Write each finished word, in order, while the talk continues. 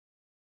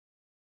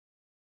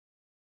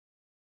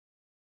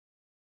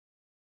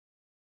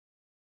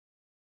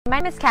My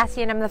name is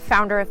Cassie and I'm the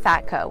founder of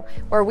Fatco,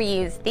 where we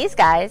use these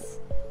guys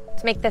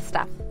to make this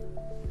stuff.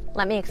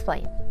 Let me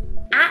explain.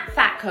 At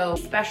Fatco,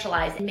 we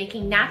specialize in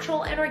making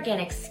natural and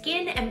organic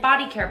skin and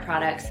body care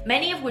products,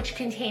 many of which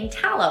contain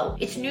tallow.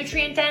 It's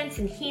nutrient dense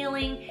and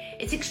healing.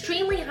 It's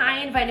extremely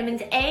high in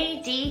vitamins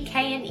A, D,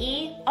 K, and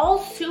E, all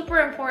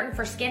super important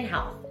for skin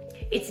health.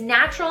 It's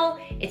natural,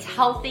 it's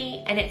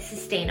healthy, and it's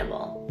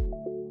sustainable.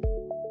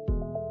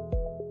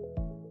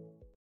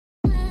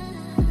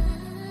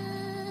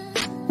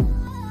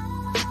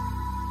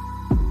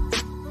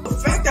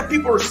 The fact that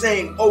people are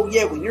saying, oh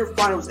yeah, when you're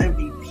finals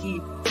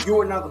MVP,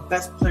 you are now the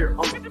best player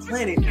on the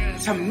planet,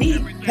 to me,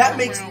 that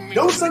makes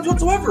no sense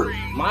whatsoever.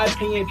 My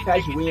opinion,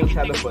 Patrick Williams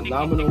had a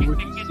phenomenal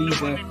rookie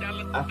season.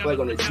 I feel like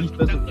on the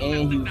defensive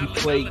end, he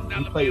played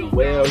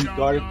well. He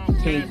guarded the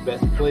team's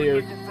best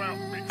players.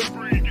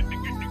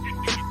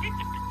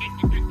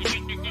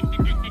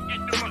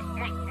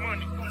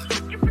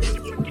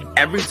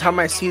 Every time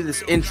I see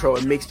this intro,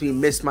 it makes me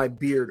miss my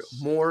beard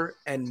more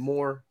and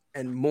more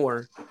and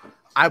more.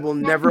 I will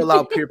never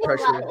allow peer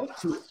pressure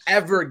to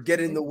ever get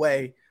in the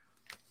way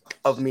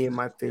of me and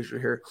my facial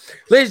hair.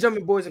 Ladies and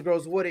gentlemen, boys and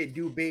girls, what it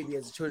do, baby,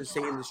 as the children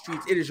say in the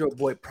streets, it is your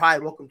boy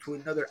Pride. Welcome to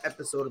another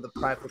episode of the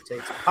Prideful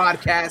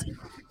podcast.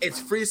 It's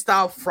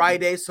Freestyle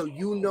Friday, so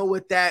you know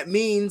what that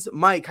means.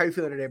 Mike, how you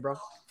feeling today, bro?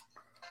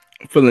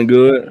 Feeling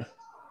good.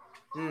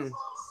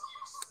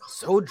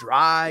 So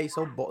dry,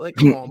 so like,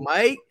 come on,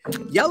 Mike.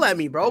 Yell at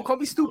me, bro. Call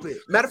me stupid.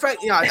 Matter of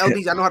fact,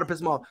 L-Deezy, I know how to piss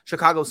them off.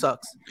 Chicago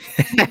sucks.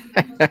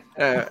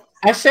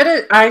 I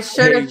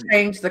should have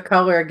changed the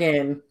color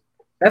again.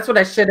 That's what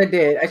I should have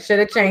did. I should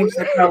have changed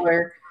the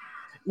color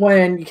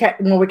when we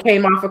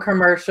came off a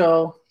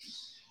commercial.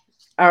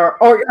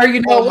 Or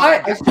you know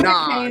what? I should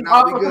have came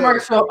off a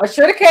commercial. I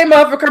should have came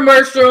off a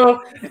commercial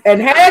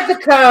and had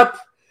the cup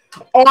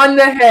on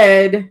the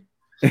head.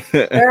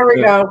 There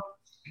we go.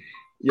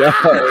 Yo,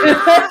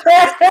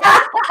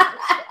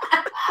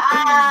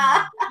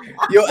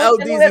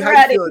 L-Deezy, how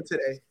you feeling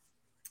today?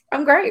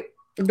 I'm great.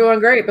 I'm doing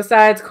great.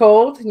 Besides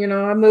cold,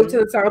 I moved to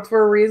the south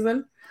for a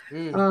reason.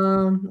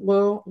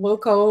 Little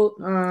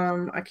cold.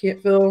 I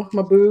can't feel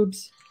my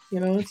boobs.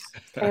 It's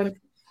kind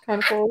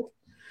of cold.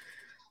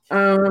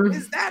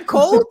 Is that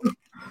cold?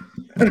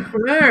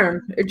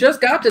 Man, it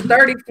just got to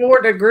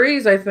 34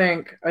 degrees. I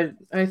think.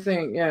 I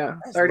think, yeah,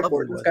 That's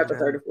 34. Just got to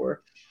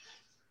 34.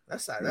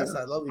 That's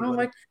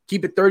lovely.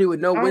 Keep it 30 with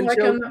no wind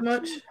chill. That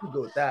much.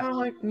 Go with that.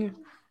 Yeah.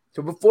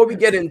 So before we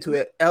get into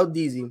it,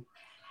 L-Deezy,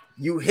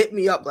 you hit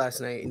me up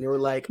last night and you were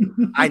like,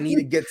 I need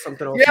to get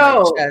something off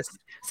my chest.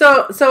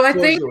 So I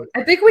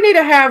think we need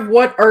to have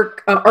what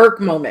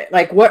irk moment.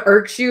 Like what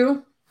irks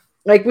you?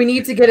 Like we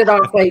need to get it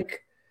off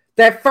like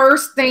that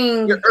first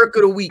thing. Your irk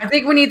of the week. I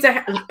think we need to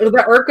have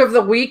the irk of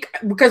the week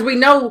because we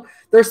know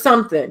there's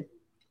something.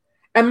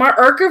 And my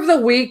irk of the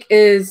week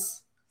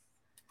is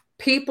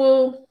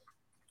people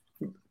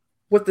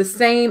with the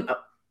same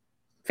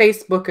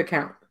Facebook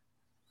account.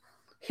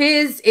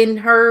 His and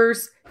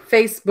hers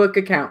Facebook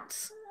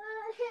accounts.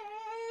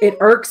 It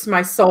irks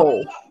my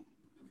soul.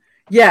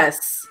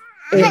 Yes,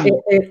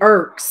 it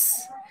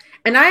irks.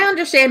 And I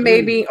understand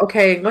maybe,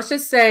 okay, let's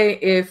just say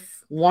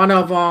if one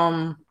of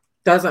them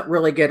doesn't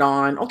really get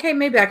on, okay,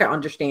 maybe I can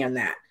understand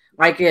that.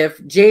 Like if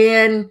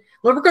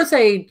we're going to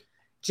say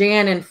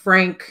Jan and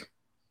Frank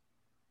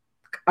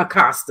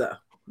Acosta,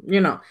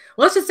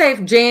 let's just say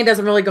if Jan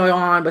doesn't really go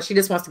on, but she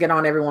just wants to get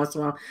on every once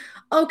in a while.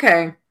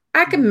 Okay,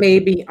 I can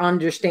maybe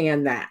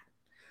understand that.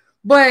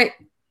 But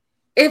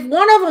if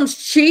one of them's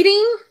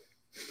cheating,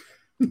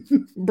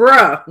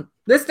 bruh,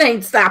 this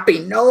ain't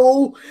stopping.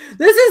 No,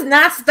 this is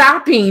not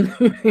stopping.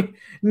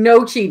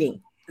 No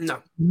cheating.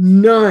 No.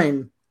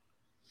 None.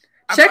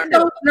 Check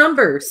those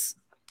numbers.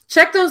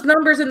 Check those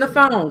numbers in the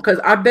phone because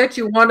I bet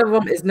you one of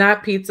them is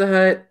not Pizza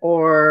Hut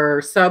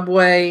or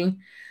Subway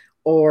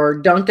or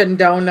Dunkin'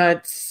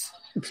 Donuts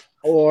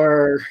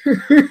or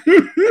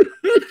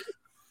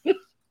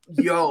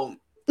Yo.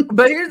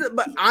 But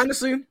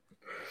honestly,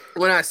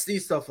 when I see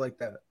stuff like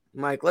that,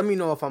 Mike, let me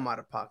know if I'm out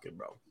of pocket,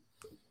 bro.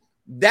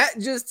 That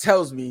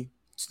tells me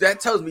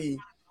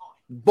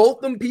both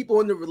them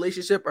people in the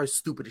relationship are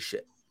stupid as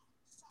shit.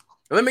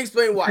 And let me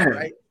explain why,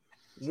 right?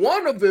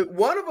 One of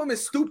them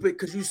is stupid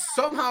because you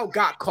somehow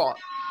got caught.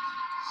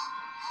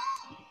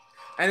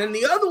 And then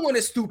the other one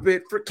is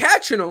stupid for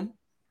catching him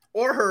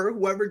or her,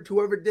 whoever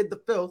did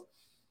the filth.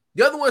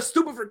 The other one is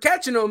stupid for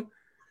catching them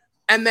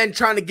and then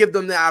trying to give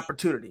them the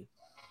opportunity.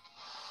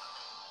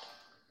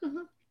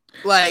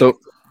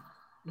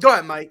 Go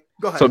ahead, Mike.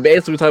 Go ahead. So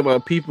basically, we're talking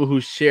about people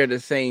who share the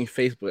same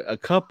Facebook, a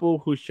couple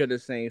who share the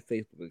same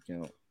Facebook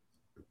account.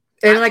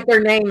 And like their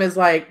name is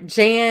like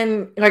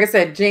Jan, like I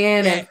said,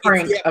 Jan and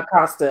Frank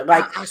Acosta.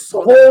 Like the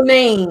whole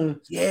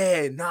name.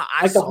 Yeah,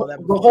 I like saw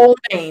that. The whole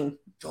name.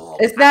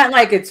 It's not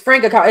like it's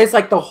Frank Acosta. It's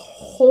like the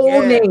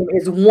whole name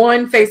is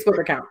one Facebook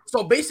account.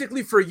 So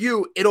basically for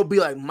you, it'll be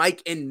like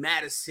Mike and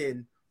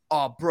Madison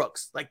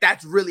Brooks. Like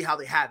that's really how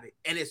they have it.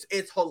 And it's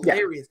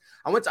hilarious.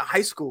 Yeah. I went to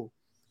high school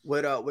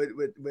with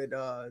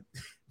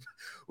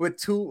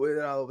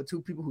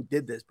two people who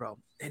did this, bro.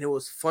 And it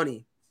was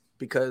funny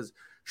because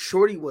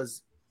Shorty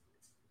was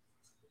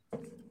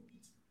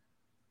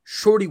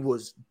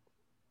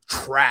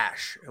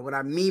trash. And what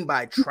I mean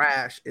by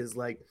trash is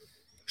like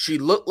she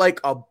looked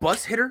like a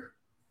bus hitter.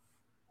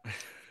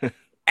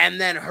 And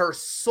then her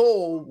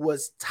soul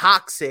was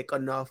toxic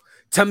enough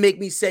to make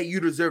me say you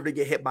deserve to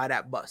get hit by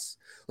that bus.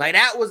 Like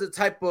that was the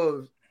type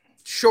of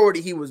Shorty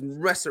he was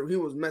messing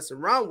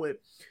around with.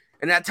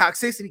 And that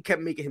toxicity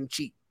kept making him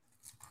cheat.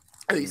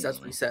 At least that's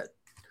what he said.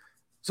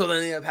 So then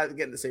they ended up having to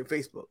get in the same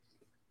Facebook.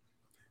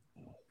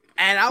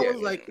 And I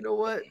was like, you know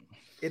what?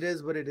 It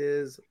is what it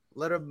is.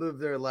 Let them live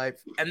their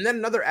life. And then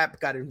another app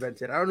got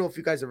invented. I don't know if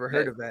you guys ever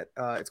heard of it.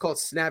 It's called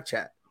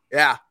Snapchat.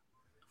 Yeah.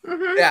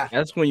 Mm-hmm. Yeah.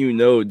 That's when you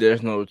know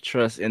there's no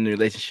trust in the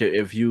relationship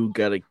if you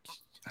gotta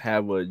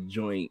have a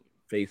joint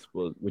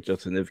Facebook with your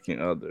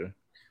significant other.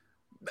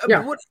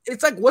 Yeah.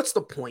 It's like, what's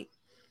the point?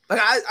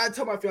 Like I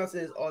tell my fiance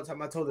this all the time.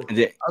 I told her,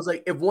 I was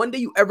like, if one day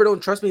you ever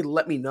don't trust me,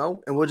 let me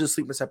know, and we'll just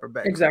sleep in separate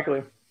beds.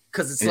 Exactly.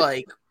 Because it's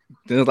like,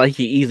 then it's like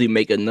he easily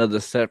make another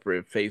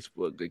separate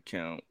Facebook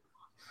account.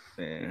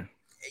 Man.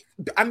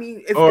 I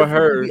mean, if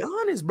we're be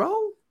honest,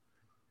 bro.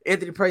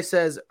 Anthony Price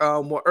says,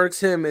 what irks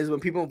him is when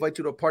people invite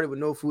you to a party with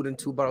no food and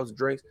 2 bottles of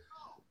drinks.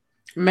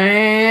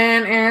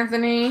 Man,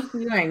 Anthony,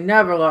 you ain't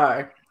never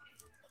lie.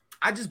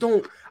 I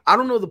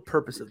don't know the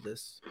purpose of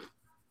this.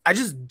 I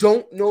just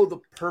don't know the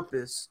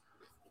purpose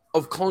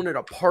of calling it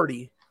a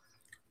party.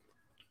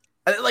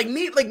 Like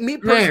me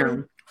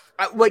personally,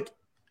 like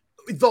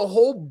the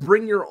whole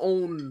bring your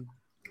own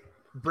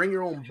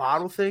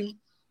bottle thing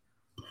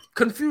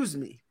confused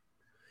me.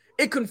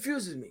 It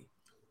confuses me.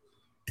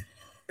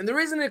 And the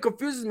reason it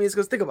confuses me is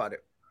because think about it.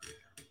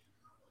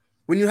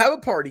 When you have a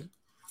party,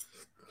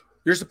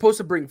 you're supposed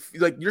to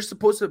you're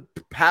supposed to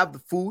have the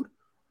food.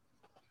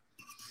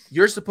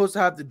 You're supposed to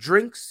have the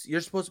drinks.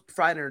 You're supposed to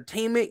provide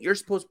entertainment. You're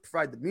supposed to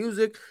provide the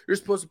music. You're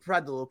supposed to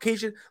provide the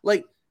location.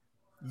 Like,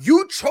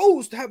 you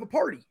chose to have a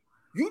party.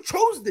 You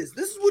chose this.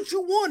 This is what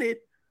you wanted.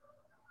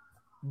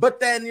 But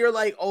then you're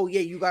like, oh,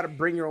 yeah, you got to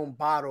bring your own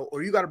bottle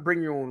or you got to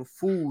bring your own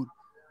food.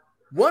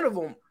 One of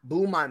them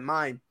blew my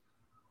mind.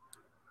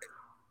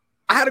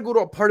 I had to go to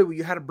a party where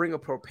you had to bring a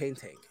propane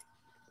tank.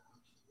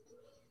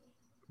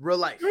 Real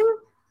life.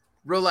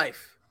 Real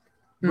life.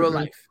 Real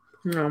life.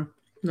 No.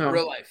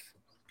 Real life.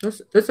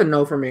 It's a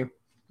no for me.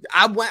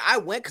 I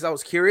went because I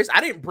was curious.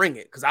 I didn't bring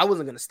it because I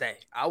wasn't gonna stay.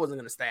 I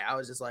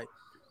was just like,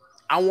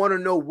 I want to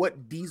know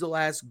what diesel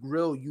ass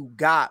grill you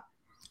got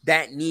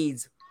that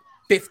needs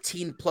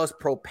 15 plus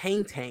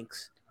propane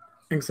tanks.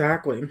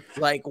 Exactly.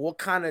 Like, what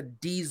kind of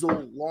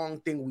diesel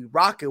long thing we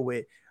rocking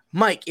with?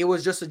 Mike, it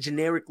was just a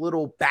generic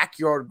little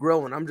backyard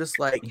grill, and I'm just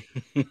like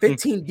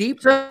 15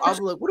 deep. I was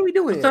like, what are we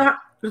doing?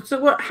 So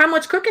what? How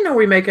much cooking are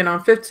we making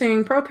on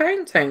 15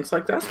 propane tanks?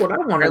 Like, that's what I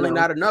want to know. Really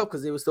not enough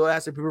because they were still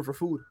asking people for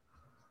food.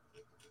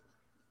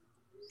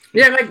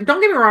 Yeah, like,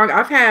 don't get me wrong.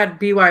 I've had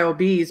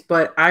BYOBs,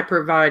 but I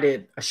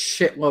provided a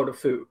shitload of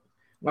food.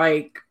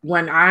 Like,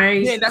 when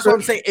that's what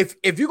I'm saying.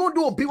 If you're gonna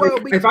do a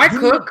BYOB, if I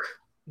cook.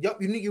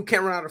 You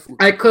can't run out of food.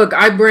 I cook.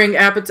 I bring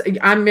appetite.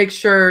 I make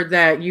sure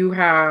that you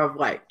have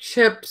like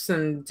chips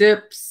and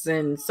dips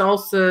and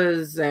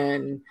salsas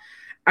and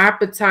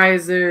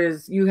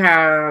appetizers. You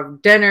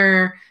have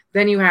dinner.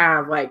 Then you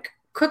have like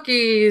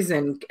cookies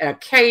and a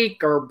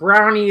cake or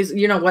brownies.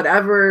 You know,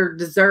 whatever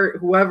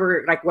dessert,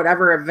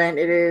 whatever event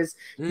it is,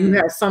 you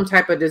have some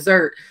type of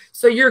dessert.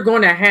 So you're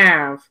going to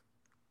have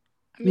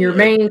your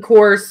main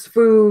course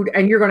food,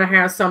 and you're going to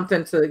have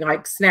something to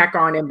like snack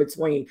on in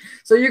between.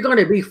 So you're going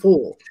to be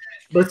full.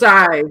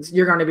 Besides,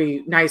 you're going to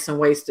be nice and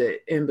wasted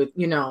during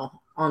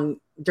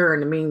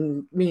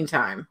the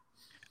meantime.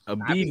 A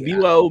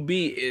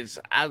BYOB is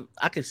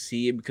I can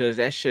see it because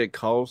that shit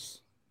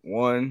costs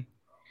one.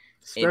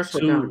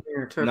 Especially down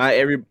here, not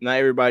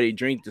everybody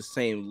drink the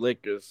same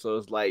liquor, so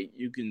it's like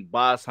you can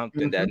buy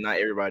something that not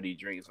everybody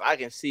drinks. So I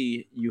can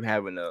see you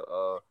having a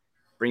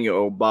bring your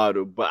own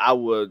bottle, but I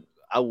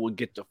would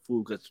get the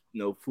food because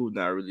food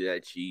not really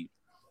that cheap.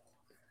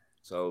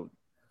 So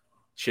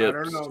chips.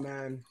 I don't know,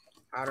 man.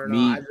 I don't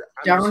know.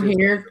 Down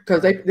here,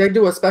 because they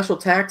do a special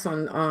tax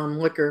on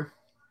liquor.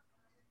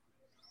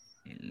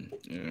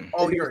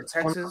 Oh, you're in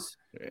Texas?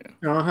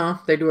 Yeah.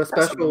 They do a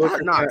special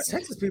liquor tax.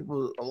 Texas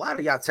people, a lot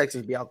of y'all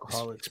Texans be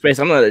alcoholics. Space,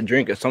 I'm not a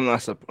drinker, so I'm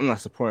not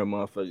supporting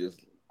motherfuckers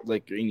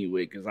liquor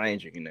anyway, because I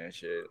ain't drinking that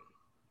shit.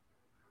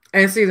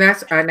 And see, you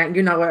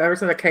know what? Ever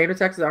since I came to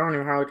Texas, I don't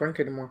even hardly drink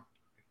anymore.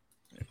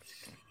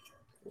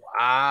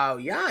 Wow,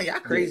 yeah,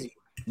 crazy.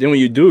 Then when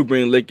you do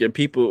bring liquor,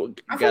 people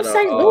I'm from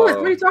St. Louis.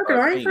 What are you talking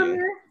about? I ain't from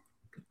there.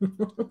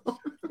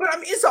 But I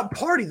mean, it's a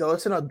party though.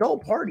 It's an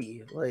adult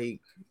party.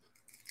 Like,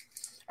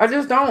 I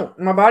just don't.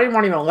 My body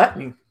won't even let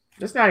me.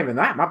 It's not even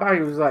that. My body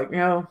was like,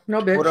 no,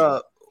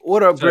 bitch.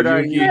 What up,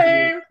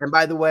 Britta? And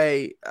by the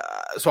way,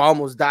 so I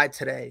almost died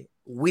today.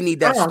 We need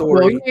that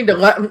story. Well, you need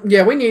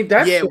to we need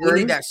that. Yeah, story. we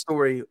need that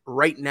story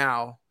right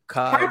now.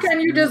 How can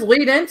you just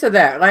lead into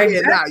that? Like,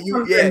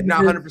 100%,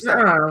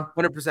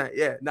 100%.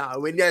 Yeah,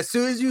 as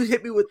soon as you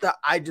hit me with the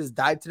 "I just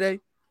died today,"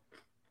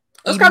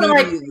 it's kind of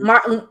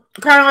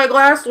like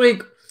last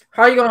week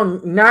How you gonna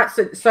not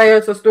say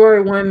it's a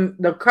story when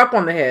the cup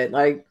on the head?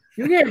 Like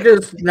you can't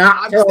just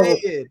not I'm tell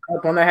saying.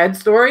 cup on the head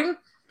story.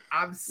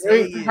 I'm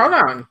saying. Hold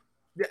on.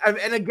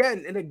 And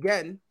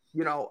again,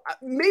 you know,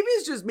 maybe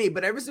it's just me,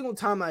 but every single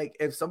time, like,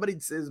 if somebody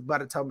is about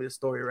to tell me a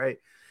story, right,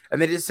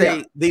 and they just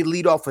say they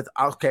lead off with,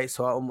 "Okay,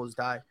 so I almost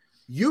died."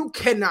 You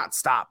cannot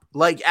stop.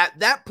 Like at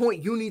that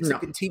point, you need to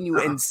continue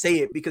and say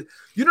it because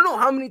you don't know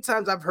how many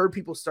times I've heard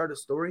people start a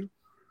story,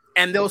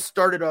 and they'll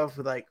start it off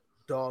with like,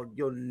 "Dog,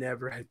 you'll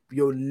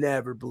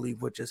never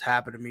believe what just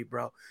happened to me,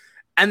 bro."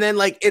 And then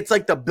like it's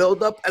like the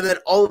buildup, and then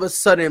all of a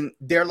sudden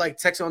they're like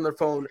texting on their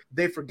phone,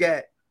 they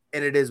forget,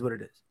 and it is what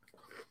it is.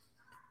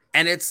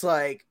 And it's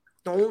like,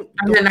 don't.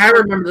 And then I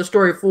remember the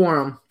story for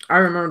him. I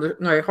remember.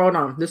 Like, hold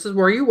on. This is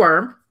where you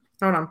were.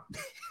 Hold on.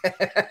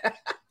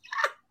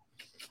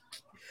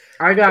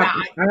 I got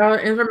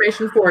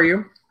information for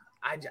you.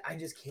 I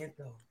just can't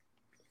though.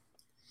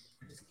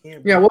 I just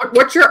can't. Yeah.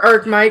 What's your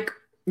irk, Mike?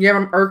 You have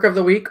an irk of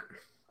the week?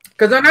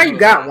 Because I know you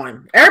got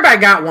one. Everybody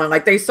got one.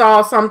 Like they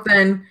saw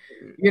something.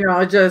 You know,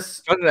 it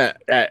just something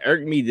that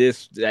irked me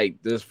this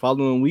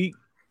following week.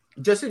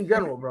 Just in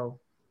general, bro.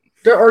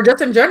 Or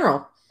just in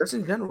general. Just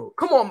in general.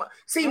 Come on,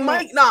 see,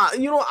 Mike. Nah,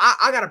 you know,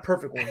 I got a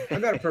perfect one.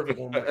 And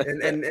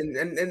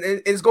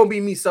it's gonna be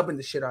me subbing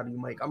the shit out of you,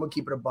 Mike. I'm gonna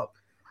keep it above.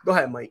 Go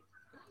ahead, Mike.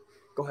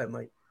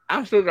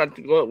 I'm still got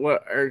to go.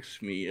 What irks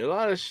me? A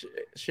lot of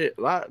shit.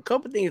 A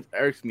couple things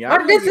irks me.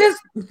 Get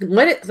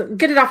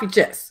it off your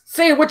chest.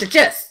 Say it with your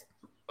chest.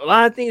 A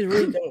lot of things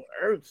really don't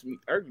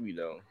irk me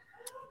though.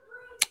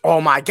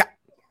 Oh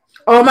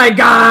my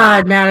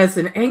God,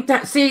 Madison. Ain't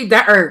that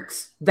that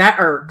irks. That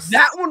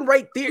one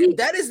right there.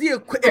 That is the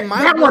equipment.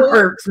 That one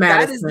irks,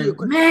 Madison. That is the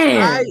equipment.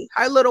 Man.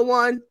 Hi, little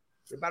one.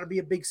 You're about to be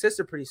a big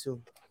sister pretty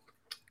soon.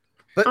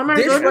 But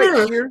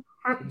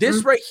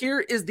this right here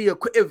is the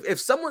equipment.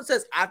 If someone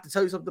says I have to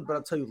tell you something, but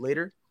I'll tell you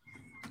later.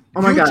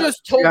 Oh my God. You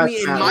just told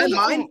me in my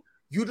mind,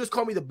 you just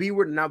called me the B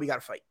word, and now we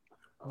gotta fight.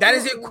 That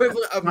is the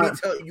equivalent of me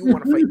telling you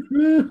want to fight.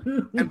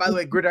 And by the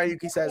way, Gridiron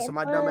Yuki says, so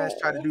my dumb ass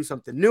tried to do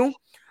something new.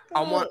 I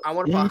want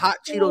to put hot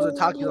Cheetos and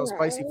Takis on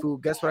spicy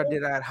food. Guess what I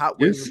did? I had hot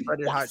wings and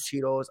breaded hot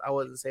Cheetos. I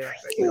wasn't saying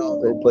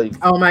that.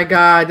 Oh my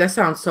God, that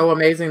sounds so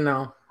amazing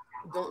though.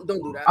 Don't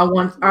do that.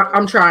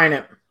 I'm trying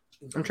it.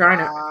 I'm trying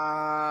it.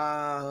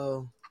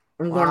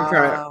 I'm going to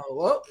try it.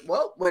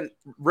 Well, when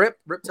Rip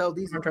tell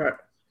these. I'm trying.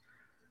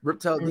 Rip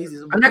tell these.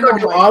 I'm not going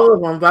to do all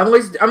of them, but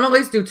I'm at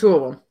least do two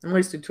of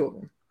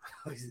them.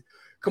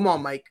 Come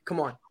on, Mike. Come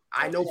on.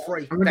 I know for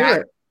a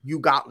fact you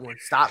got one.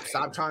 Stop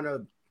trying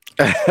to.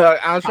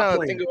 I was trying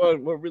to think about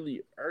what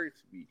really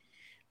irks me.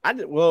 I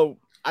just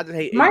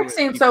hate. Mike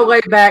seems so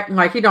laid back,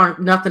 like he don't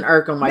nothing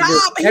irk him. Like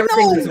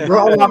everything is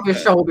rolling off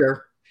his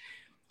shoulder.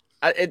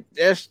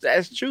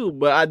 That's true,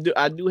 but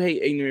I do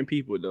hate ignorant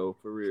people though,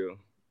 for real.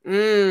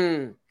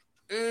 I'm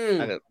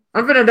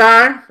gonna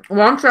die.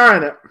 Well, I'm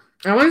trying it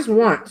at least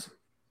once.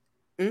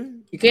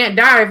 You can't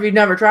die if you've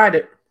never tried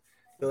it.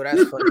 Yo,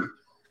 that's funny.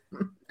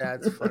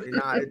 That's funny.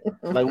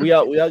 Like we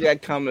all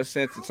got common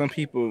sense, and some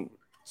people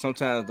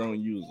sometimes don't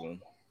use them.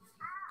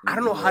 I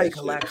don't know how you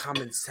can lack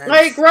common sense.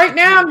 Like right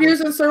now, I'm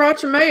using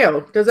sriracha mayo.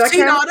 Does that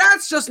count? No,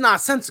 that's just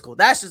nonsensical.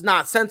 That's just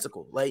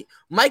nonsensical. Like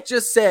Mike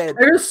just said,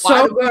 it's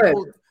so good.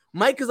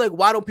 Mike is like,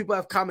 why don't people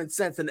have common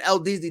sense? And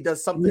L-Deezy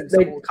does something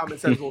common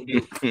sense won't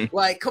do.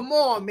 Like, come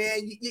on,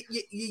 man,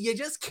 you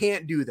just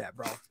can't do that,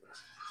 bro.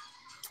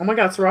 Oh my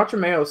God, sriracha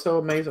mayo is so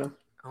amazing.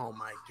 Oh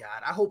my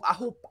God, I hope.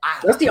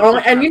 That's the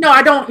only, and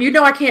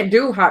I can't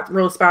do hot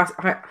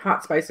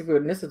spicy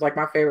food, and this is like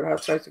my favorite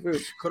hot spicy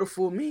food. Could have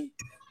fooled me.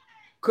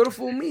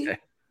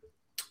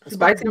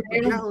 Spicy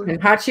mayo and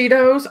hot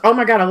Cheetos. Oh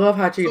my God, I love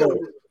hot Cheetos.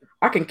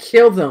 I can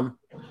kill them.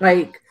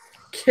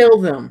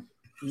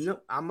 No,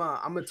 I'm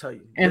gonna tell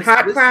you. And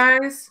hot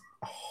fries.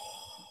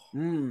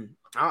 I'm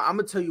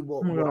gonna tell you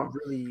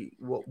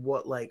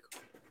what like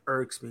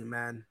irks me,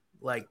 man.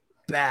 Like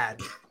bad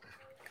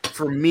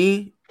for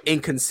me.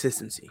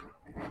 Inconsistency.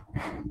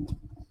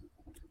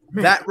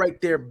 That right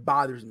there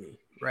bothers me,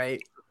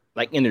 right?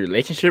 Like in a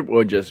relationship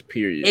or just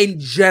period? In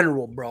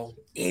general, bro.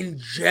 In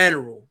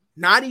general.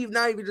 Not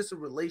even just a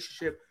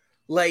relationship.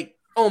 Like,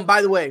 oh, and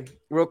by the way,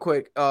 real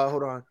quick,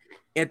 hold on.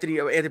 Anthony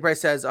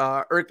Price says,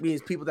 irk me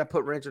is people that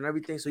put ranch on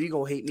everything, so you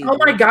gonna hate me. Oh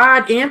my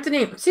God,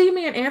 Anthony. See,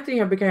 me and Anthony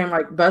have become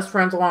like best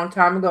friends a long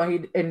time ago.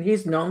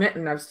 He's known it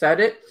and I've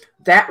said it.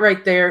 That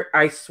right there,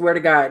 I swear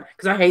to God,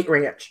 because I hate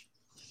ranch.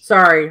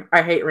 Sorry,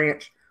 I hate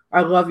ranch. I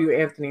love you,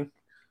 Anthony.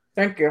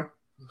 Thank you.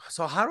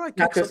 So how do I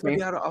kick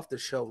somebody out off the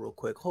show real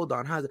quick? Hold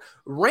on. How's it?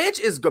 Ranch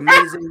is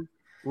amazing.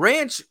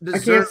 Ranch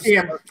deserves... I can't see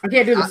him. I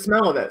can't do the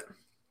smell of it.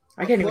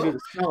 I can't even do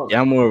the smell of it.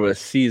 Yeah, I'm more of a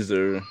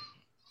Caesar.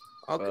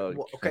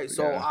 Okay,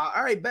 so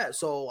all right, bet.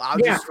 So I'll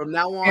just from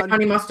now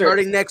on,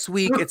 starting next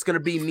week, it's gonna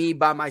be me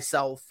by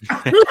myself. We ain't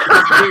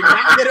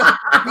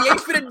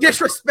finna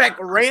disrespect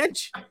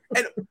ranch.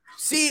 And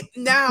see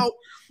now,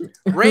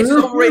 ranch is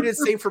overrated.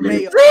 Same for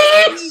mayo.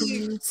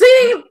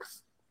 See,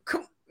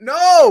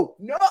 no.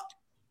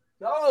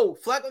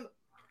 Flag on.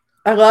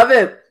 I love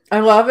it.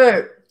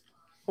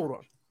 Hold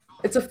on.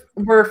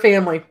 We're a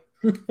family.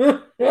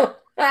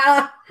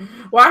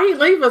 Why he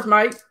leave us,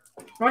 Mike?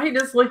 Why he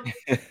just leave?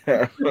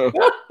 Flag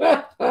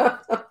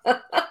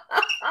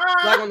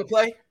on the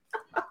play.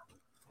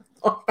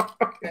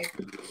 Okay.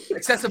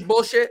 Excessive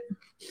bullshit.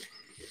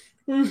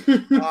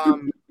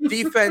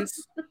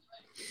 Defense.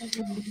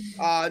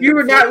 You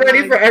were not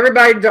ready for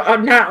everybody to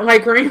not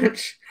like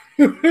ranch.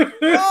 No.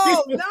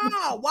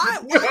 Why?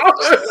 I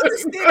don't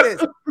understand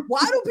this.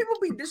 Why do people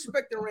be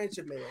disrespecting ranch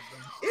and mayo?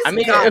 I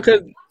mean,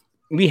 because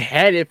we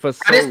had it for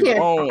so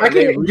long. I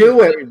can't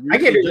do it. I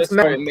can't do just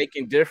started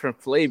making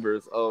different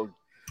flavors of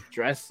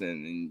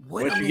dressing, and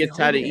once you get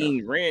tired of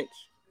eating ranch.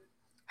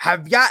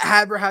 Have y'all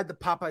ever had the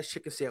Popeye's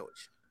chicken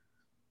sandwich?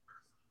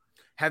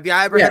 Have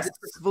y'all ever had the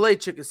Chick-fil-A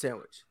chicken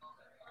sandwich?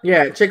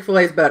 Yeah,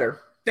 Chick-fil-A is better.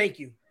 Thank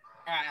you.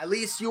 All right, at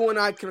least you and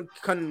I can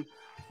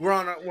we're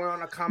on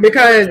a common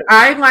because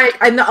I like,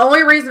 and the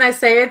only reason I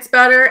say it's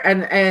better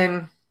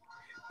and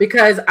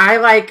because I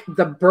like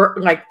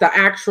the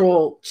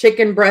actual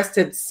chicken breast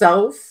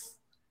itself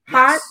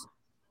hot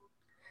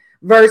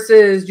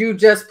versus you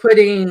just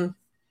putting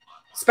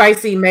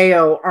spicy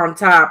mayo on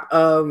top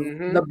of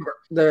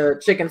the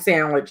chicken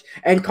sandwich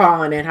and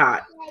calling it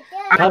hot.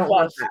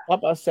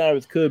 Popeye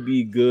sandwich could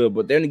be good,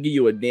 but they're gonna give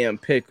you a damn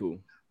pickle,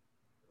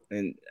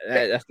 and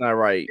that's not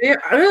right. Yeah,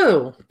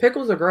 ew,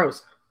 pickles are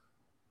gross.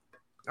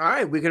 All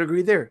right, we can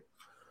agree there.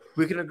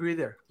 We'll agree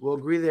there,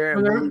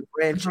 and we'll leave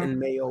ranch and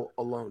mayo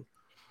alone.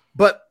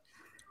 But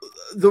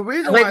the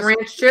reason like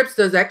ranch chips,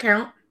 does that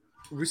count?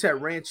 We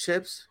said ranch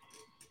chips.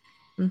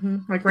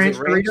 Like ranch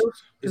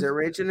Doritos. Is there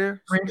ranch in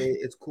there? Ranch,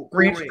 it's cool.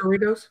 Ranch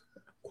Doritos.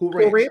 Cool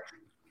ranch.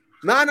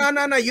 No.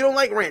 You don't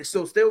like ranch,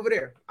 so stay over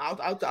there.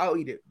 I'll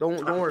eat it.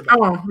 Don't worry about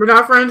it. Oh, we're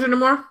not friends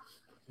anymore.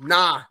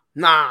 Nah.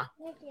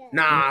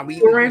 We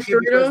cool ranch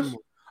Doritos.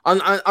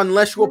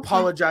 Unless you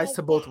apologize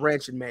to both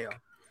ranch and mayo.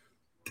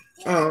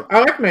 Oh, I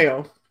like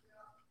mayo.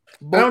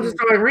 I don't just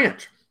like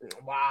ranch.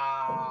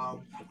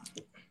 Wow.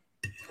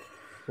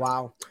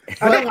 I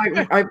don't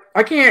like.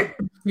 I can't.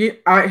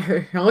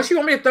 Unless you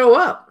want me to throw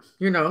up.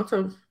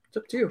 So it's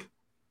up to you.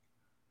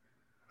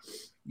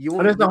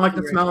 I just don't like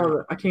the smell of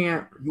it. I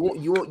can't.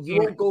 You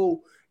won't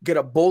go get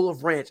a bowl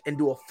of ranch and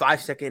do a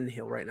 5-second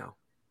inhale right now.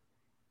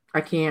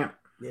 I can't.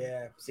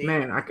 Yeah. See?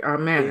 Man,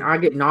 I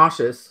get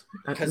nauseous.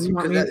 That's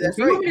right.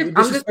 I'm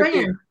just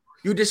saying.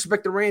 You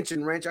disrespect the ranch,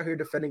 and ranch out here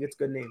defending its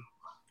good name.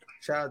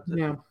 Shout out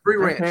to free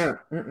ranch.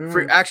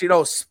 Free. Actually,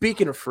 no.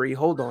 Speaking of free,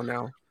 hold on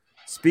now.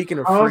 Speaking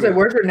of free, I was like,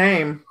 where's your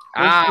name?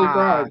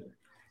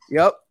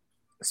 Yep.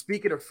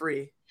 Speaking of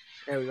free,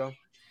 there we go.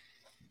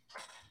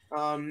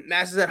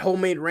 Matt says that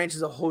homemade ranch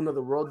is a whole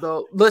nother world,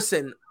 though.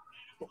 Listen,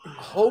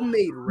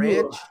 homemade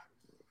ranch,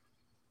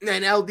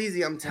 and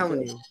L-Deezy, I'm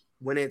telling you,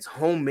 when it's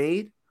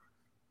homemade.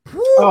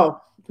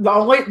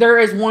 There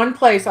is one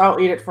place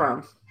I'll eat it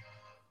from.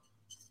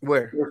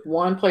 Where? There's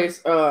one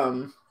place,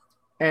 and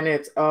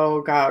it's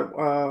I'll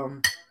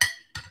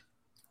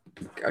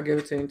give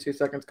it to you in 2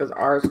 seconds because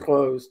ours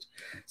closed.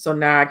 So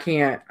now I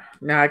can't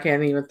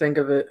even think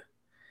of it.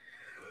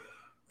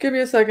 Give me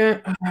a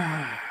second.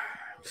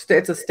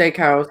 It's a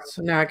steakhouse.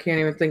 Now I can't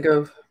even think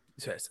of.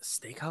 So it's a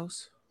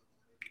steakhouse?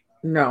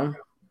 No.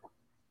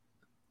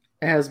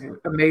 It has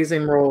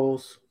amazing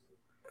rolls.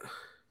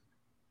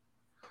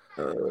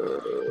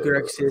 Good,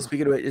 I can see it.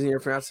 Speaking of it, isn't your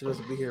fiance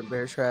supposed to be here in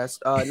Bear Trash?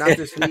 Not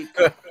this week.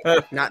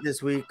 Not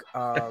this week.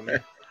 I'm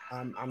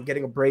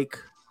getting a break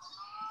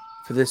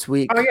for this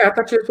week. Oh yeah, I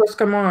thought you were supposed to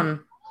come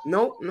on.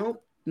 No.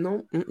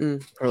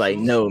 Or like,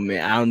 no,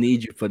 man, I don't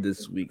need you for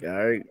this week. All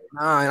right.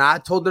 Nah, and I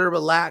told her to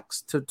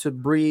relax, to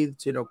breathe,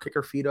 to kick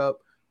her feet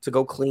up, to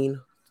go clean.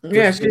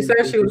 Yeah, she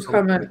said she was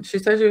coming. She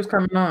said she was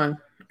coming on.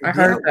 I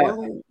heard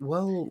that.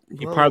 Well,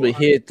 you probably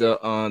hit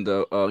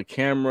the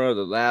camera,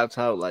 the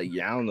laptop. Like,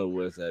 I don't know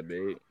what's that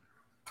big.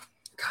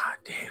 God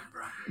damn,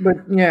 bro.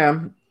 But yeah,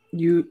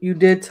 you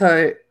did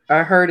tell.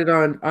 I heard it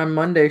on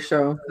Monday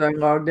show that I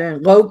logged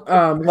in.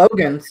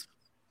 Logan's.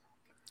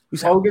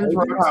 Logan's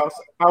Roadhouse.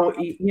 I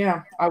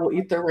will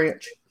eat their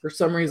ranch for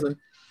some reason.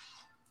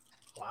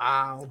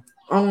 Wow.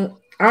 I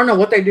don't know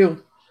what they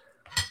do.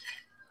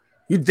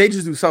 They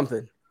just do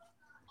something.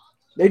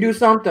 They do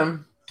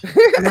something.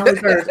 And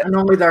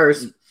only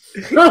theirs.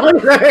 Only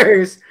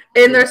theirs.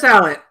 In their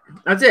salad.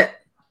 That's it.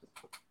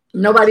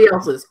 Nobody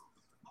else's.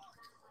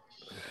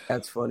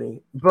 That's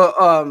funny. But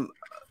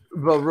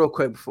real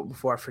quick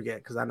before I forget,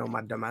 because I know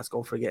my dumbass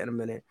gonna forget in a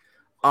minute.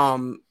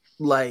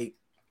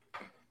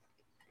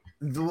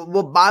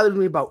 What bothers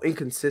me about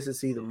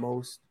inconsistency the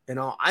most, and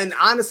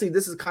honestly,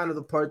 this is kind of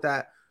the part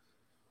that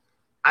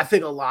I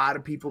think a lot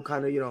of people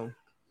kind of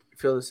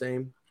feel the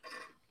same.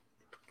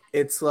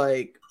 It's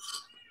like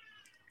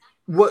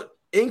what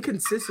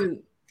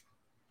inconsistency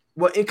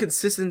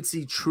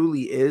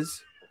truly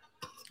is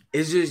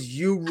just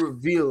you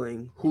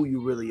revealing who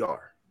you really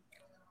are.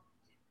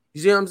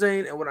 You see what I'm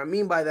saying? And what I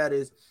mean by that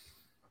is,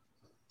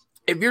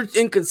 if you're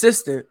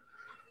inconsistent,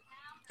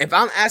 if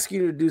I'm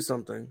asking you to do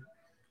something,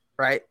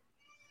 right?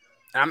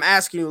 And I'm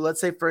asking you, let's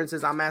say, for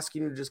instance, I'm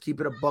asking you to just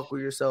keep it a buck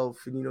with yourself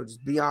and,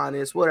 just be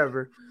honest,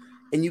 whatever.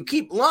 And you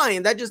keep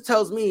lying. That just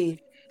tells me,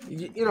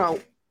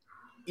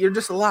 you're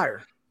just a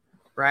liar.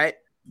 right?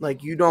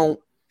 Like you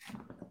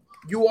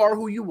are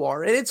who you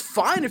are, and it's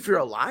fine if you're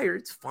a liar.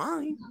 It's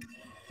fine.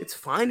 It's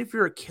fine if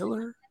you're a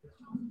killer.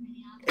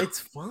 It's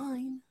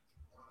fine.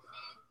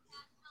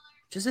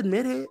 Just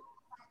admit it.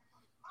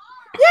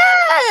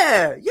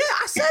 Yeah,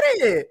 I said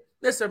it.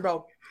 Listen,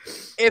 bro.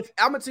 If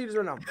I'm gonna tell you this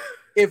right now,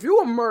 if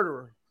you're a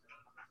murderer,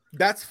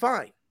 that's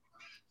fine.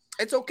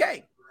 It's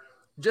okay.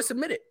 Just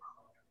admit it.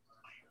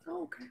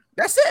 Okay.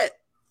 That's it.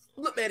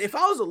 Look, man, if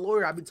I was a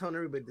lawyer, I'd be telling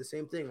everybody the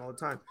same thing all the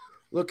time.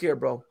 Look here,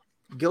 bro.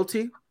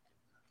 Guilty.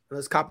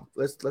 Let's cop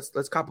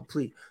a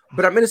plea.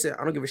 But I'm innocent.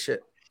 I don't give a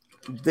shit.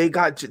 They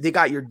got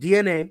your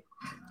DNA.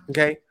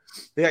 Okay.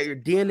 They got your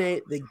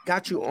DNA. They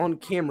got you on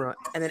camera.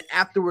 And then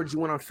afterwards, you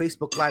went on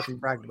Facebook Live and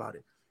bragged about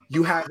it.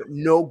 You have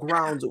no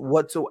grounds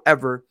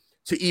whatsoever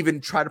to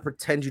even try to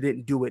pretend you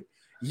didn't do it.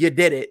 You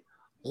did it.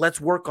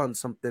 Let's work on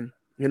something.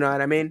 You know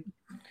what I mean?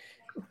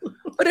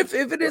 But if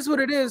it is what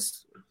it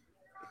is,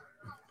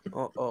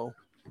 well,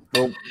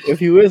 if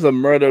he is a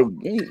murder,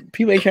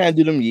 people ain't trying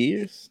to do them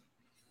years.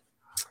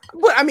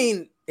 But I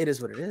mean, it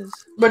is what it is.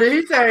 But did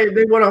he say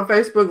they went on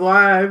Facebook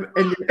Live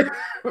and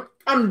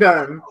I'm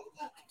done?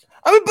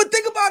 I mean, but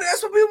think about it.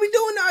 That's what people be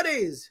doing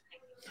nowadays.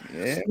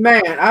 Yeah.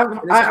 Man,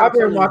 I've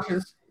been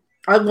watching.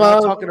 I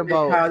love talking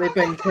about how they've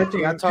been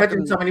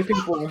catching so many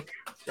people.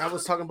 I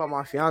was talking about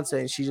my fiance,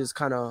 and she just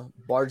kind of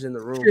barged in the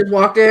room. She just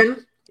walked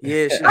in.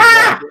 Yeah, she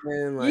walked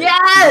in. Like,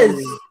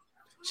 yes.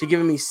 She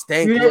giving me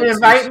stank. You didn't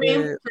invite me.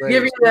 Like,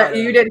 give you that.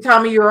 You didn't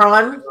tell me you were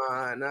on.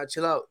 Nah,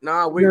 chill out.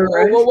 Nah,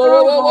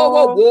 whoa,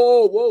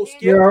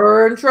 Skip.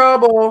 You're in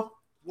trouble.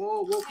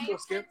 Whoa, come on,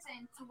 Skip.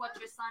 To what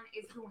your son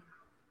is doing.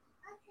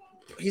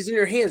 He's in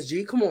your hands,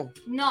 G. Come on.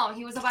 No,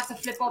 he was about to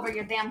flip over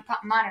your damn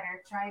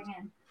monitor. Try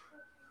again.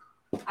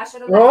 I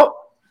should have. Oh.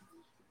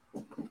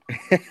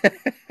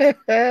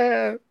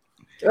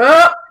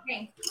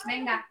 Okay,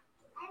 venga.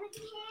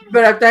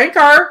 Better thank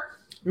her.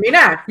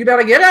 Mina, you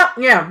better get up.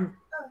 Yeah.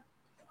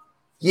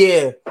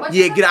 Yeah,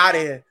 get out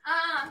of here.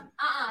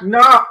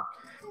 No.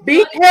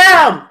 Beat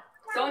him.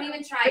 Don't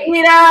even try it.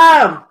 Beat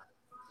him.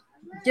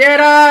 Get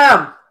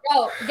him.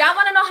 Yo, y'all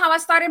want to know how I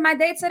started my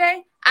day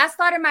today? I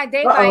started my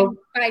day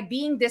by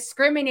being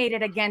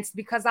discriminated against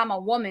because I'm a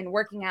woman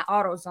working at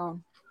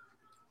AutoZone.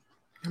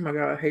 Oh my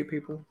God, I hate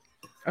people.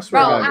 I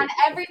swear. Bro, on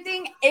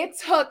everything, it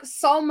took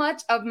so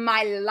much of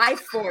my life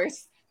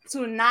force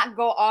to not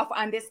go off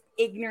on this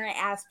ignorant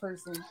ass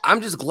person.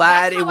 I'm just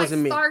glad it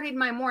wasn't me. I started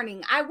my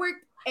morning. I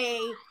worked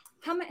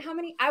how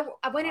many? I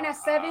went in at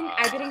 7.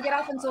 I didn't get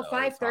off until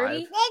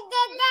 5:30.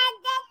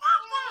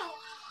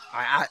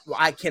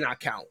 I cannot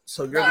count.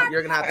 So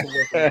you're gonna have to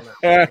work on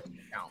that.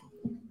 Count.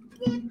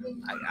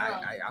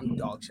 I'm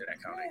dog shit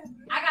at counting.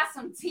 I got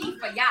some tea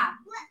for y'all.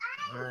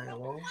 All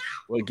right,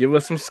 well, give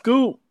us some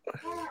scoop,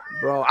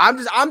 bro. I'm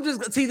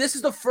just see. This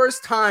is the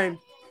first time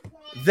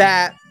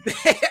that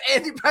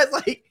Anthony Price,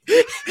 like,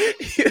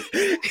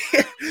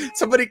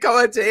 somebody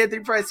come up to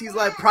Anthony Price. He's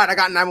like, "Pride, I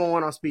got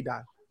 911 on speed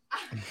dial."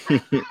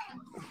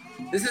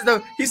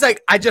 He's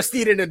like, "I just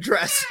need an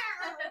address."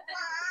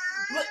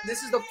 Look,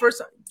 this is the first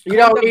time. You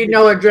don't need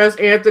no address,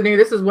 Anthony.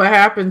 This is what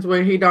happens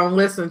when he don't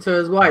listen to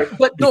his wife.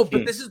 But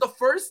this is the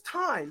first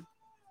time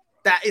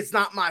that it's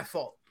not my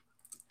fault.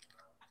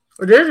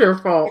 It is your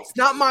fault. It's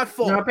not my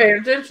fault. Not paying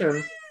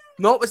attention.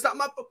 No, it's not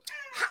my fault.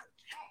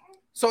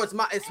 So it's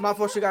my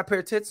fault. She got a pair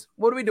of tits.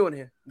 What are we doing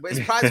here?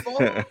 It's Pride's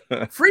fault.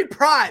 Free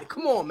Pride.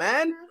 Come on,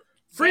 man.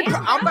 Free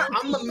Pride.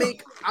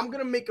 I'm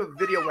gonna make a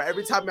video where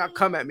every time y'all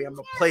come at me, I'm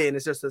gonna play it and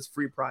it just says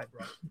Free Pride,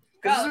 bro.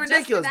 This is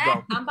ridiculous,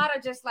 bro. I'm about to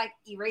just like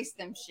erase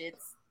them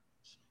shits.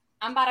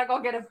 I'm about to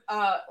go get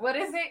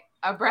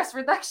a breast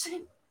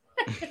reduction.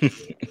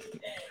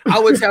 I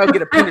would say I'll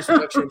get a penis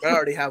reduction, but I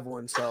already have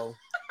one. So,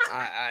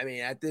 I mean,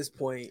 at this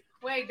point.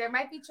 Wait, there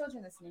might be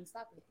children listening.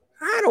 Stop it.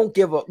 I don't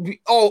give a.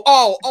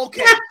 Oh,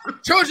 okay.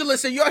 Children,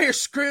 listen. You're here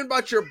screaming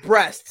about your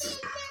breasts,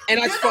 and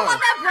that's fun. You're the one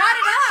that brought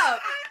it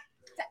up.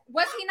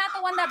 Was he not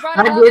the one that brought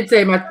it up? I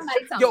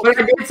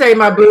did say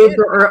my boobs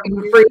were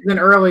freezing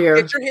earlier.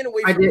 Get your hand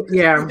away from me.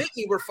 Yeah. You hit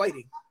me, we're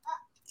fighting.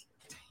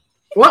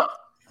 What?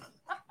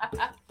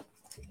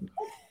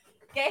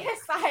 Qué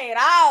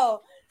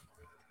exagerado.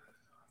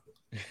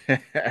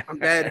 I'm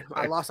dead.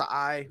 I lost an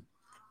eye.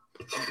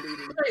 I'm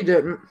bleeding. No, you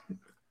didn't.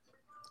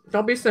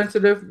 Don't be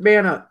sensitive.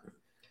 Man up.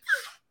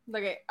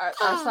 Look at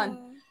our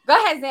son. Go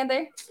ahead,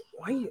 Xander.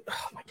 Why?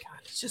 Oh my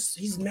God!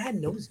 He's mad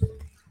nosy.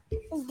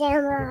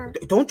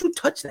 Don't you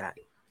touch that.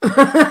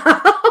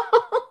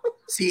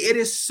 See, it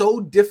is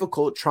so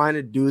difficult trying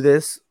to do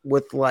this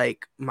with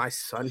like my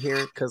son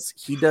here because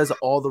he does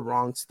all the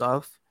wrong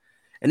stuff,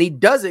 and he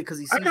does it because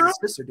he sees his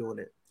sister doing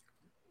it.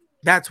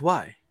 That's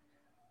why.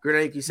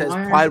 Grenadier says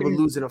Pride would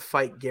lose in a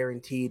fight,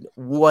 guaranteed.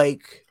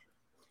 Like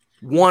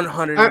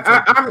 100.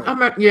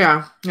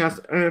 Yes.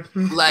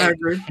 Like, I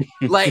agree.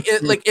 like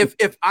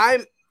if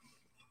I'm.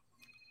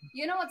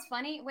 You know what's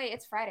funny? Wait,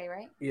 it's Friday,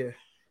 right? Yeah.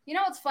 You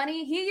know what's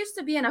funny? He used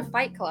to be in a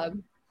fight club.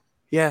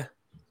 Yeah.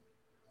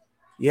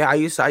 Yeah, I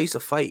used to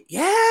fight.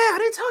 Yeah, I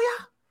didn't tell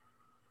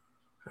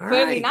ya.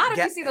 Clearly not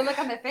if you see the look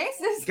on their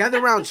faces. Gather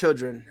around,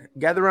 children.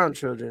 Gather around,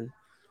 children.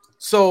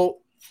 So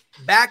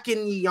back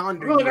in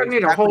yonder, I feel like I years,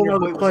 need a back when whole your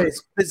other boy was in place.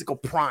 his physical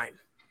prime,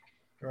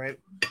 right?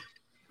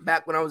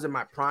 Back when I was in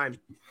my prime, we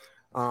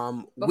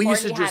Before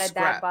used to he just had a dad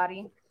scrap.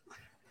 body.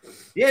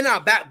 Yeah,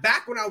 no,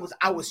 back when I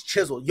was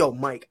chiseled. Yo,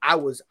 Mike, I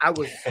was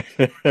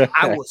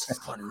phenomenal,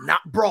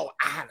 bro.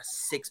 I had a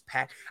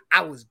 6-pack.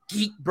 I was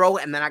geek, bro,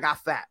 and then I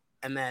got fat,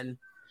 and then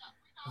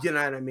you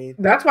know what I mean.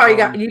 That's why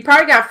you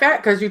probably got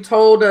fat because you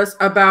told us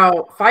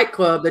about Fight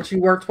Club that you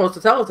weren't supposed to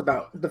tell us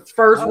about. The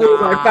first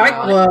rule of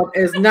Fight Club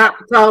is not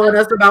telling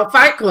us about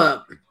Fight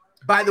Club.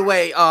 By the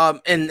way,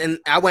 and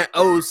I went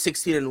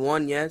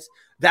 16-1. Yes,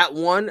 that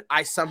one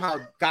I somehow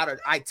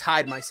I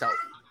tied myself.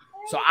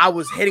 So I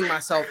was hitting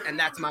myself, and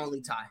that's my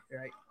only tie,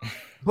 right?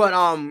 But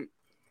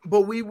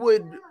we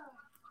would,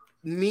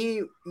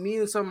 me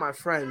and some of my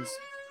friends,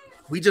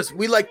 we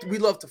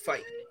love to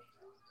fight,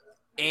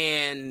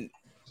 and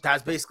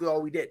that's basically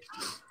all we did.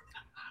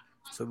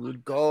 So we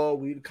would go,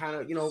 we'd kind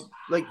of,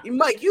 like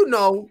Mike,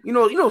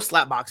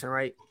 slap boxing,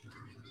 right?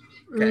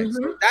 Okay,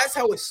 so that's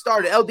how it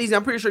started. L-Deezy,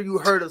 I'm pretty sure you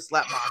heard of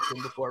slap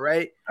boxing before,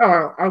 right?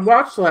 Oh, I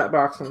watched slap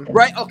boxing.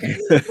 Right? Okay,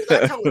 so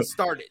that's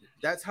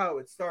how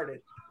it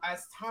started.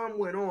 As time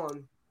went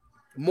on,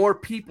 more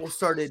people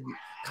started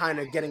kind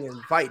of getting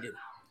invited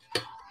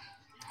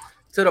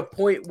to the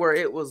point where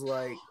it was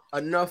like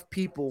enough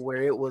people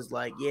where it was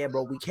like, yeah,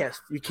 bro, we can't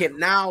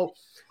now.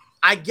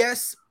 I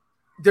guess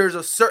there's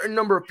a certain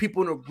number of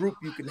people in a group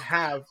you can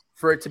have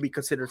for it to be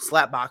considered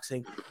slap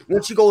boxing.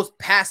 Once you go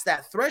past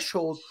that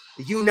threshold,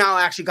 you now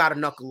actually got to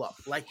knuckle up.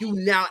 Like you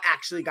now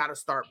actually got to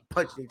start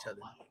punching each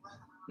other.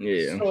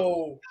 Yeah.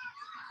 So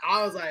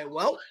I was like,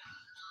 well,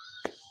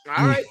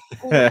 all right,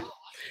 cool.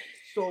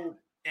 So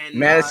and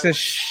Madison.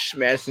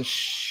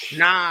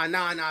 Nah.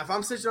 If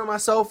I'm sitting on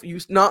myself,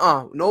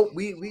 no,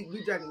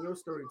 we dragging your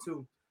story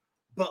too.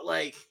 But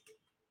like,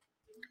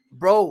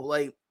 bro,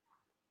 like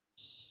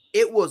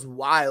it was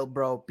wild,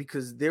 bro,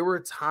 because there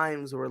were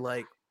times where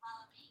like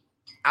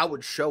I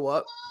would show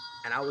up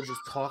and I would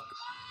just talk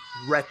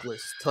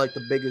reckless to like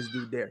the biggest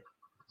dude there.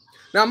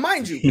 Now,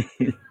 mind you,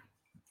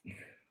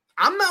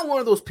 I'm not one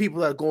of those people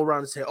that go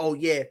around and say, "Oh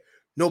yeah,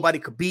 nobody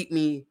could beat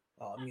me."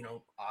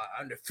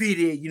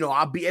 Undefeated.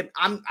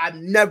 I've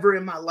never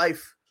in my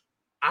life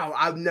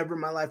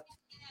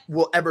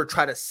will ever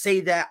try to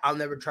say that. I'll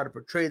never try to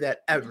portray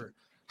that ever.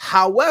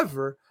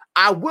 However,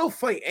 I will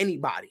fight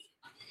anybody.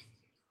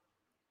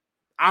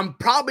 I'm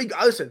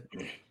gonna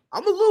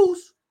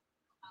lose.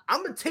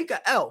 I'm gonna take an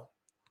L,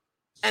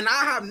 and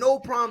I have no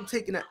problem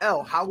taking an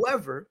L.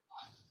 However,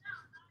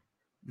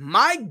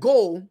 my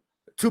goal,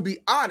 to be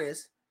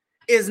honest,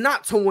 is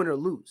not to win or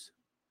lose.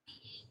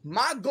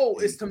 My goal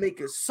is to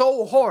make it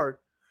so hard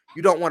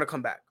you don't want to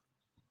come back.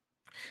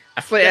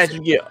 I feel like as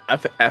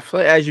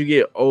you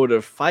get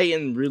older,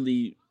 fighting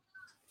really,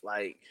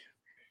 like,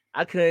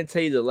 I couldn't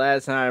tell you the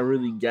last time I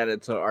really got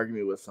into an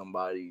argument with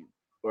somebody,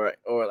 or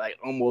like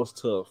almost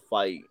to a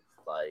fight,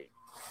 like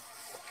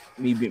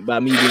me being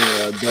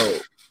an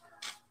adult.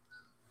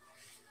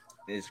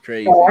 It's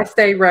crazy. Oh, I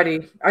stay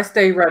ready. So I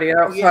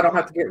don't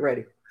have to get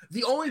ready.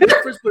 The only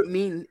difference with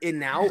me and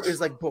now is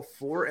like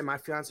before, and my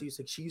fiance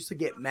she used to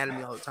get mad at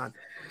me all the time.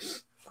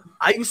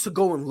 I used to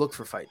go and look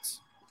for fights.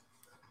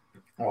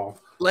 Oh,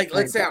 like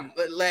let's say I'm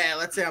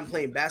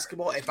playing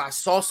basketball. If I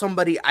saw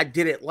somebody I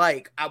didn't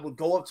like, I would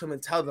go up to them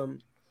and tell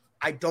them,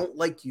 "I don't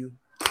like you.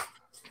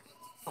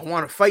 I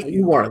want to fight you."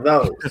 You one of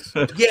those?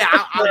 Yeah,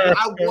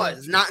 I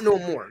was not no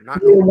more.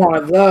 You're one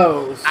of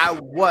those. I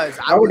was.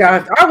 I would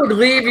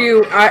leave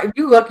you.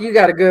 You lucky you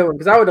got a good one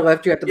because I would have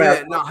left you at the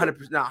back. Yeah, no,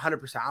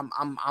 100%.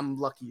 I'm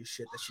lucky as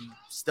shit that she's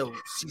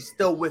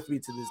still with me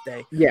to this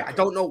day. Yeah, I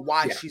don't know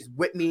why she's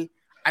with me.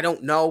 I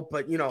don't know,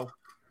 but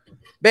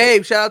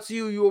babe, shout out to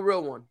you. You a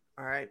real one.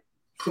 All right.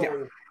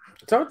 So,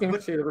 I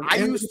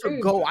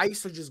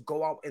used to just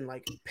go out and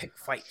like pick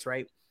fights,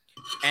 right?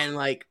 And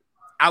like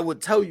I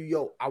would tell you,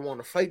 yo, I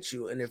want to fight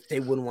you, and if they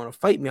wouldn't want to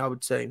fight me, I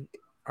would say,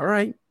 all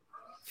right,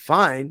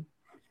 fine.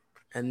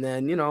 And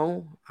then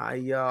whoa,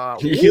 he's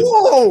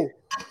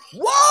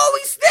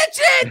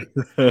snitching.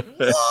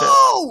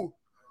 Whoa,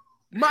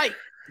 Mike,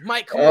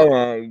 come on. Oh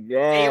my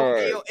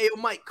god. Ayo,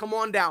 Mike, come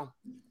on down.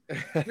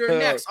 You're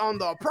next on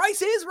the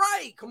Price is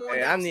Right. Come on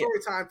down.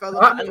 Story time,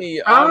 fella. I need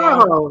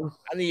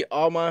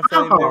all my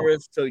family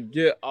members to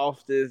get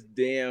off this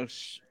damn.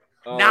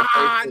 No,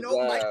 Mike.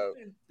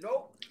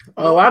 Nope.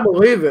 Oh, I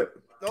believe it.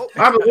 Nope.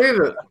 I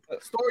believe it.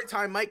 Story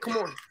time, Mike. Come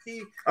on.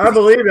 I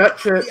believe that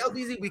shit.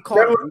 L-Deezy, we call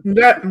I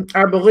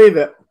believe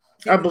it.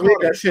 I believe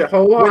that shit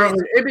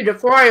wholeheartedly. It'd be the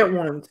quiet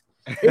ones.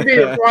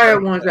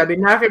 That be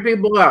knocking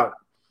people out.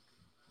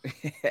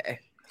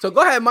 So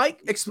go ahead,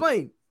 Mike.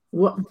 Explain.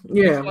 What?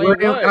 Yeah,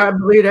 I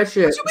believe that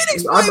shit. What you mean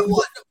explain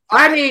what?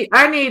 I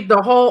need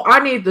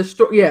the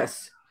story.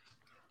 Yes.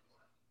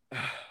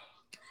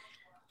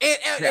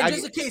 And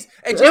just in case,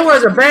 it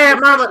was a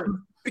bad mama.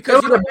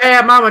 Because it was a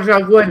bad mama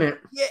joke, wasn't it?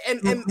 Yeah,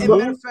 and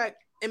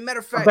matter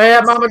of fact, a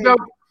bad mama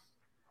joke.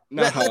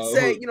 Let's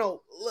say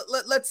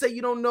let's say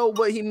you don't know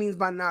what he means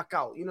by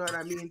knockout. You know what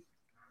I mean?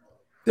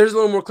 There's a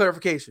little more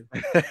clarification.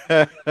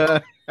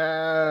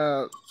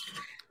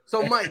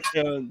 So, Mike,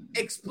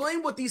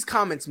 explain what these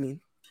comments mean.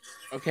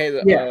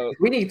 Okay,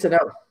 we need to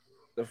know.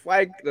 The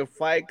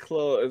Fight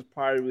Club is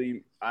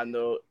probably, I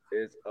know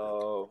it's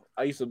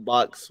I used to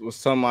box with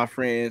some of my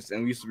friends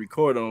and we used to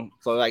record them.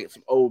 So like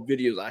some old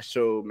videos I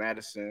showed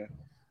Madison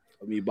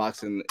of me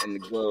boxing in the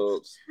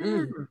gloves.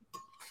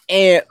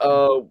 And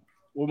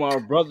what my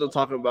brother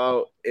talking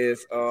about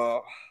is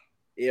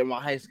in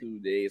my high school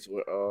days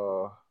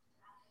where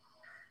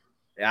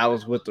I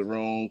was with the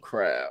wrong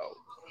crowd.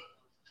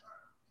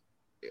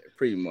 Yeah,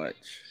 pretty much.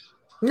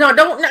 No,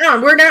 don't.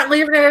 No, we're not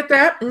leaving it at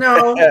that.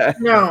 No,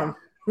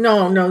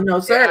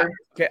 sir.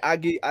 Okay, I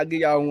give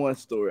y'all one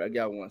story. I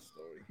got one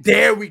story.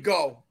 There we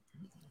go.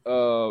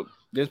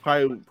 This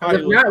probably if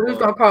not, we're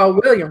gonna call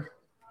William.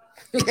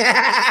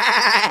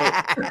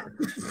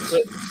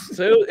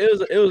 So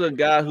it was a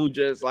guy who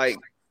just like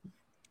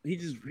he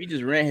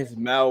just ran his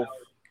mouth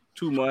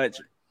too much,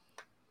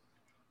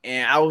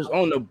 and I was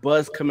on the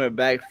bus coming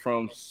back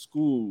from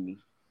school,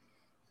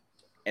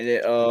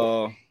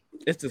 and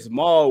it's this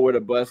mall where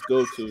the bus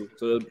go to.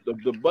 So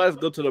the bus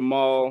go to the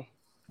mall.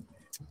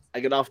 I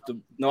get on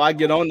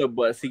the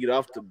bus. He get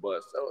off the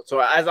bus. So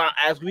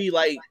as we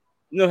like,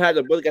 how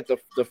the bus got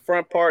the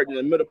front part and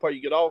the middle part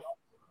you get off.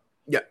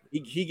 Yeah,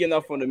 he getting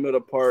off on the middle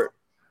part.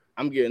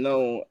 I'm getting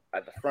on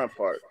at the front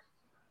part.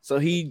 So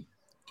he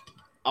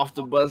off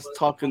the bus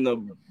talking a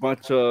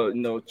bunch of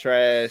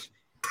trash.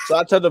 So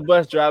I tell the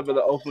bus driver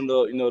to open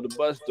the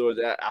bus door.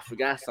 That I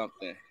forgot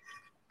something.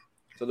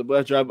 So the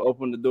bus driver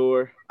opened the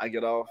door. I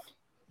get off.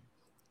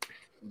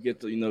 Get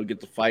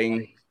the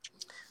fighting.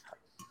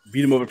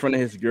 Beat him up in front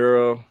of his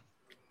girl.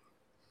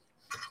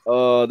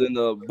 Then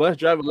the bus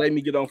driver let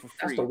me get on for free.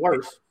 That's the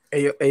worst.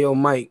 Hey, yo,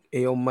 Mike.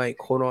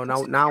 Hold on.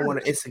 Now I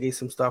want to instigate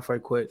some stuff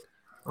right quick.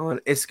 Hold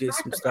on,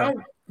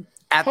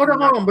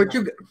 but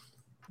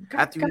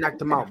after you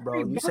knocked him out, bro,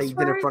 you say you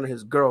did it in front of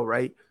his girl,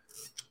 right?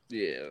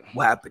 Yeah.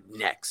 What happened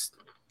next?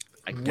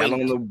 I got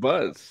on the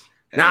bus.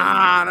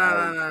 Nah.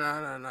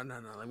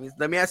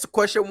 Let me ask the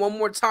question one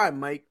more time,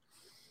 Mike.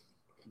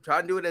 I'm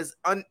trying to do it as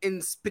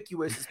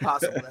uninconspicuous as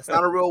possible. That's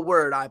not a real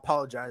word. I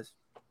apologize.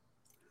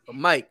 But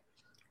Mike,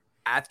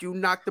 after you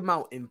knocked him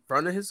out in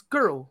front of his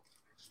girl,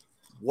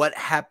 what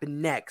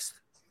happened next?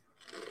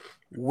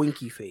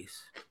 Winky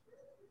face.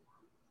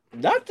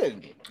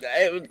 Nothing.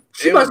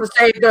 She must have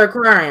stayed there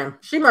crying.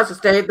 She must have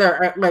stayed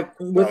there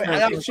with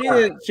him.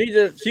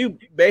 She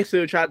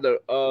basically tried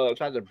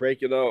to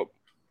break it up,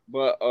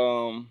 but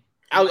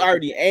I was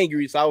already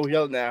angry, so I was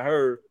yelling at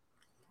her.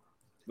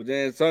 But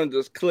then something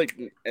just clicked,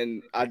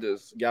 and I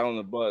just got on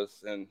the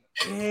bus and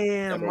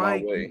damn,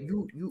 Mike,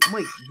 you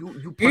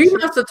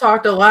must have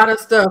talked a lot of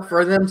stuff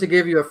for them to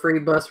give you a free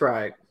bus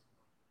ride.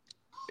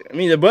 I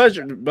mean, the bus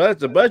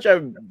driver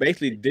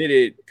basically did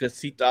it because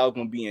he thought I was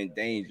gonna be in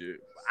danger.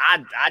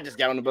 I just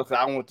got on the bus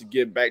because I wanted to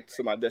get back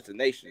to my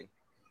destination.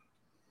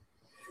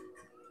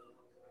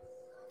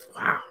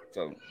 Wow.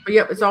 So, but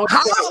yeah, it's all.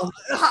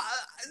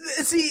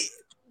 See,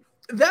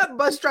 that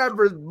bus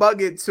driver is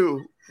bugging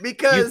too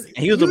because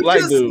he was a black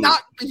dude.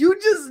 You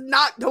just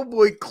knocked the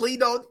boy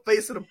clean on the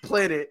face of the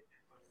planet,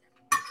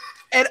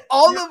 and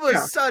all of a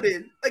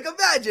sudden, like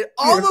imagine,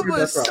 all of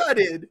a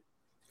sudden,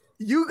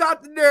 you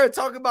got the there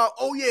talking about,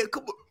 oh yeah,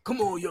 come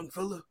on, young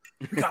fella.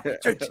 We got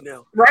protection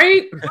now.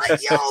 Right?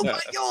 Like,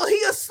 yo,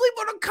 he asleep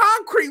on the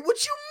concrete. What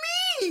you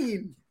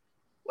mean?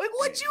 Like,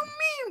 what you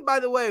mean,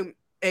 by the way?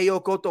 Hey, yo,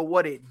 Koto,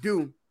 what it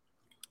do?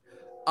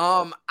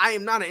 I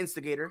am not an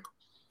instigator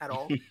at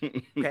all.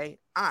 Okay?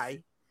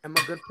 I am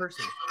a good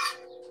person.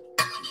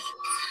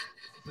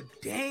 But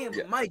damn,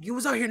 Mike, you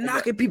was out here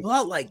knocking people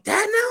out like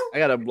that now? I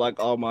gotta block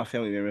all my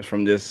family members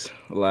from this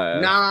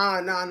live.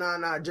 Nah.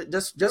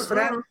 Just for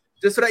that.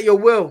 Just for that, yo,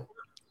 Will,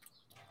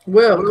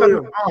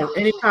 come on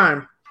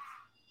anytime.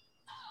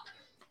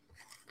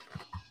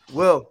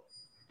 Will,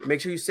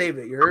 make sure you save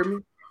it. You heard me?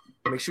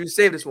 Make sure you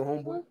save this one,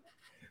 homeboy.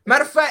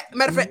 Matter of fact,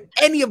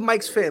 any of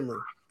Mike's family,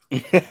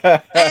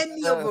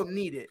 any of them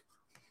need it.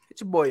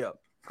 Hit your boy up.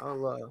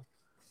 I'll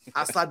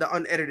slide the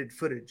unedited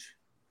footage.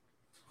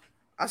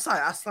 I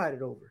slide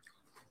it over.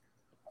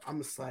 I'm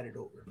gonna slide it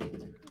over.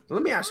 So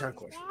let me ask you a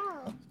question.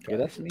 Okay,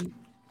 that's me.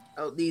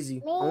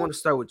 L-Deezy, I want to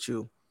start with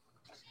you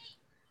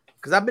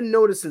because I've been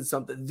noticing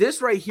something.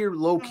 This right here,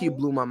 low key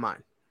blew my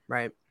mind.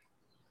 Right.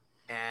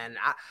 And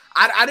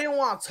I didn't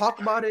want to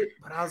talk about it,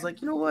 but I was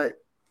like, you know what?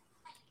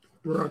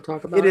 We're gonna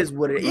talk about it. It is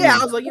what it is. Yeah,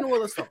 I was like, you know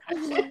what? Let's talk.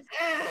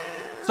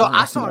 So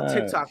I saw a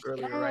TikTok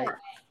earlier, right?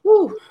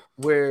 Woo,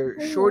 where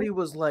Shorty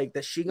was like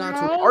that she got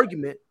into an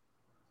argument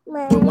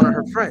with one of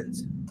her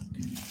friends.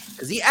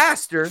 Because he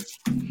asked her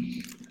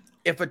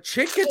if a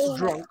chick gets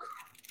drunk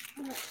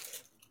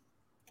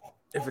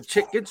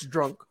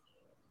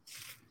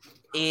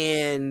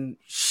and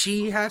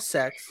she has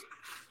sex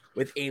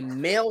with a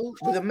male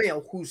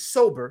who's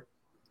sober,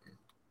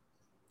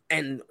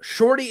 and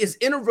Shorty is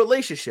in a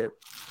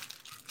relationship,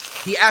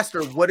 he asked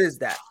her, what is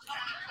that?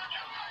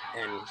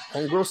 And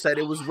homegirl said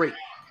it was rape.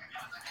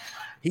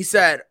 He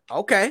said,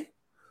 okay,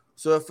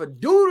 so if a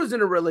dude who's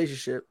in a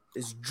relationship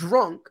is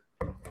drunk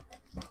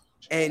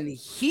and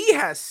he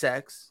has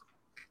sex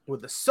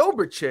With a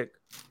sober chick,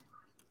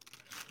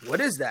 what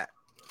is that?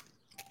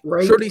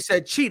 Rape. Shorty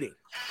said cheating.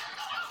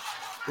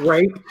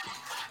 Rape.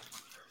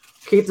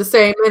 Keep the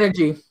same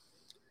energy.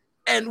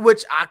 And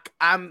which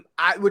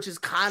which is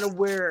kind of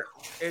where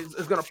is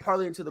going to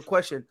parlay into the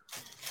question.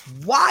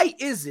 Why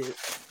is it?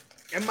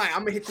 And Mike, I'm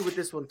gonna hit you with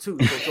this one too.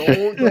 So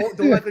don't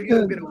like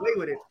you're gonna get away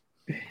with it.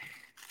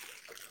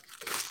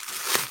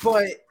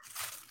 But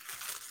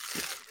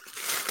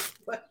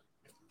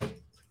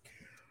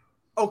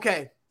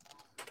okay,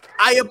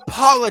 I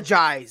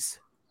apologize.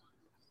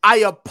 I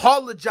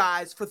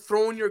apologize for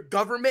throwing your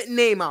government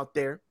name out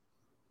there.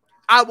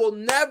 I will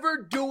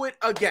never do it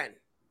again.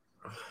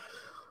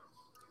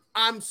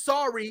 I'm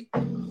sorry.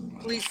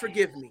 Please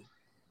forgive me.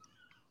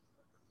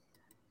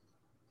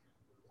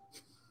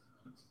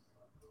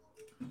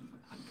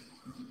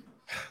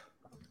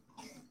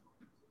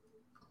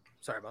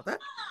 Sorry about that.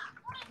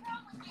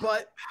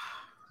 But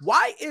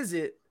why is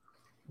it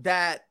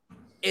that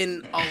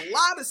in a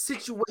lot of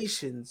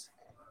situations,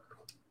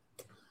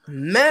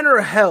 men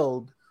are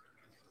held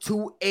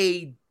to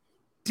a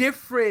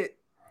different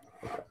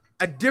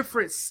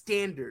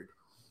standard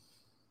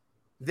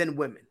than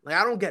women? Like,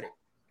 I don't get it.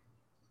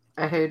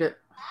 I hate it.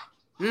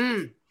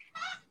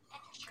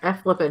 I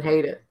flipping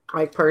hate it.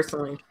 Like,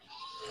 personally.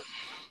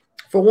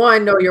 For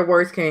one, know your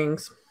worth,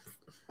 kings.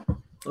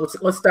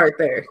 Let's start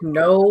there.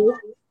 Know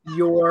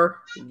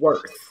your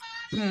worth.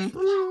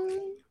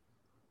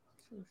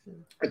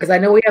 Because I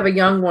know we have a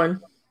young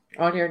one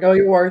on here. Know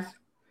your worth.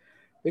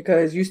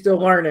 Because you still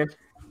learning.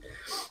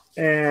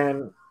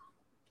 And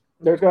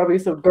there's going to be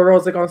some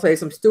girls that are going to say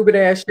some stupid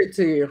ass shit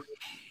to you.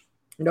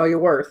 Know your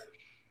worth.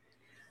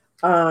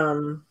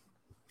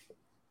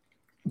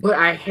 But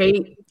I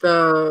hate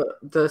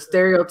the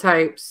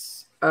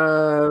stereotypes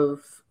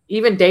of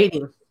even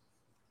dating.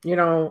 You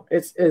know,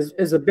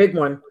 it's a big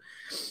one.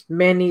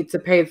 Men need to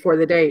pay for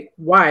the date.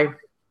 Why?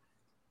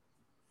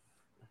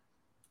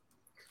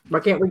 Why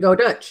can't we go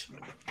Dutch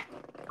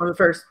on the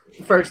first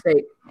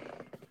date?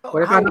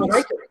 What if I don't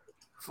like it?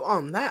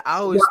 On that, I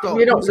always thought,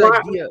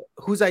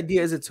 whose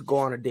idea is it to go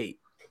on a date?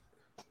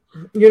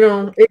 You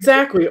know,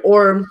 exactly.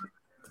 Or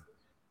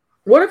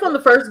what if on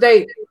the first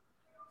date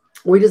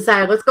we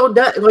decide, let's go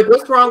Dutch? Like,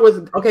 what's wrong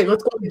with, okay,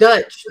 let's go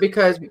Dutch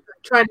because we're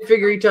trying to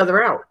figure each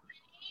other out.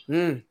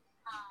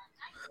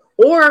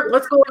 Or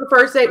let's go on the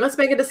first date. Let's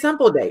make it a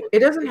simple date. It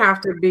doesn't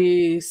have to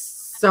be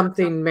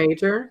something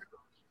major.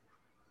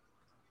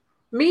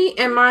 Me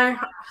and my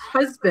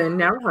husband,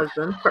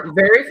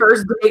 very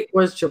first date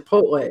was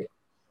Chipotle.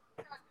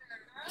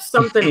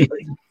 Something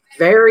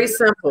very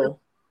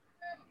simple.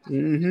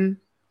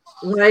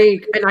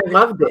 Like, and I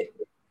loved it.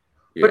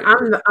 But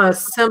I'm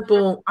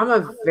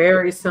a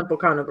very simple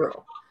kind of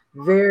girl.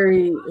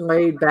 Very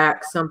laid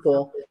back,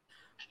 simple.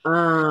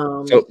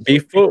 So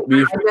before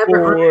we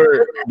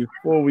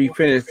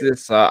finish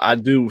this, I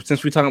do,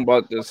 since we're talking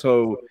about this,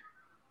 so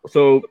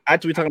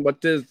after we talking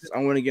about this, I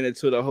want to get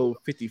into the whole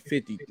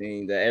 50-50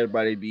 thing that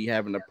everybody be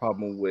having a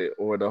problem with,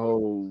 or the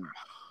whole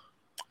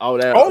all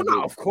that. Oh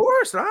no, of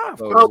course not.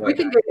 We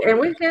can get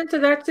into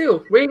that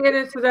too. We can get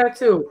into that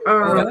too.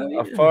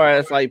 As far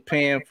as like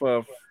paying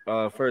for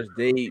first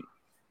date,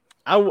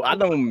 I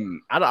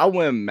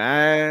wouldn't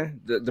mind,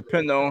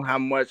 depending on how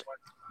much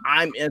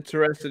I'm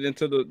interested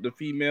into the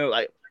female.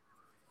 Like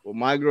with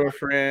my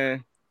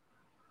girlfriend,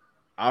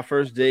 our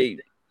first date,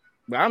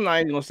 but I'm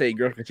not even gonna say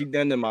girlfriend because she's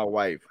done than my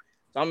wife.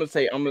 So I'm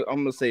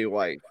gonna say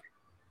wife.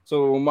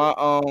 So my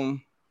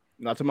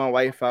not to my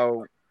wife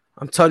out.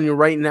 I'm telling you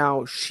right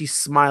now, she's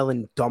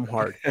smiling dumb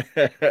hard.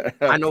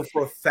 I know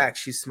for a fact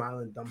she's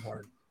smiling dumb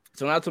hard.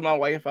 So not to my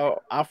wife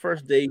out. Our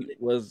first date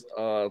was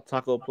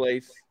taco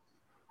place.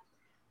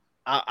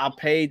 I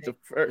paid the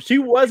first. She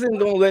wasn't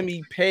gonna let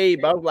me pay,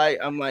 but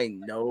I'm like,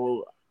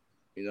 no,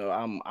 you know,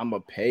 I'm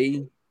a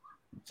pay.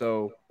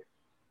 So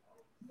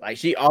like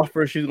she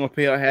offered she was gonna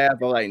pay her half,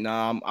 but like,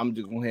 nah, I'm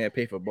just gonna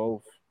pay for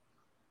both.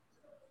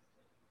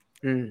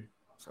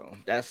 So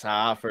that's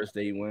how our first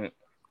date went.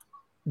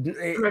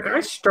 Like, I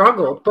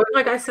struggled, but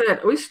like I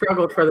said, we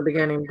struggled for the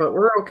beginning, but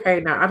we're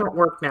okay now. I don't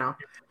work now.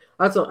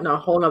 That's a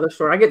whole nother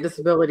story. I get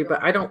disability,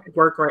 but I don't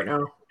work right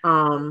now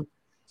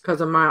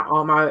because of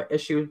all my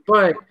issues.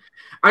 But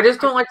I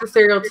just don't like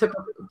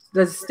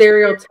the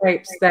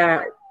stereotypes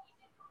that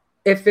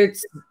if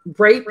it's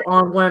rape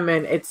on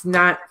women, it's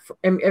not,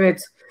 and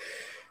it's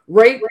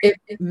rape if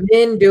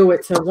men do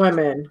it to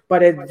women,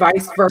 but it's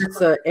vice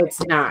versa, it's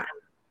not.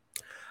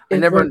 I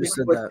never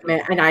understood that.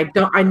 Men. And I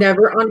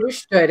never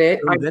understood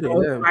it. I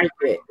don't like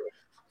it.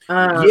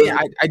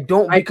 I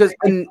don't, because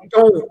I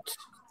don't.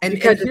 And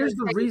here's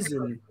the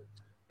reason.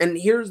 And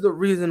here's the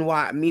reason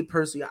why, me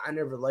personally, I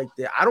never liked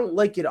it. I don't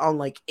like it on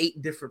like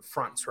 8 different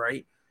fronts,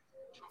 right?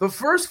 The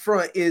first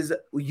front is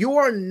you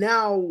are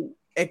now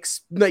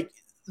like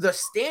the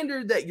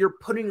standard that you're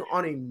putting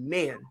on a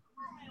man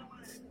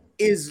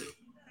is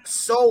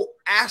so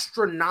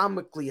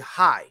astronomically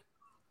high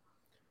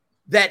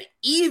that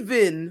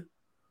even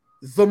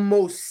the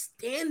most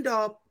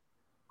stand-up,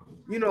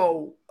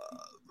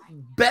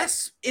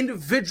 best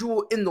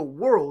individual in the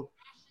world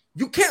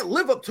you can't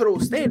live up to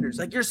those standards.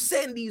 Like, you're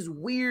setting these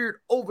weird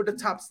over the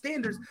top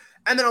standards.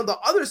 And then on the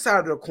other side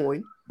of the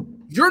coin,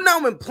 you're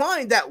now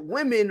implying that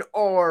women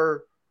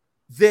are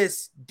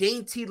this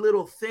dainty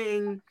little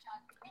thing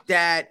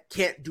that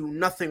can't do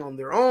nothing on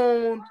their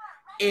own.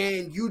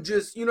 And you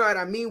just, you know what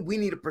I mean? We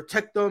need to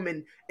protect them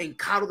and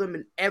coddle them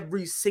in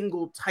every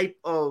single type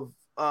of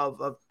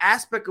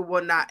aspect and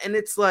whatnot. And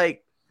it's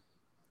like,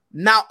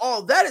 now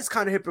all that is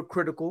kind of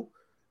hypocritical,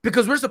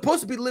 because we're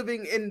supposed to be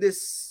living in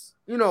this,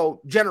 you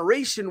know,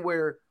 generation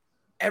where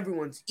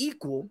everyone's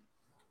equal.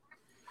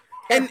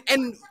 And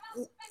I'm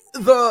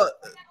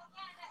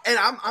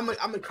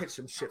gonna catch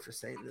some shit for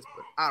saying this,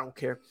 but I don't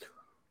care.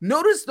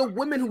 Notice the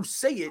women who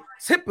say it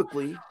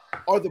typically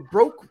are the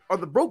broke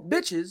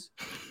bitches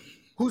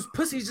whose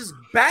pussy is just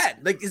bad.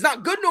 Like, it's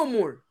not good no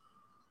more.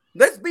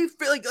 Let's be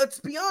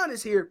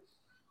honest here.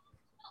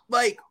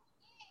 Like,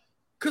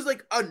 cause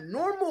like a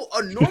normal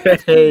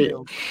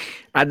female.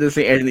 I just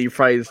see Anthony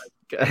Price.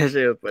 That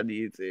shit was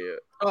funny too.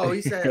 Oh,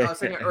 he said,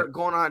 saying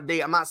going on a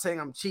date. I'm not saying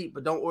I'm cheap,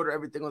 but don't order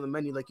everything on the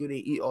menu like you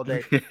didn't eat all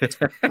day.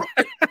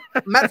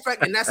 Matter of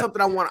fact, and that's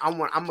something I'm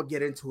gonna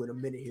get into in a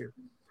minute here.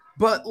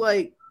 But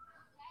like,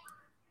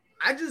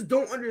 I just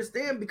don't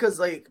understand, because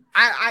like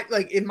I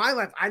like in my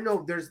life, I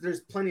know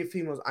there's plenty of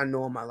females I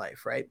know in my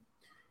life, right?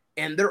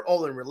 And they're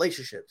all in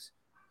relationships.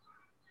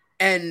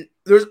 And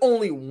there's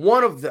only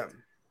one of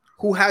them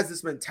who has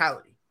this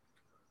mentality.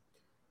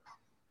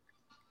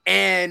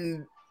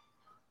 And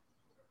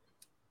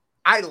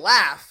I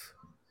laugh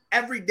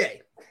every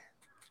day,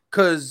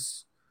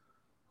 because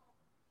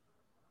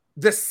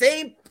the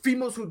same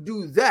females who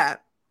do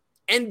that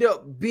end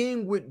up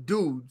being with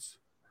dudes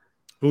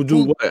who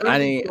do what?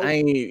 Really I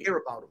ain't care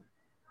about them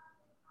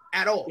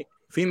at all.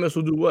 Females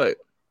who do what?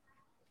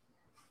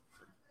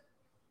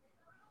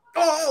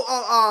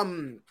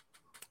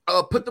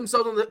 Put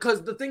themselves on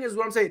because the thing is,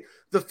 what I'm saying,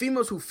 the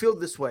females who feel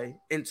this way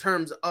in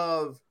terms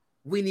of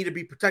we need to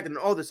be protected and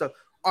all this stuff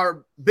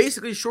are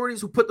basically shorties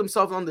who put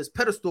themselves on this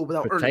pedestal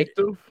without earning it.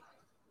 You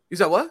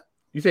said what?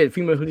 You said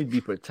females who need to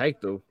be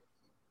protective.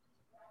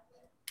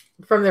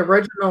 From the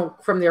original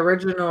point,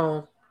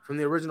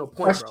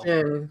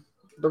 question, bro.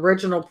 The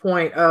original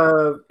point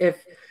of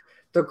if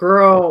the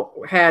girl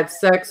had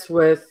sex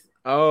with.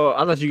 Oh,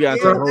 I thought you got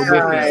to a whole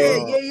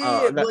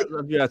different. Like,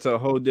 you got to a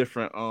whole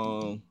different.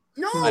 No.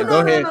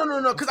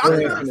 Because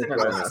I'm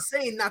not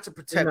saying not to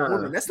protect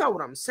women. That's not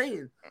what I'm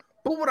saying.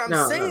 But what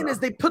I'm saying is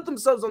they put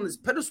themselves on this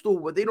pedestal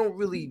where they don't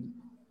really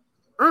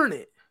earn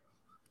it.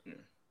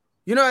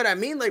 You know what I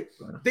mean? Like,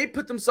 they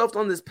put themselves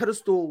on this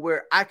pedestal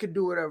where I could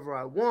do whatever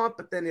I want,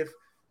 but then if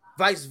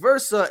vice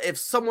versa, if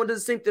someone does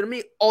the same thing to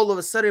me, all of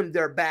a sudden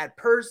they're a bad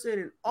person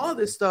and all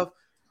this stuff.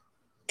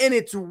 And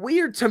it's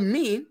weird to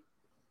me.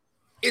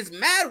 It's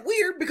mad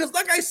weird because,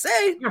 like I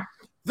say,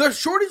 the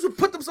shorties who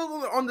put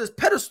themselves on this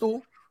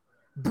pedestal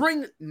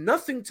bring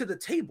nothing to the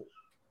table.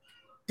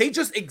 They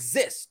just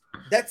exist.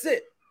 That's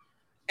it.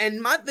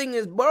 And my thing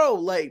is, bro,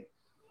 like,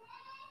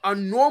 a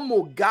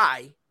normal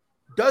guy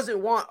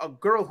doesn't want a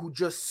girl who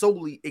just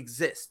solely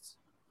exists.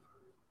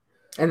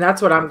 And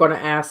that's what I'm going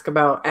to ask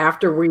about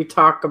after we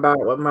talk about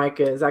what Mike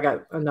is. I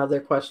got another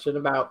question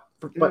about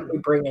what we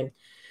bring in.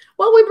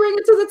 What we bring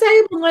to the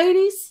table,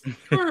 ladies?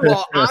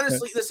 Well,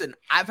 honestly, listen,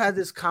 I've had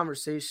this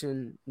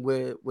conversation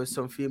with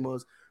some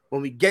females.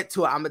 When we get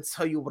to it, I'm going to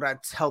tell you what I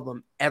tell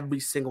them every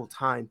single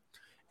time.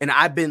 And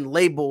I've been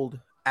labeled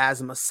as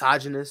a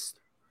misogynist.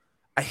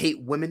 I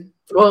hate women.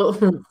 Well,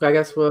 I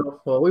guess they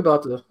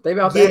about to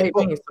hate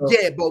me.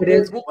 So but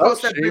we'll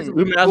cross that bridge.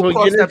 We might as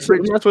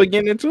well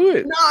get into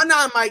it.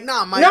 No, Mike.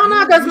 No,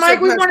 because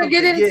Mike, we want to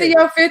get into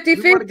your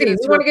 50-50. We want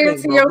to get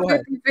into your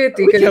 50-50.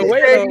 We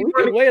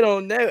can wait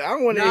on that. I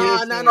want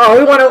to No.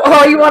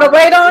 Oh, you want to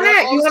wait on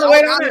that? You want to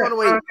wait on that? I want to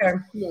wait. Okay.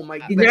 Come on,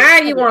 Mike. Now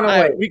you want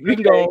to wait. We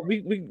can go.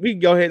 We can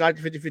go ahead and knock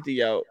the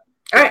 50-50 out.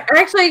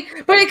 Actually,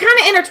 but it kind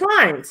of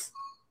intertwines.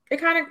 It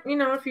kind of,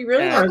 if you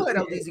really want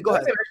to. Go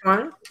ahead.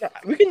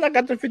 We can knock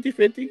out the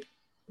 50-50.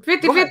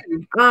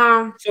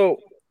 50-50.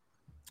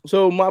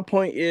 So my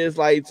point is,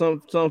 like,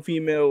 some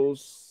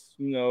females,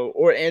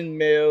 and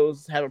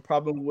males have a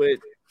problem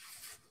with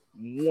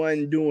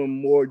one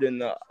doing more than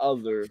the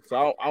other.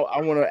 So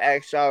I want to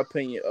ask y'all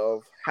opinion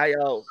of how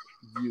y'all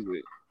view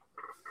it.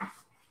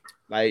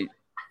 Like,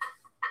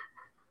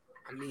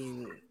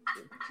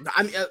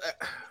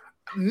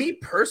 me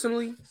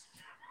personally,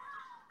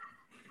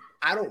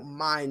 I don't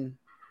mind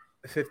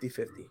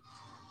 50-50.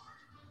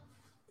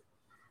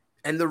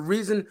 And the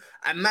reason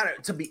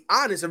to be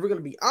honest, if we're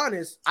going to be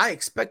honest, I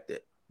expect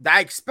it.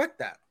 I expect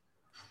that.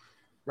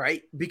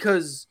 Right?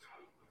 Because,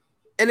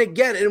 and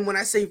when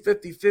I say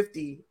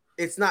 50-50,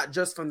 it's not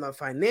just from the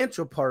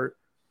financial part.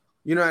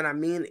 You know what I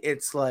mean?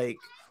 It's like,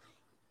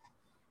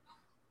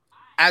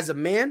 as a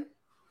man,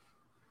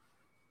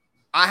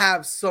 I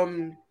have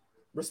some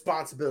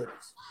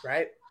responsibilities,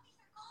 right?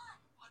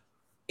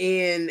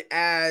 And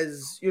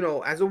as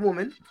a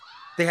woman,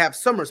 they have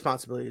some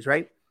responsibilities,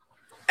 right?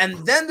 And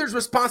then there's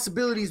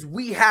responsibilities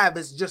we have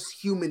as just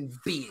human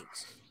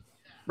beings,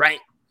 right?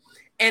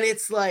 And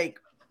it's like,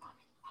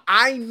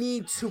 I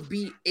need to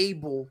be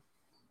able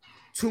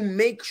to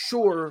make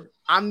sure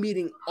I'm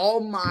meeting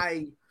all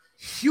my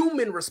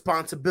human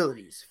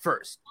responsibilities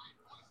first,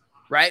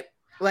 right?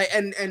 Like,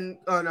 and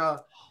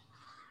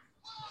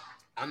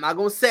I'm not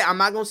gonna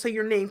say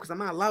your name because I'm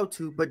not allowed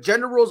to, but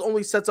gender roles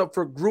only sets up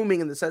for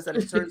grooming in the sense that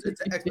it turns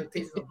into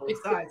expectations on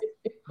both sides,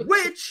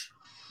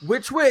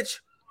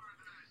 which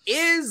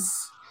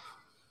is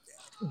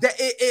that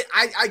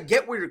I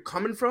get where you're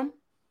coming from,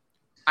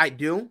 I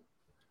do,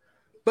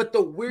 but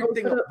the weird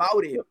thing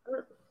about it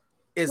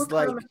is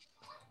like,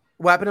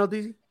 what happened,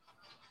 L-Deezy?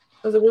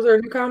 Was there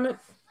a new comment?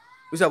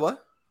 Was that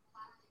what?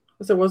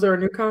 Was there a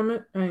new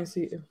comment? I didn't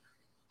see it.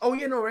 Oh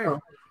yeah, no, right. Oh.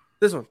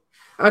 This one.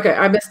 Okay,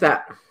 I missed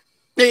that.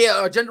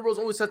 Yeah, gender roles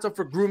always sets up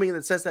for grooming in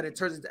the sense that it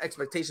turns into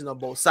expectations on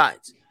both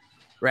sides,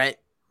 right?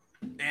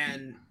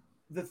 And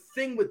the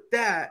thing with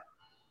that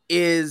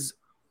is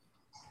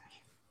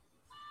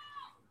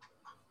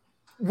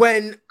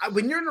when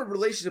you're in a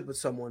relationship with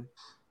someone,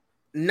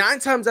 9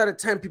 times out of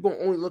 10, people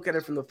only look at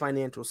it from the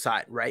financial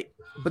side, right?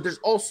 But there's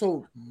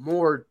also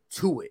more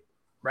to it,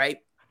 right?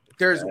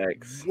 There's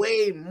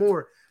way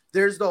more.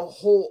 There's the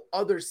whole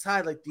other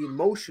side, like the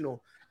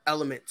emotional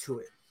element to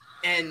it.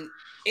 And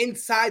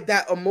inside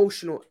that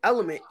emotional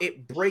element,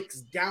 it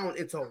breaks down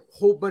into a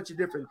whole bunch of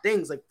different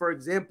things. Like, for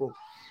example,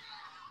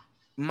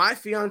 my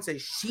fiance,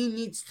 she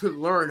needs to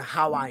learn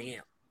how I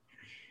am.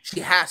 She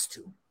has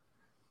to.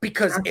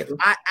 Because if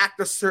I act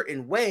a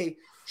certain way,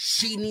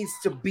 she needs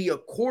to be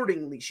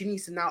accordingly. She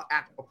needs to now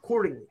act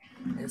accordingly.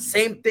 And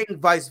same thing,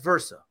 vice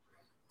versa.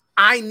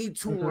 I need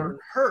to learn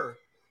her.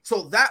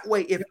 So that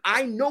way, if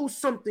I know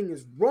something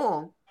is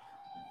wrong,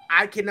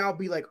 I can now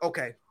be like,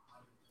 okay,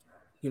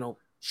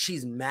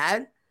 she's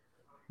mad,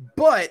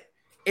 but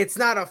it's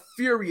not a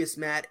furious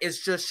mad.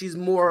 It's just she's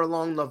more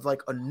along the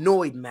like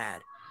annoyed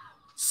mad.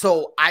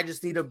 So I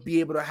just need to be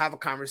able to have a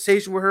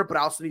conversation with her, but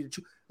I also need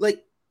to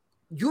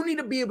you need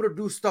to be able to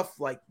do stuff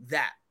like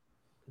that.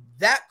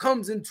 That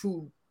comes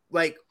into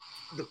like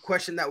the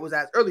question that was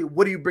asked earlier.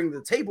 What do you bring to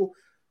the table?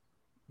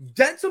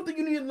 That's something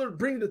you need to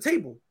bring to the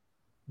table.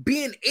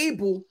 Being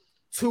able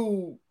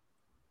to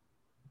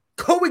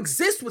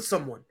coexist with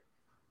someone.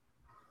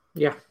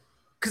 Yeah.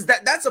 Because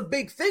that's a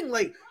big thing.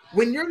 Like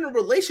when you're in a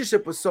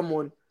relationship with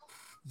someone,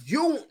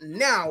 you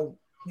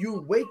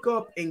wake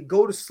up and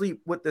go to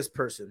sleep with this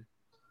person.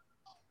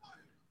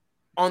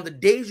 On the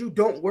days you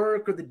don't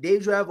work or the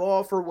days you have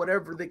off or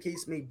whatever the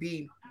case may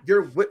be,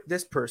 you're with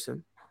this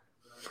person.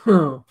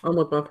 I'm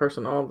with my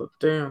person all the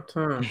damn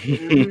time.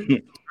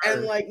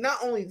 And like not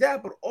only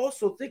that, but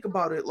also think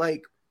about it,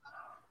 like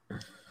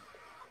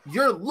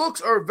your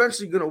looks are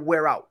eventually gonna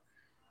wear out.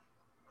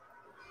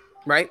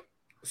 Right?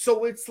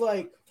 So it's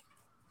like,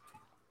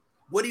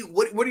 what are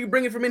you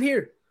bringing from in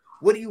here?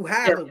 What do you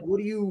have? Yeah. Like, what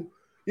do you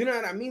know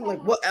what I mean?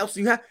 Like, what else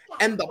do you have?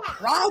 And the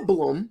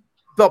problem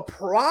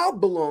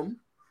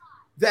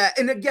that,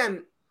 and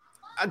again,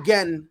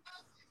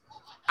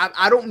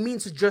 I don't mean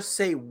to just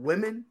say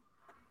women,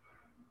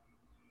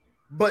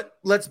 but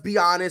let's be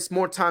honest,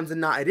 more times than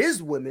not, it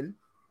is women.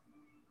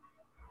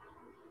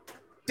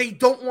 They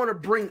don't want to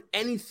bring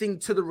anything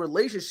to the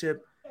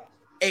relationship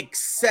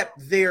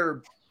except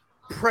their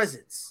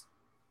presence.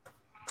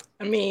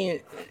 I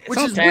mean, which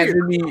is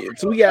weird. We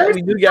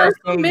do got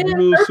some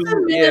dudes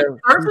who,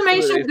 There's some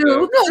ancient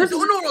dudes.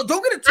 No,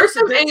 don't get it There's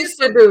twisted. some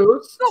ancient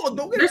dudes. No,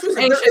 don't get it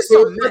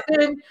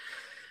twisted.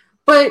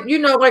 But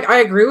like I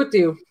agree with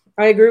you.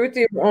 I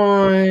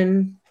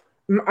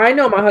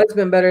know my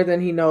husband better than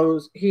he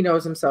knows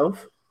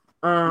himself.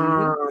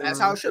 That's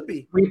how it should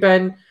be. We've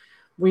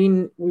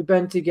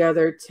been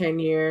together 10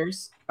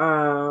 years.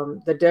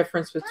 The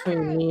difference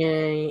between me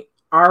and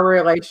our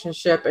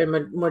relationship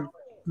and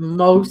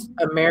most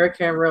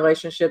American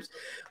relationships,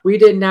 we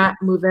did not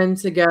move in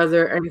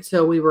together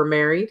until we were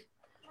married.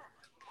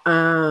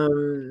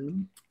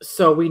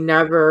 So we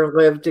never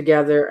lived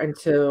together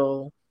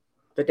until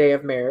the day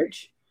of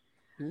marriage.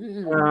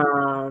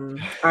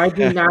 I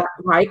do not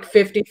like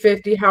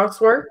 50-50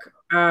 housework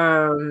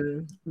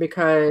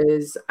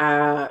because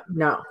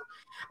no,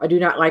 I do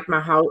not like my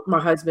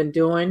husband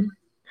doing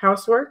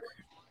housework.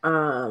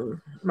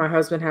 My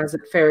husband has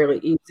it fairly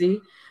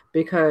easy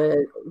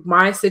because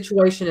my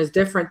situation is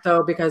different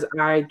though, because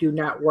I do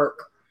not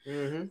work.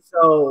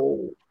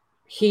 So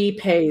he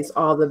pays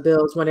all the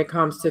bills when it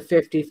comes to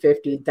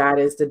 50-50. That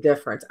is the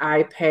difference.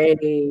 I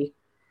pay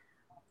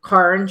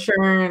car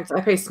insurance.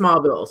 I pay small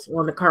bills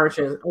when the car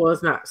insurance, well,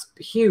 it's not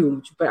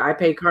huge, but I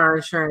pay car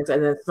insurance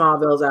and then small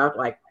bills out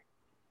like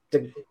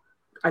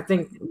I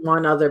think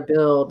one other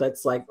bill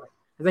that's like,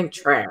 I think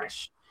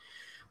trash,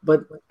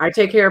 but I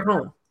take care of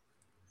home.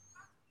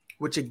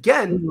 Which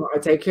again, I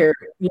take care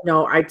of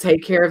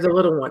the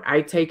little one.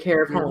 I take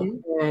care of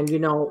home. And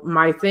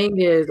my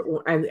thing is,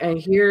 and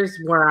here's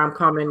where I'm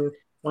coming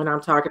when I'm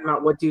talking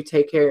about what do you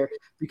take care of,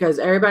 because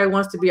everybody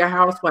wants to be a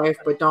housewife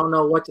but don't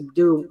know what to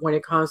do when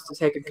it comes to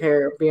taking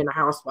care of being a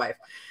housewife.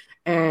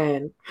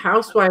 And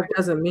housewife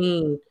doesn't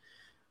mean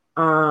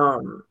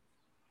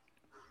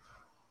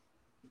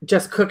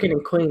just cooking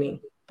and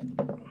cleaning.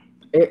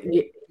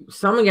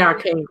 some of y'all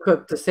can't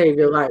cook to save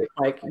your life.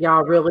 Like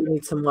y'all really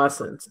need some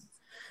lessons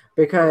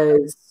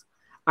because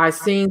I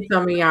seen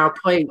some of y'all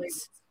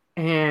plates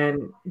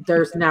and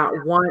there's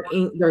not one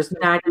ink, there's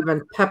not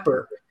even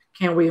pepper.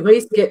 Can we at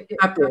least get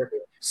pepper?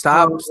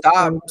 Stop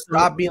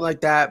being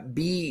like that.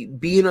 Be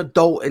an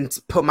adult and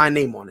put my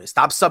name on it.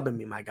 Stop subbing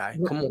me, my guy.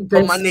 Come on,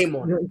 put my name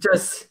on it.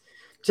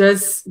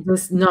 Just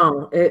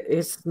no.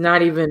 It's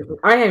not even.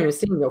 I haven't even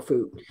seen your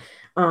food.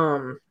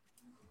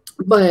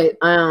 But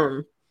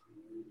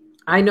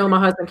I know my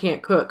husband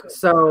can't cook,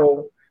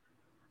 so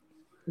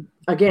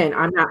again,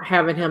 I'm not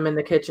having him in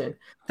the kitchen.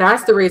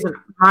 That's the reason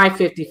my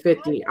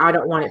 50-50. I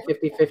don't want it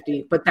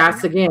 50-50, but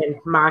that's again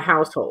my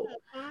household.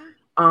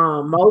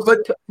 But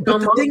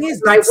the thing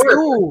is, might that's work.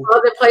 still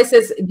Other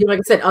places, like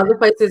I said, other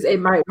places it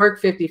might work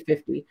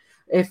 50-50.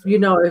 If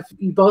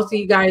both of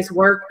you guys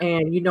work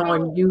and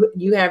and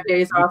you have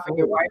days off and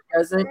your wife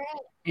doesn't,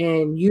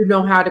 and you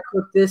know how to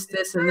cook this,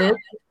 and this,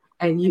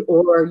 and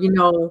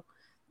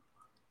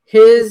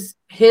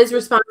his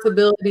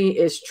responsibility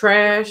is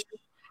trash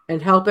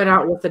and helping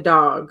out with the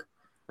dog,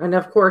 and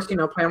of course,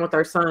 playing with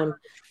our son.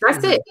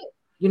 That's it.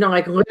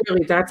 Like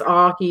literally, that's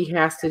all he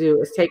has to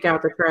do is take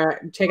out the trash,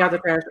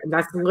 and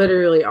that's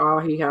literally all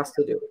he has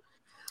to do.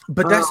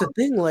 But that's the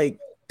thing. Like,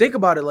 think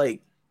about it.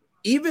 Like,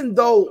 even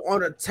though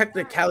on a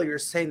technicality you're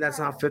saying that's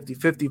not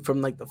 50-50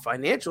 from like the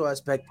financial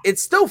aspect,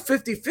 it's still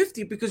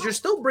 50-50 because you're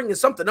still bringing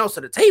something else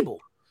to the table.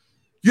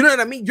 You know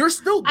what I mean? You're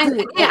still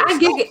doing I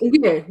get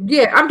it.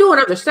 Yeah, I'm doing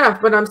other stuff,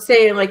 but I'm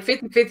saying like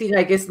 50-50,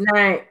 like it's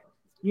not,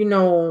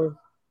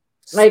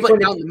 like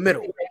split down the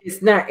middle.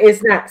 It's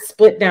not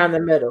split down the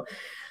middle.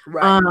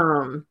 Right.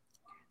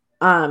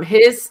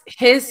 His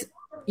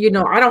I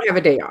don't have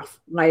a day off.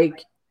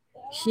 Like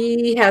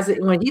he has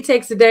it when he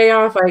takes a day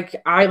off, like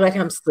I let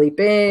him sleep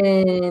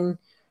in.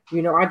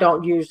 I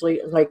don't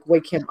usually like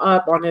wake him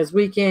up on his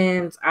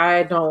weekends.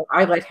 I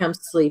let him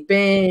sleep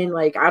in.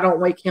 Like I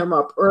don't wake him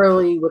up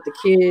early with the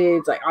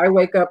kids. Like I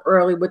wake up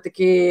early with the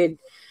kid.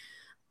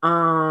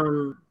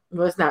 Well,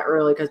 it's not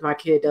early because my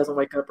kid doesn't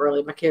wake up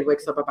early. My kid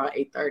wakes up about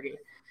 8:30.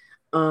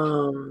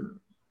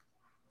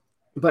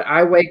 But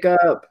I wake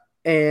up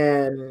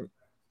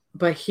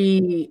but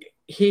he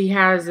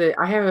has it.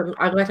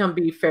 I let him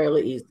be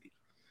fairly easy.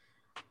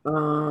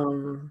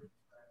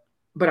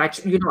 But I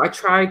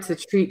try to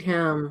treat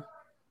him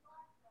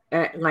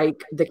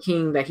like the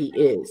king that he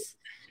is.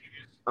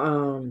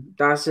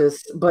 That's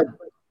just, but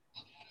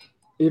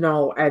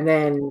and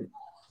then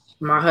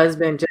my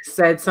husband just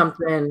said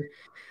something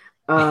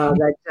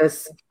that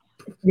just,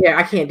 yeah,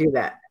 I can't do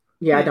that.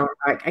 Yeah,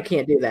 I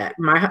can't do that.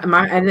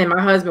 And then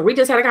my husband, we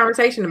just had a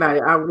conversation about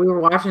it. We were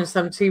watching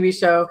some TV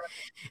show,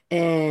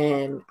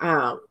 and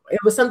it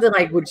was something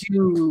like, "Would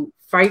you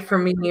fight for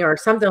me?" or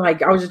something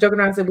like. I was just joking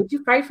around. I said, "Would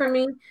you fight for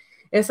me?"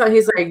 And so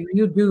he's like,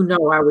 "You do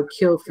know I would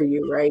kill for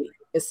you, right?"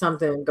 If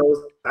something goes,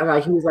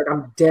 he was like,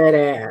 "I'm dead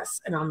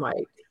ass," and I'm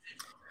like,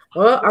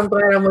 "Well, I'm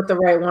glad I'm with the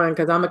right one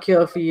because I'm gonna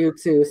kill for you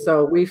too."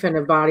 So we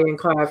finna body and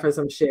cry for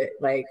some shit.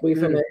 Like we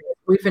finna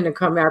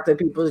come after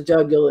people's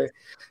jugular.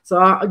 So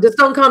just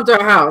don't come to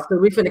our house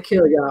because we finna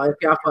kill y'all if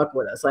y'all fuck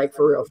with us. Like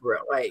for real,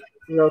 like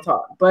real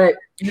talk. But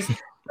just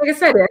like I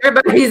said,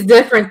 everybody's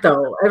different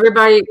though.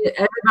 Everybody's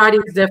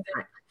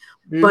different.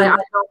 But I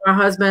know my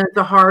husband's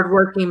a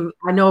hardworking.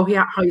 I know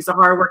he's a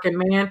hardworking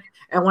man.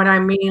 And when I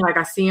mean, like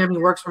I see him, he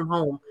works from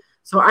home.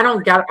 So I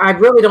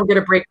really don't get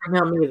a break from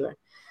him either.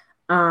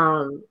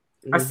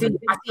 I see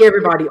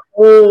everybody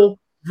all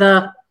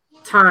the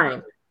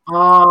time.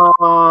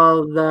 I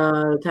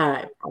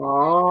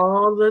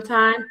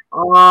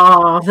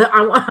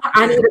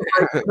need a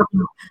break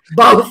from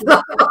both.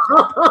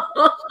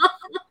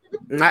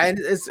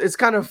 It's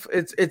kind of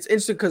it's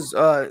interesting because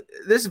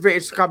this is a very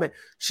interesting comment.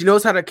 She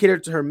knows how to cater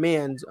to her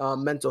man's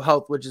mental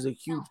health, which is a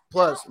huge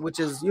plus. Which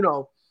is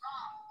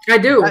I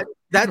do.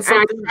 That's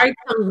something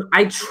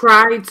I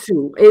try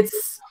to.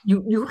 It's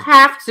you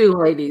have to,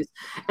 ladies,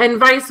 and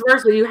vice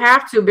versa. You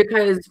have to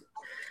because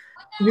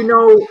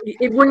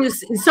when you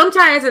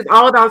sometimes it's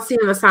all about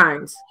seeing the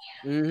signs.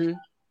 Mm-hmm.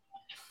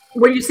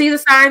 When you see the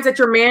signs that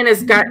your man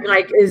has got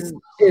is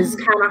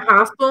kind of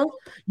hostile,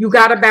 you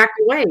got to back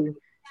away.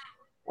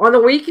 On the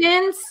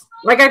weekends,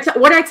 what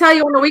I tell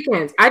you on the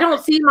weekends, I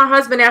don't see my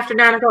husband after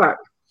 9:00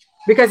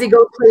 because he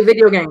goes to play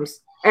video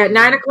games. At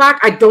 9:00,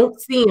 I don't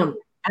see him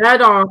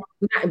at all.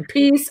 Not in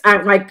peace. I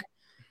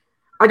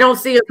don't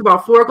see him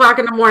about 4:00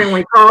 in the morning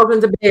when he crawls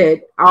into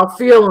bed. I'll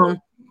feel him.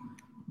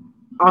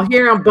 I'll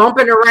hear him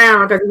bumping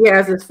around because he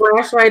has his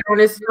flashlight on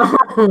his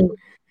phone,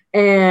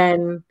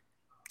 and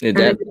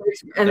that's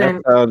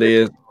how it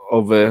is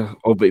over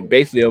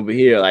basically over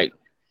here. Like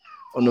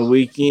on the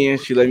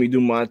weekends, she let me do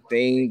my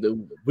thing.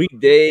 The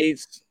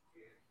weekdays,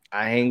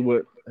 I hang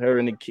with her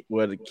and the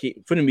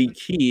kid, for me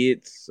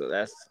kids. So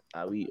that's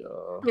how we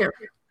yeah.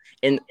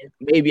 And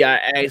maybe I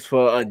ask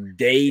for a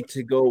day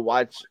to go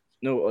watch,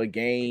 a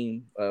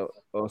game, a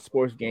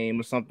sports game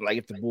or something. Like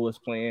if the Bulls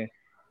playing,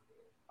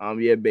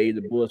 yeah, baby,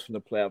 the Bulls from the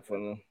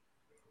platform.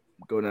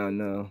 Go down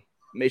now.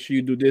 Make sure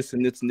you do this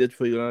and this and this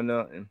for you on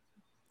now. And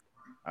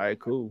all right,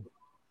 cool.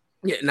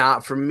 Yeah, nah,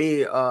 for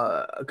me,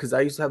 because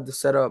I used to have the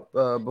setup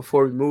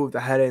before we moved. I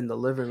had it in the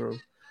living room,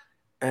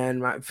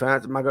 and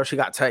my girl, she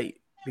got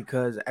tight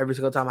because every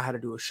single time I had to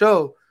do a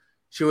show,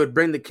 she would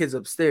bring the kids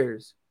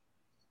upstairs,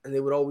 and they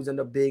would always end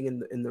up being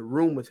in the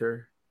room with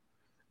her,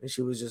 and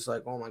she was just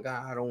like, "Oh my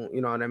god, I don't,"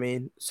 you know what I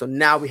mean? So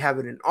now we have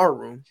it in our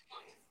room,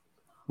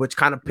 which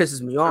kind of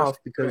pisses me off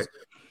because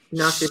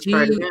now she's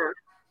tried again.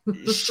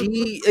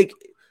 she like.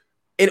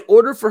 In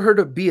order for her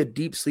to be a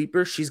deep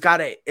sleeper, she's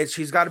gotta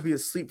be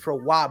asleep for a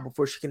while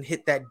before she can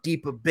hit that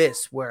deep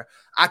abyss where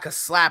I could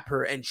slap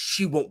her and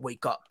she won't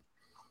wake up.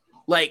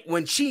 Like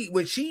when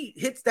she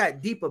hits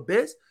that deep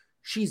abyss,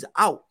 she's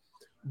out.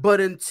 But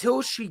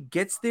until she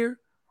gets there,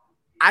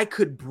 I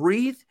could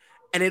breathe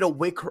and it'll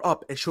wake her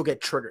up and she'll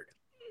get triggered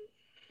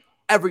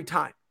every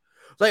time.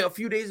 Like a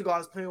few days ago, I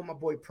was playing with my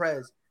boy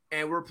Prez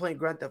and we were playing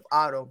Grand Theft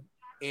Auto,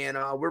 and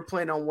we're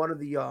playing on one of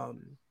the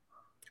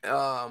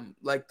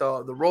like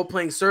the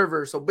role-playing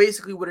server. So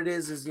basically what it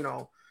is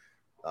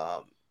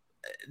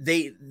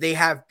they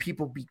have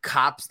people be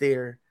cops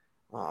there.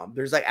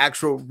 There's like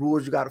actual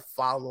rules you got to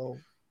follow.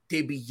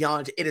 They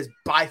beyond it is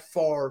by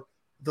far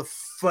the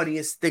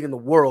funniest thing in the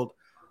world.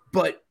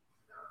 But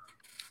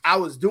I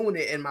was doing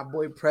it and my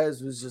boy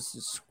Prez was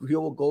just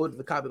he'll go to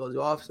the cop. He goes,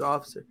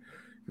 officer.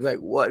 He's like,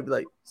 what? He'd be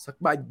like, suck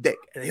my dick.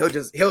 And he'll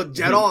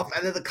jet off.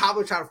 And then the cop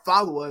would try to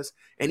follow us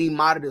and he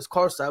modded his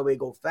car so that way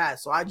go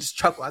fast. So I just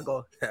chuckle. I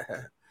go,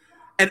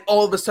 and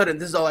all of a sudden,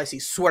 this is all I see.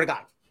 Swear to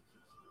God.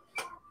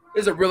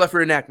 This is a real life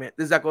reenactment.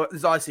 This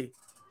is all I see.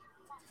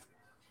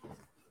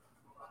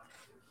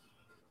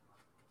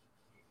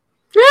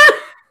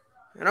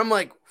 And I'm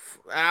like,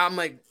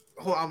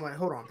 hold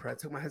on, Brad.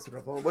 Took my headset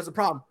off. What's the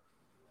problem?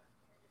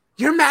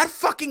 You're mad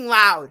fucking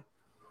loud.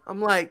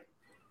 I'm like,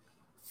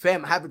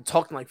 fam, I haven't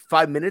talked in like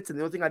 5 minutes, and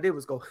the only thing I did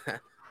was go,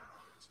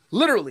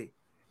 literally.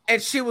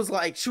 And she was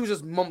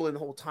just mumbling the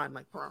whole time,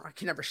 like, I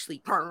can never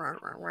sleep. And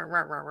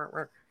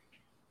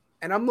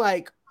I'm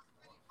like,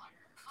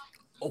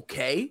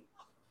 okay.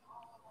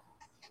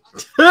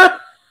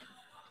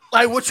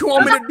 Like, what you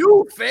want me to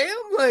do, fam?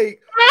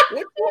 Like, what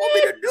you want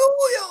me to do,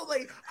 yo?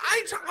 Like, I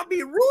ain't trying to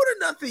be rude or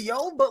nothing,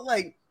 yo. But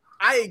like,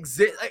 I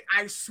exist. Like,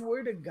 I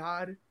swear to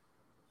God,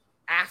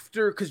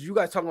 after, because you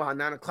guys talking about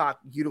 9 o'clock,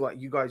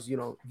 you guys, you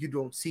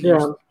don't see. Yeah.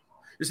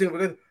 You're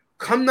saying,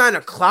 come 9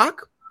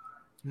 o'clock,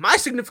 my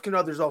significant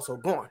other is also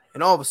gone,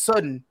 and all of a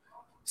sudden,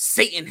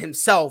 Satan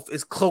himself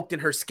is cloaked in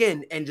her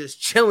skin and just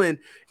chilling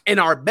in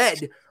our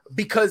bed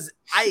because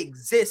I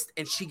exist,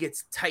 and she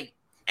gets tight,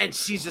 and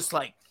she's just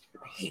like,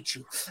 I hate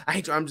you.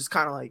 I'm just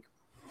kind of like,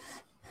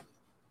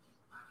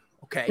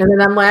 okay. And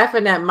then I'm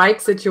laughing at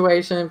Mike's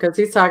situation because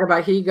he's talking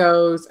about he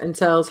goes and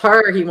tells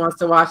her he wants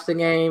to watch the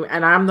game,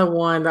 and I'm the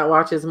one that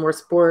watches more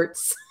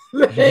sports.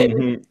 My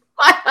husband.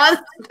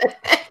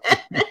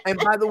 And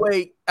by the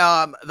way,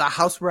 the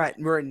house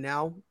we're in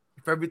now,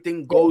 if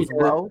everything goes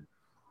well,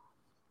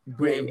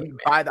 we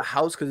buy the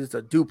house because it's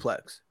a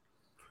duplex.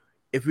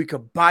 If we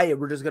could buy it,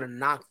 we're just gonna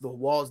knock the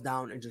walls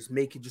down and just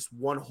make it just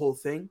one whole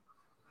thing.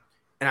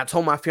 And I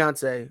told my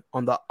fiance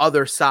on the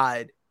other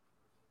side,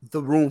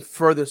 the room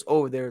furthest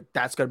over there,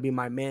 that's gonna be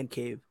my man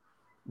cave,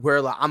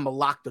 where like I'm gonna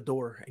lock the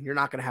door and you're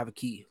not gonna have a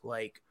key.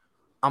 Like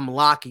I'm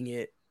locking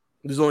it.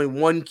 There's only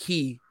one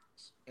key,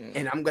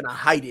 and I'm gonna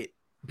hide it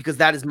because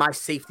that is my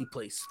safety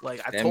place.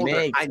 Like I told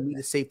her, I need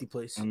a safety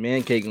place. A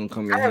man cave gonna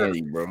come in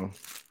handy, bro.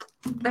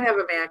 I have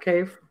a man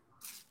cave.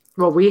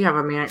 Well, we have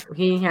a man.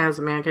 He has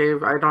a man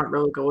cave. I don't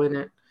really go in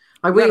it.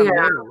 Like we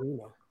have.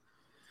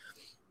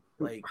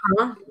 Like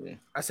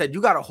I said,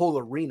 you got a whole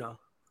arena.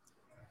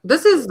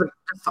 This is the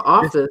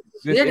office.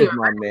 This is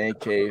my man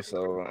cave.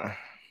 So,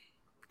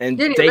 and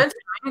man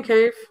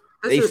cave.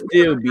 They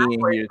still be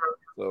in here.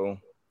 So,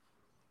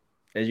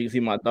 as you can see,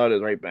 my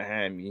daughter's right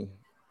behind me.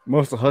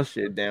 Most of her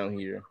shit down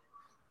here.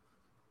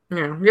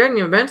 Yeah, you hadn't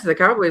even been to the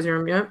Cowboys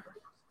room yet.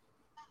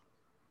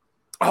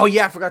 Oh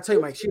yeah, I forgot to tell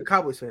you, Mike. She's a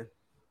Cowboys fan.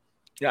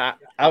 Yeah,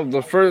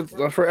 the first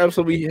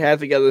episode we had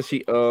together,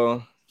 she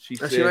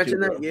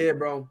mentioned that. Yeah,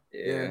 bro.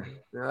 Yeah.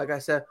 Like I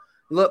said,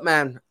 look,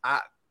 man,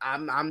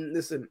 I'm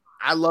listen.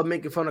 I love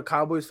making fun of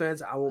Cowboys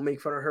fans. I won't make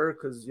fun of her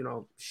because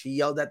she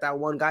yelled at that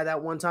one guy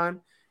that one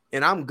time,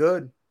 and I'm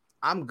good.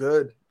 Oh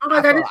my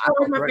God, it's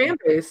my fan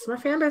base. My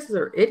fan bases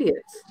are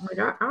idiots. Like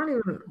I don't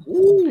even.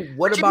 Ooh,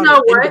 what about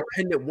an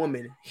independent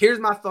woman? Here's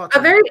my thoughts. A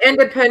very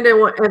independent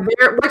one.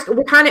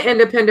 What kind of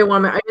independent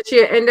woman? Is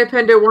she an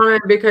independent woman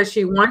because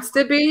she wants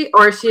to be,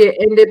 or is she an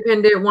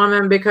independent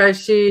woman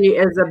because she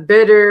is a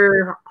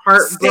bitter,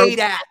 heartbroken? Stay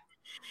that.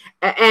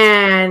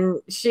 And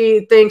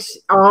she thinks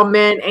all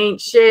men ain't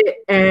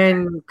shit,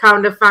 and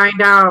come to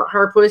find out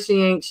her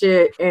pussy ain't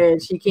shit,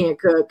 and she can't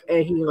cook,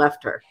 and he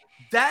left her.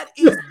 That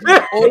is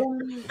the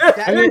only.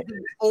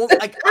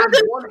 Like I'm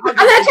not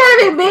trying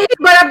to be mean,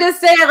 but I'm just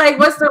saying, like,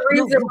 what's the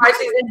reason why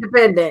she's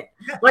independent?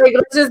 Like,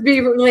 let's just be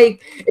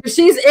like, if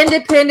she's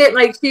independent,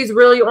 like she's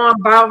really on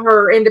about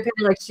her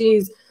independent, like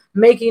she's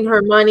making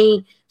her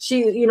money.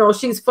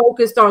 She's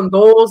focused on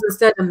goals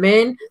instead of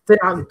men. Then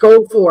I'll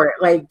go for it.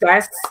 Like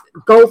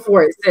go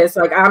for it, sis.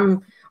 Like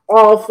I'm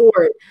all for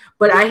it.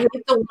 But I hate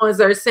the ones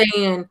that are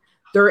saying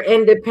they're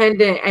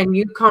independent and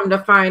you come to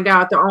find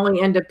out they're only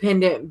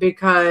independent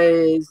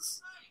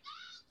because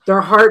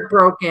they're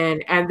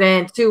heartbroken, and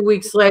then 2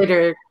 weeks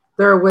later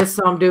they're with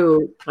some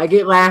dude. Like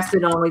it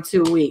lasted only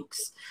 2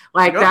 weeks.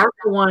 Like that's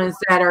the ones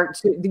that are,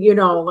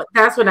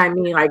 that's what I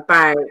mean. Like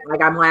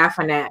I'm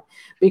laughing at,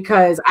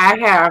 because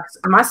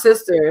my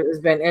sister has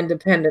been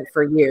independent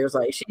for years.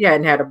 Like she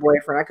hadn't had a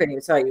boyfriend. I couldn't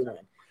even tell you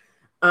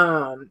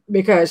when.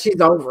 Because she's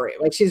over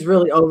it. Like she's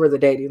really over the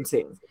dating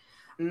scene.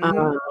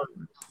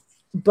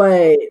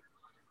 But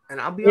and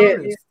I'll be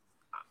honest,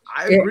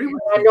 I agree with you.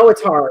 I know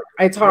it's hard.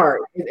 It's hard.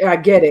 I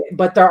get it.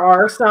 But there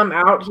are some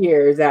out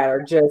here that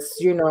are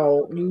just,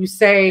 you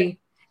say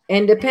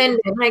independent,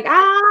 like,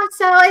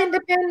 so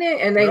independent.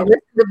 And they listen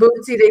to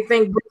Bootsy. They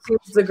think Bootsy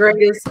is the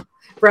greatest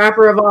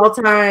rapper of all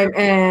time.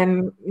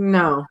 And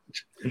no.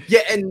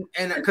 Yeah, and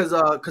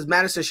because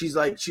Madison, she's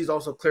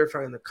also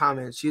clarifying in the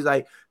comments. She's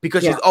like,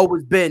 because she's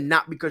always been,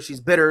 not because she's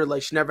bitter.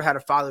 Like she never had a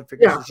father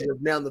figure. So she's a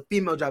male in the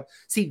female job.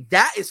 See,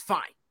 that is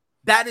fine.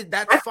 That's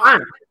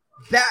fine.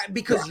 That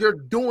because you're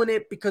doing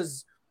it for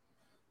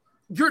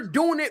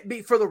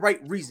the right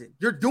reason.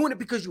 You're doing it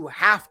because you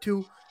have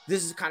to.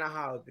 This is kind of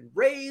how I've been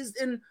raised,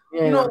 and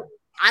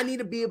I need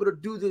to be able to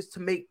do this to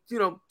make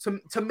to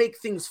make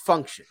things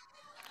function.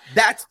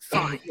 That's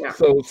fine.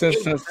 So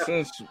since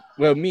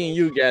me and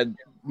you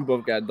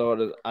both got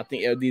daughters. I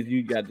think L-Deezy,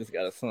 you just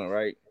got a son,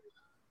 right?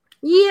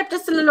 Yep,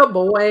 just a little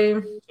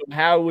boy. So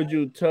how would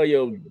you tell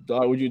your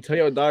daughter? Would you tell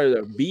your daughter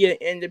to be an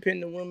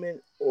independent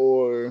woman,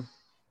 or?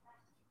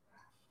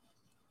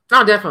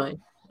 Oh, definitely.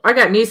 I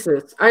got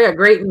nieces. I got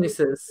great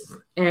nieces,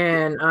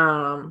 and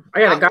I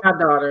got a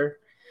goddaughter,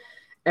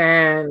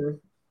 and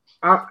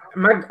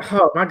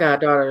my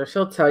goddaughter.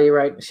 She'll tell you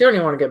right. She don't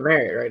even want to get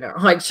married right now.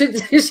 Like she about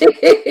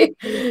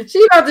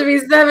to be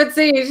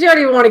 17. She don't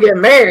even want to get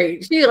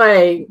married. She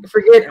like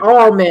forget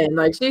all men.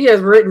 Like she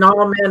has written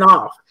all men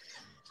off.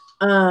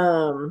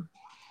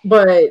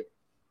 But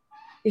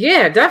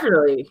yeah,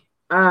 definitely.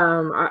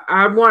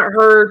 I want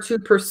her to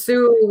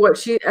pursue what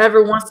she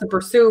ever wants to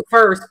pursue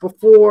first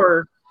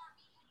before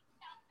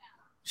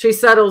she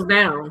settles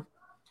down.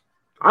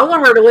 I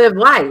want her to live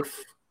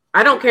life.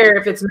 I don't care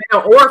if it's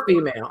male or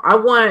female. I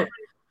want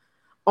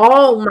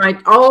all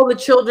the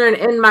children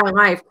in my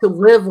life to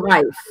live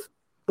life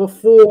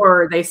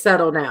before they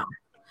settle down.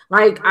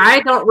 Like I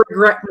don't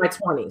regret my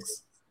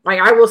 20s. Like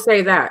I will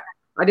say that.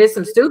 I did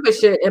some stupid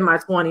shit in my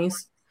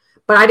 20s,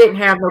 but I didn't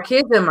have no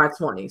kids in my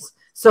 20s.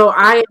 So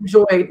I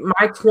enjoyed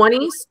my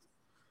 20s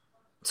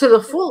to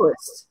the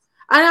fullest.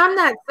 And I'm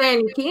not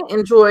saying you can't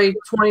enjoy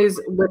 20s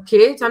with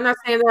kids. I'm not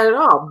saying that at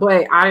all.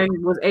 But I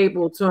was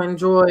able to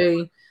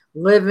enjoy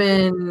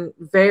living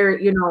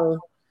very,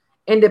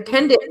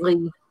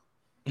 independently.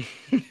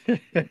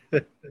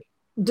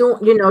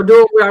 doing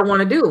what I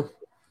want to do.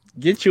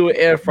 Get you an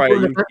air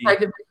fryer.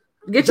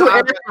 Get you an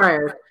air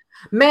fryer.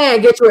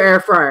 Man, get you an air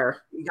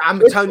fryer. I'm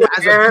telling you,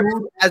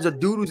 as a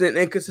dude who's an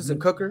inconsistent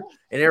cooker,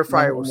 an air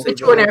fryer will get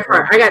you an air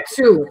fryer. I got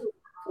two.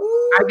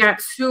 I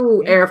got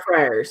 2 air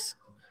fryers.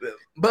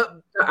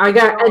 But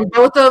and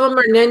both of them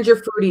are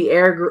Ninja Foodie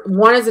air.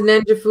 One is a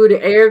Ninja Foodie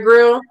air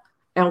grill,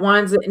 and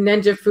one's a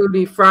Ninja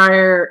Foodie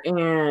fryer.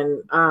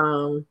 And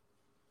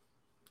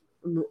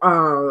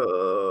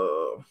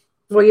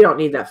well, you don't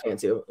need that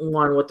fancy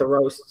one with the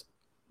roast.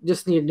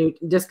 Just get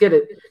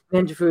a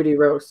Ninja Foodie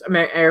roast. I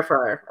mean, air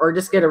fryer, or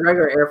just get a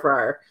regular air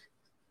fryer.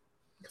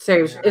 It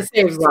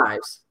saves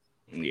lives.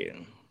 Yeah,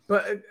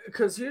 but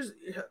because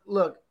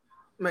look,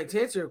 Mike,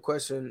 to answer your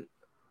question,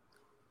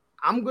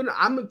 I'm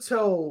gonna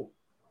tell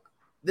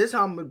this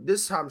how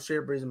I'm straight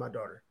up raising my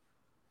daughter.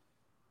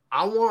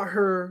 I want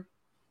her,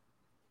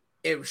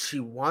 if she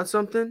wants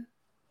something,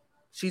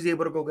 she's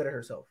able to go get it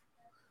herself.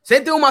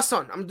 Same thing with my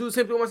son. I'm gonna do the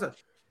same thing with my son.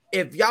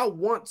 If y'all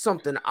want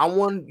something, I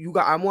want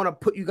to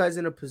put you guys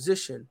in a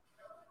position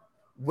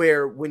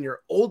where when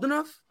you're old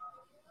enough,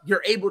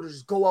 you're able to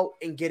just go out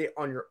and get it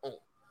on your own.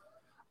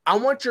 I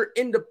want your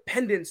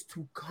independence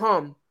to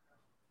come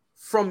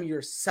from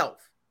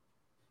yourself.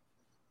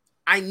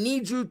 I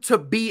need you to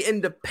be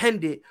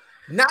independent,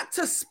 not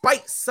to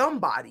spite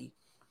somebody,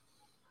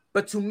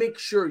 but to make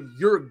sure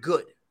you're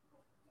good.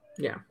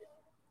 Yeah.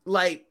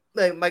 Like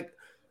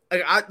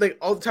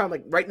all the time,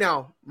 like right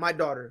now, my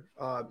daughter,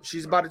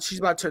 she's about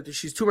to turn 3.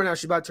 She's 2 right now.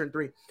 She's about to turn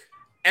 3.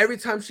 Every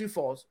time she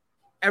falls,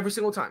 every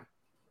single time,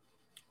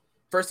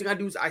 first thing I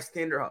do is I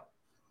stand her up,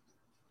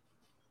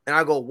 and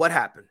I go, "What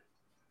happened?"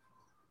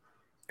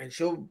 And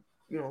she'll,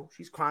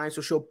 she's crying,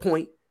 so she'll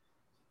point.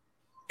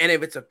 And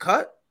if it's a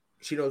cut,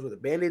 she knows where the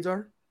Band-Aids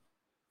are.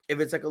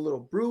 If it's like a little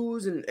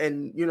bruise,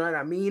 and you know what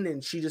I mean,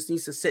 and she just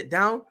needs to sit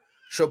down,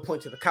 she'll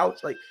point to the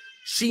couch. Like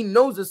she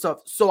knows this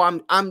stuff. So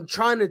I'm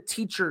trying to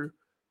teach her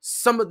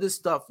some of this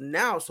stuff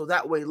now, so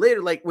that way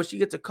later, like when she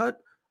gets a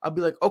cut, I'll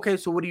be like, okay,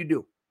 so what do you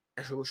do?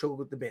 And she'll go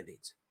with the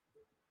Band-Aids.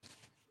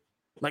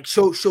 Like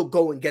she'll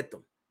go and get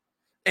them.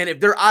 And if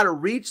they're out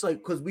of reach, like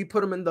because we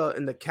put them in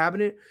the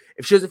cabinet,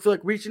 if she doesn't feel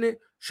like reaching it,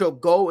 she'll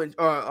go and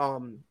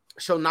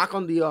she'll knock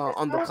on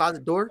the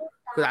closet door,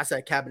 because I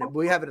said cabinet, but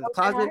we have it in the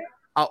closet.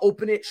 I'll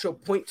open it. She'll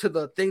point to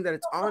the thing that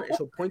it's on, and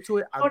she'll point to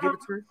it. I'll give it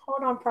to her.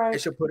 Hold on, Pride.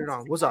 And she'll put it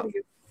on. What's up?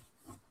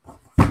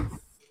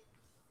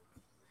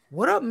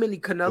 What up, Mini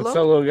Canelo? What's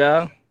up, little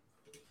guy?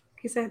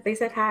 They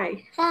said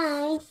hi.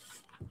 Hi.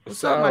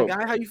 What's up, my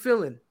guy? How you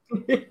feeling?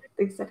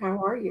 They said,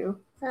 how are you?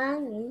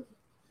 Fine.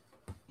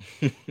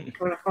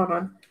 Hold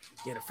on.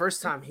 Yeah, the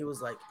first time he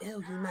was like,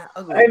 ew, you're not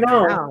ugly. I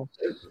know. Now,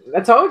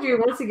 I told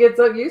you once he gets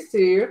up used to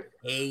you.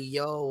 hey,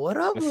 yo, what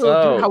up, What's little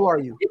up? dude? How are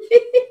you?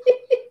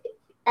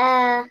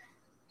 Hey.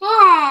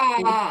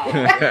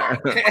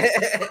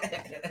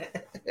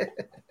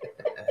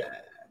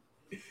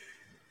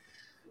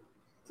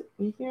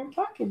 You hear them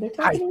talking. They're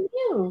talking to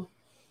you.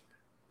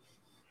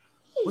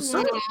 What's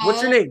up?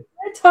 What's your name?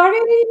 They're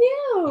talking to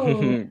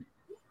you.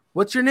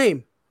 What's your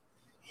name?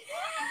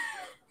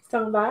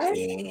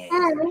 Somebody.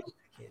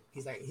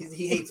 He's like,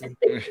 he hates me.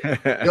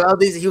 Yo,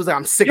 L-Deezy, he was like,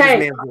 I'm sick of Hey,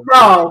 this man.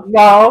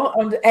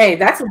 no. Hey,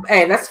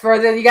 that's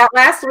further than you got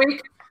last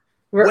week.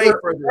 We're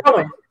further.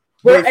 going.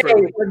 Way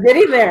further. We're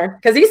getting there.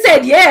 Because he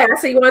said, yeah.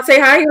 So you want to say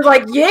hi? He was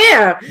like,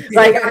 yeah.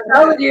 Like, I'm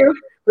telling you,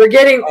 we're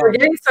getting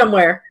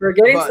somewhere. We're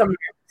getting somewhere.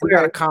 We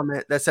got a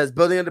comment that says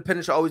building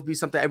independence should always be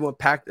something everyone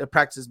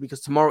practices because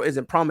tomorrow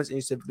isn't promised and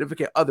your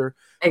significant other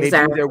may be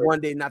there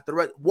one day, not the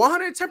rest.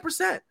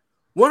 110%.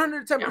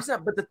 110%. Yeah.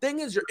 But the thing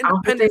is, your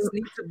independence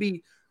needs to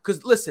be,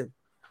 because listen,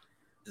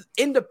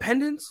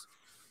 independence,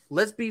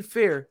 let's be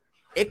fair,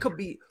 it could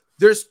be,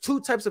 there's two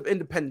types of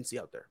independency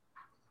out there.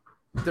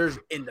 There's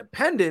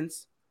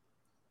independence,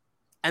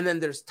 and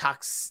then there's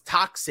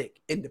toxic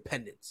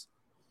independence.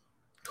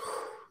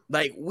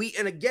 Like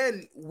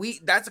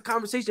that's a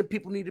conversation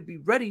people need to be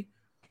ready,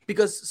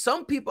 because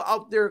some people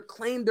out there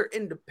claim they're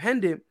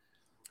independent,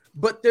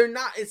 but they're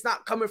not. It's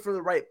not coming from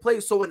the right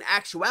place. So in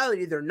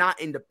actuality, they're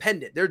not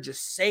independent. They're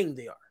just saying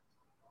they are.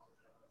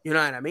 You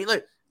know what I mean?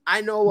 Like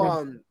I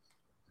know,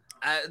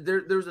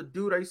 there's a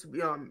dude I used to be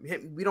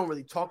we don't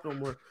really talk no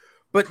more,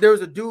 but there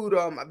was a dude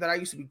that I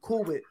used to be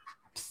cool with,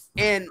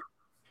 and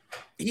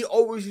he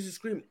always used to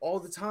scream all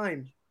the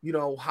time. You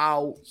know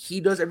how he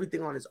does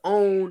everything on his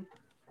own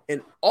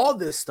and all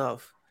this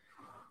stuff.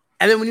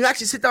 And then when you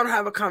actually sit down and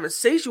have a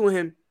conversation with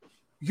him,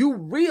 you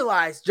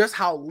realize just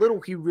how little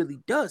he really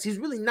does. He's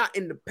really not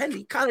independent.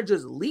 He kind of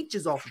just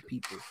leeches off of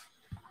people.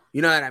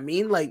 You know what I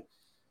mean? Like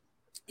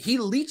he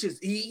leeches.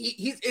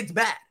 He's it's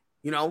bad.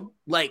 You know,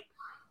 like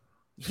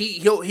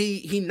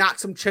he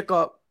knocks some chick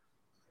up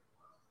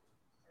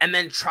and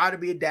then try to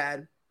be a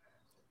dad.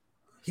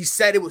 He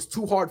said it was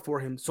too hard for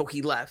him, so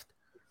he left.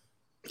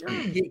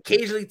 He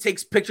occasionally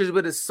takes pictures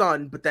with his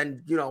son, but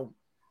then, you know,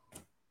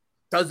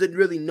 doesn't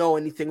really know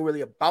anything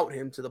really about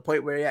him, to the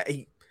point where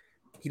he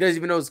doesn't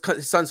even know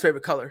his son's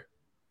favorite color.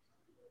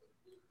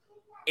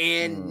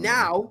 And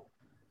now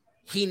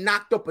he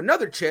knocked up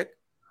another chick,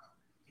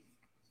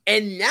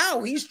 and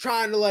now he's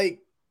trying to, like,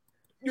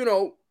 you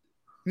know,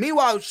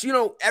 meanwhile, you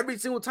know, every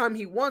single time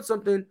he wants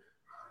something,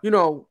 you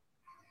know,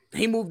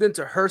 he moved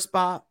into her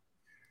spot.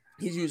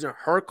 He's using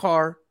her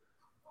car,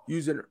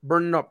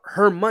 burning up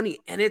her money.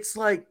 And it's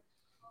like,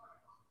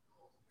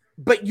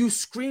 but you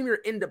scream you're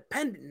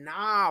independent.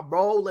 Nah,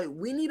 bro. Like,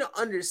 we need to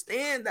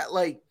understand that,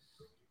 like,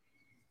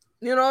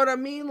 you know what I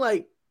mean?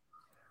 Like,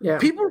 yeah,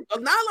 people, not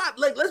a lot,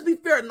 like, let's be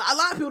fair. A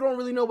lot of people don't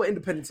really know what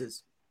independence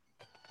is.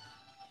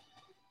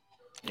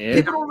 Yeah.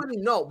 People don't really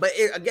know. But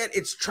again,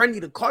 it's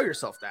trendy to call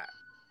yourself that.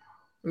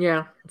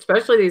 Yeah.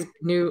 Especially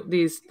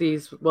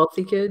these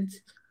wealthy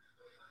kids.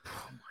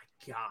 Oh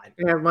my God.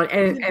 They have money.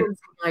 And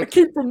like, I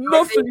came from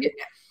nothing.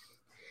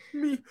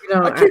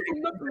 I came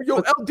from nothing. Yo,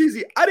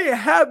 L-Deezy, I didn't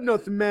have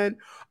nothing, man.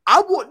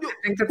 Who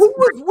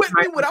was with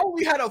me when I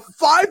only had a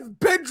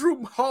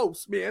 5-bedroom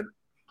house, man?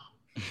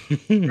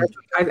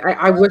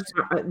 I wish,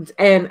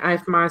 and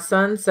if my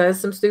son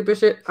says some stupid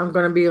shit, I'm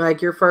gonna be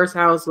like, your first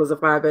house was a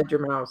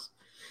 5-bedroom house.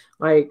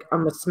 Like, I'm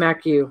gonna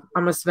smack you.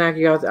 I'm gonna smack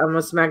you out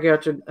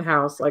your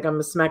house. Like, I'm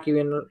gonna smack you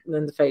in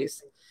the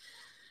face.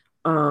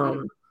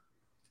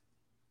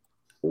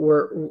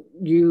 Where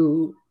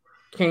you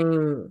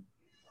came.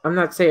 I'm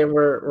not saying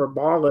we're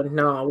balling.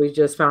 No, we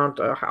just found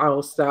a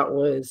house that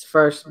was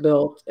first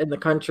built in the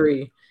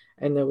country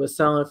and it was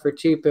selling for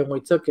cheap, and we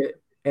took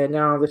it. And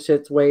now the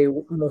shit's way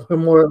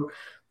worth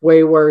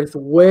way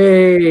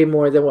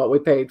more than what we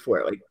paid for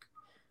it. Like,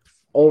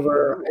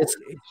 it's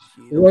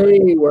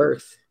way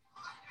worth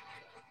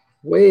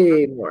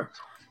way more.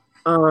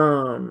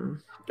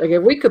 Like,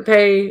 if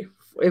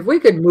we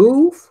could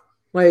move,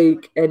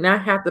 like, and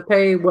not have to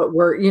pay what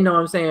we're, you know what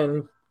I'm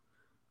saying,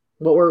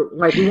 what we're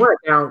like, we want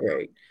to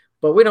downgrade,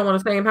 but we don't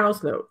want the same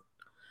house note.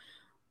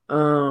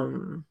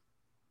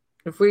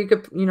 If we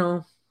could, you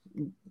know,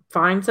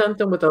 find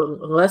something with a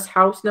less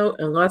house note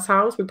and less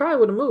house, we probably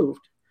would have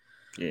moved.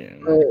 Yeah.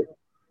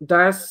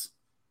 But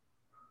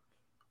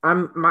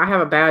I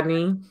have a bad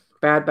knee,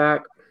 bad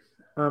back.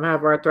 I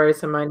have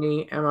arthritis in my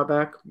knee and my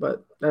back,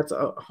 but that's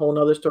a whole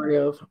nother story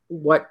of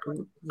what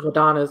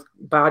Ladonna's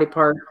body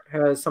part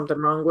has something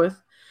wrong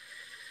with.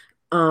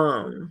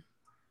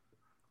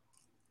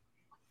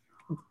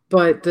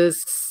 But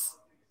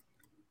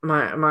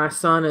my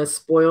son is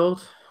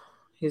spoiled.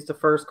 He's the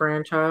first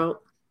grandchild.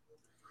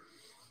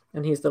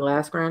 And he's the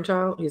last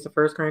grandchild. He's the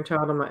first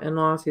grandchild of my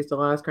in-laws. He's the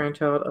last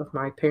grandchild of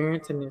my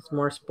parents, and he's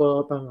more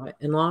spoiled by my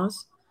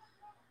in-laws.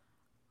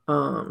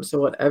 So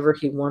whatever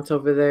he wants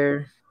over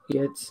there, he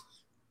gets.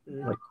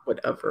 Like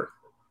whatever.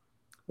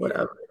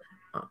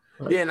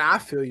 Yeah, and I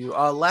feel you.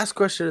 Last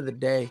question of the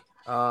day.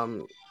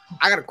 I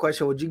got a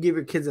question. Would you give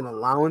your kids an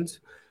allowance?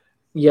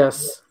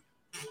 Yes.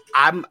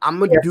 I'm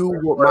gonna do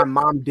what my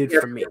mom did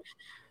for me.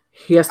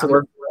 He has to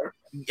work for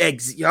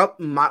it. Yep.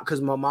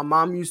 Because my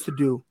mom used to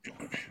do.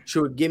 She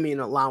would give me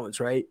an allowance,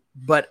 right?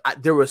 But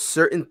there were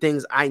certain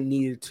things I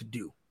needed to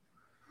do.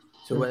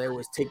 So whether it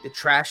was take the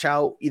trash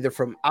out, either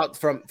from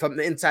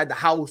the inside the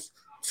house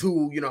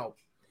to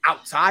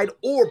outside,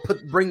 or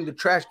bring the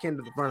trash can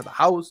to the front of the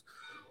house,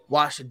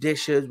 wash the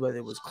dishes, whether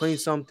it was clean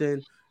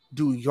something,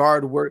 do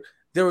yard work.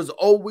 There was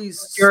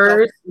always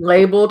yours stuff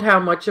labeled how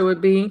much it would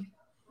be.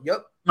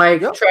 Yep.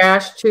 Like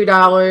trash,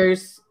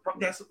 $2.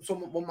 That's so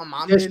what my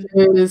mom did.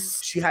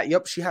 She had a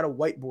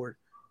whiteboard,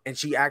 and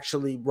she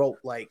actually wrote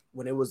like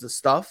when it was the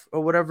stuff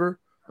or whatever.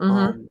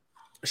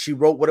 She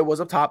wrote what it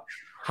was up top,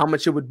 how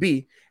much it would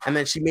be, and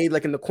then she made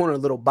like in the corner a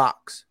little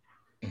box.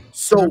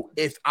 So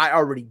if I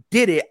already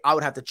did it, I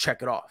would have to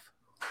check it off.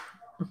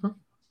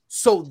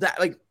 So that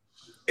like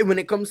when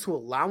it comes to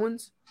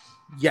allowance,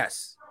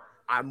 yes,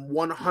 I'm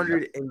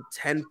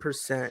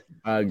 110%.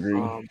 I agree.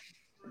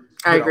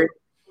 I agree.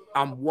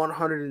 I'm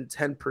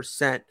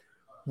 110%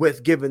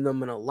 with giving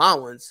them an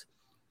allowance.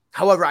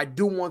 However, I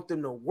do want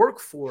them to work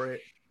for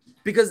it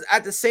because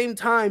at the same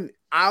time,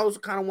 I also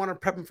kind of want to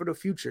prep them for the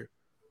future.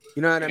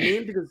 You know what I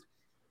mean? Because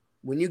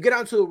when you get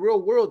out to the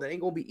real world, that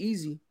ain't gonna be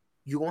easy.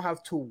 You're gonna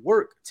have to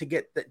work to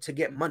get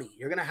money.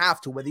 You're gonna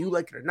have to, whether you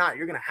like it or not,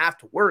 you're gonna have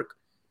to work.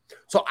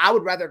 So I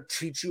would rather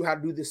teach you how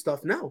to do this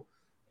stuff now.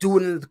 Do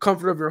it in the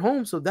comfort of your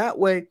home. So that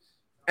way,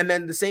 and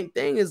then the same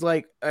thing is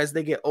like as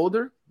they get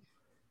older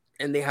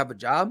and they have a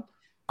job,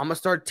 I'm gonna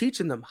start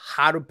teaching them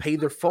how to pay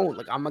their phone.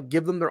 Like I'm gonna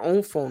give them their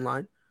own phone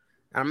line,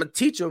 and I'm gonna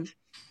teach them,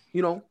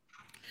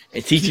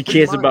 and teach your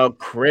kids about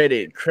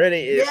credit. Credit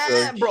is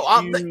bro.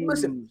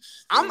 Listen,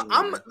 I'm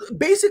gonna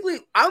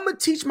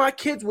teach my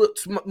kids what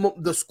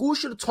the school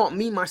should have taught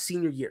me my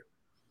senior year.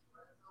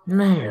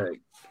 Man,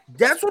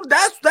 that's what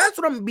I'm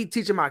gonna be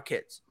teaching my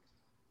kids.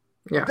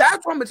 Yeah,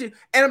 that's what I'm gonna teach,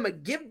 and I'm gonna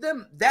give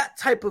them that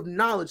type of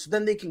knowledge. So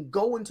then they can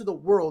go into the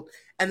world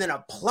and then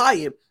apply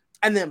it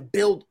and then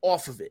build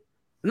off of it.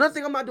 Another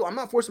thing I'm not doing, I'm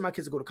not forcing my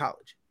kids to go to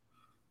college.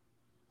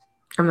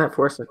 I'm not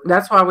forcing.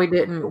 That's why we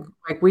didn't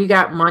we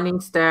got money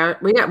set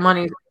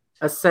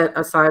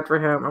aside for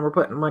him, and we're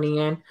putting money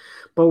in,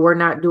 but we're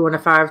not doing a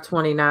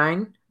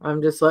 529.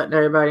 I'm just letting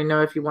everybody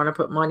know if you want to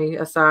put money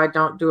aside,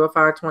 don't do a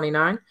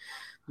 529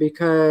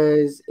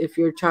 because if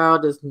your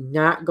child does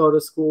not go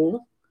to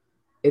school,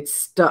 it's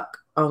stuck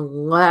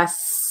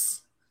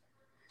unless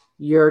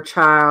you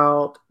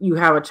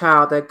have a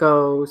child that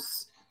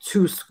goes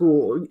to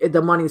school.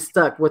 The money's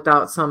stuck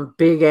without some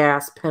big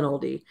ass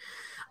penalty.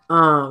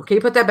 Can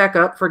you put that back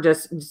up for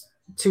just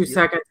 2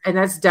 seconds? And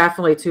that's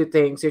definitely two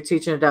things. You're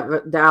teaching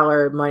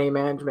dollar money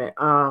management.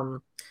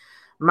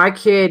 My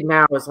kid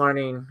now is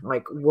learning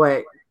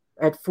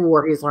at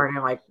 4, he's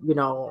learning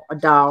 $1,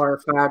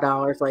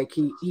 $5. Like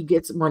he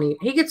gets money.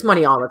 He gets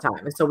money all the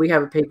time. And so we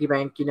have a piggy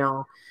bank,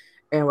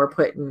 and we're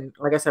putting,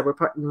 like I said, we're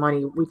putting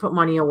money. We put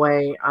money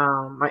away.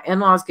 My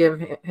in-laws give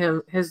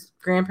him, his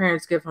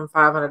grandparents give him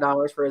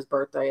 $500 for his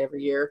birthday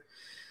every year.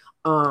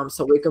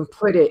 So we can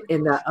put it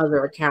in that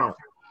other account.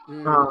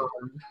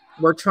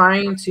 We're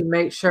trying to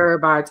make sure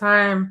by the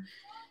time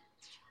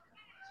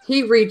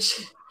he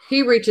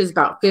reaches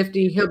about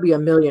 50, he'll be a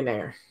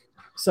millionaire.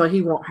 So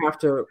he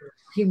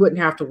wouldn't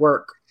have to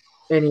work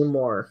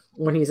anymore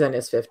when he's in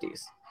his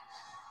 50s.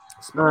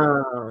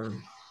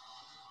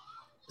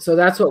 So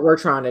that's what we're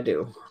trying to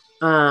do.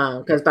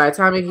 Because by the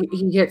time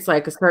he hits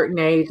like a certain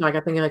age, like I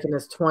think like in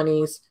his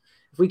 20s,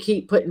 if we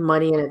keep putting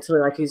money in it till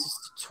like he's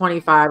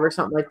 25 or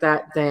something like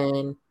that,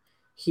 then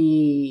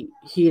he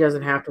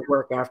doesn't have to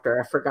work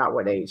after. I forgot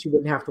what age. He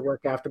wouldn't have to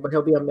work after, but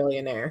he'll be a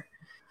millionaire.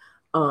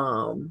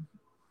 But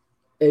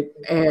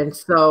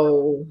it's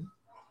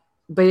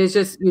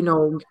just,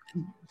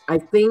 I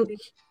think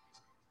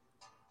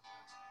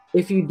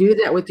if you do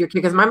that with your kid,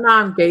 because my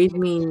mom gave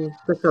me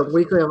just a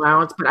weekly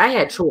allowance, but I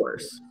had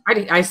chores.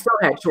 I still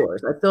had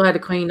chores. I still had to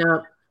clean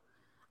up.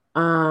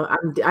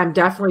 I'm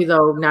definitely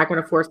though not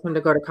going to force them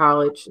to go to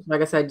college.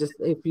 Like I said, just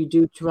if you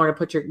do want to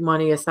put your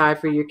money aside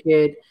for your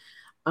kid,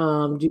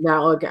 do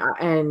not look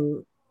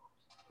and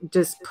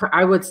just.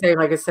 I would say,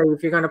 like I said,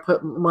 if you're going to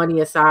put money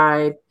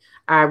aside,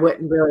 I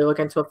wouldn't really look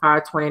into a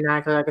 529.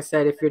 Because, like I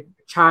said, if your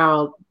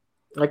child,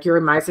 like you're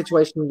in my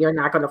situation, you're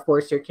not going to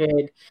force your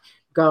kid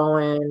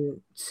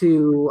going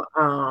to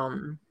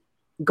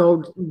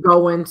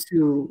go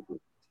into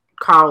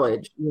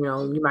college.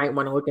 You might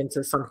want to look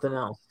into something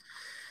else.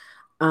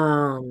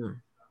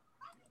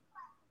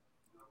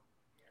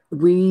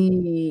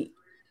 We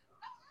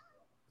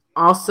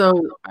also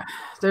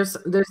there's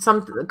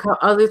some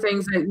other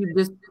things that you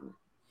just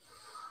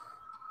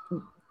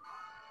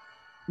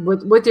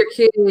with your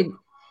kid.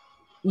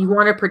 you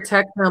want to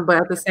protect them, but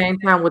at the same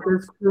time, with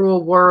this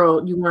cruel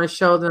world, you want to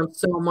show them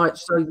so much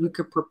so you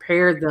could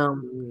prepare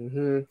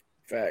them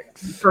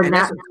Facts. for And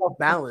not that's a tough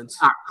balance.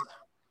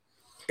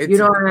 You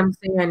know what I'm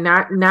saying?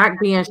 Not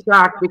being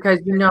shocked, because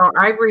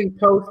I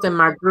repost in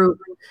my group,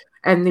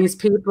 and these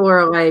people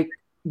are like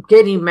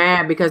getting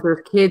mad because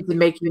there's kids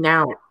making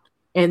out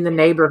in the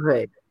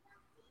neighborhood.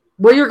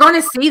 Well, you're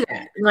going to see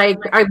that. Like,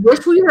 I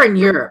wish we were in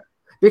Europe,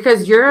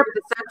 because Europe,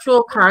 the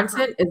sexual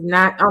content is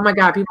not. Oh my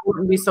God, people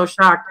wouldn't be so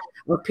shocked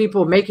with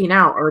people making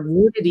out or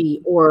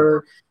nudity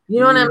or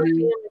what I'm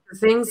saying. The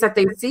things that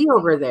they see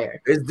over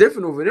there. It's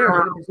different over there,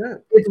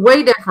 100%. It's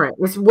way different.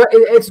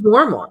 It's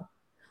normal.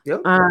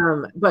 Yep.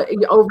 But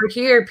over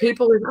here,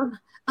 people are,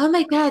 oh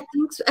my God,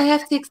 thanks. I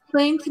have to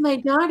explain to my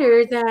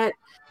daughter that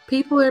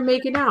people are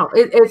making out.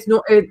 It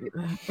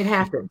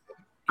happens.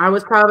 I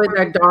was probably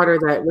that daughter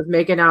that was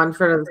making out in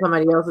front of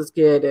somebody else's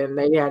kid, and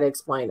they had to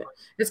explain it.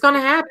 It's going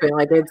to happen.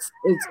 Like it's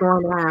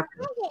going to happen.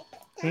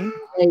 Like,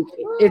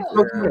 it's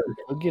okay.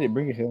 I'll get it.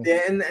 Bring it here.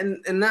 Yeah,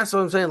 and that's what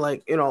I'm saying.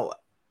 Like,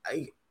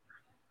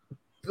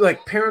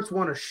 like parents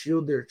want to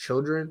shield their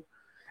children,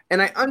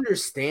 and I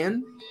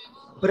understand,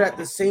 but at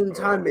the same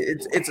time,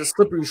 it's a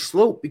slippery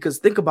slope, because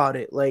think about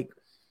it. Like,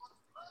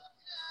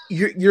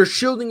 you're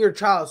shielding your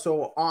child,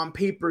 so on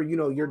paper,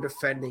 you're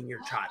defending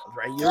your child,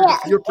 right?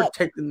 You're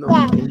protecting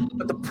them.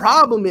 But the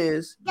problem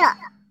is,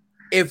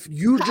 if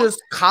you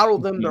just coddle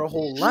them their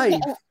whole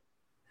life,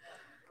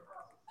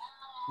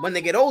 when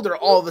they get older,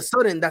 all of a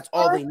sudden, that's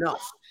all they know.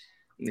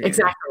 Yeah.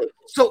 Exactly.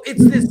 So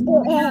it's this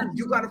weird,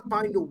 you got to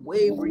find a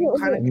way where you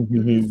kind of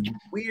get this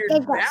weird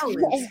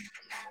balance.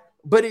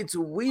 But it's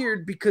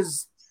weird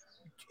because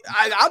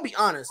I'll be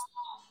honest.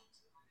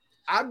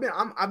 I've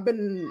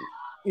been,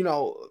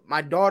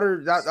 my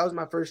daughter, that was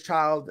my first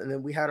child, and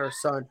then we had our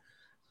son.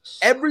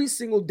 Every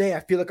single day, I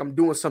feel like I'm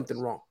doing something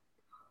wrong.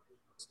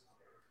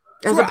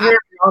 As a parent,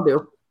 we all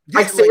do.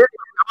 Yeah, seriously,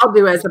 I'll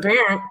do as a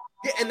parent.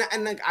 Yeah,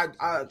 and like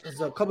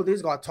because a couple of days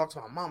ago, I talked to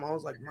my mom. I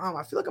was like, Mom,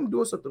 I feel like I'm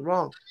doing something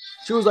wrong.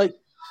 She was like,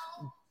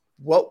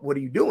 what are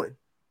you doing?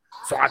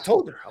 So I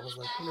told her, I was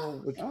like,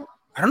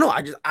 I don't know.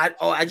 I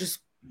just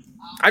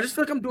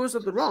feel like I'm doing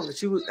something wrong. And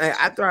she was,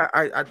 after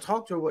I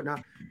talked to her,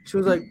 whatnot, she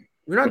was like,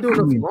 you're not doing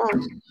nothing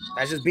wrong.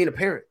 That's just being a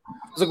parent.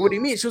 I was like, what do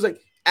you mean? She was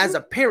like, as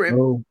a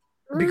parent,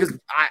 because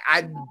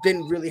I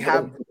didn't really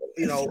have,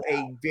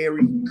 a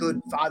very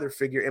good father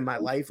figure in my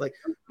life. Like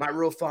my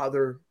real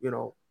father, he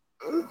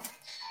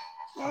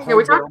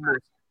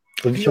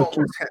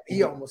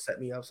almost set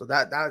me up. So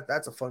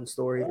that's a fun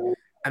story.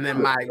 And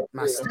then my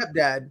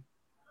stepdad,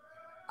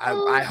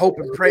 I hope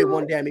and pray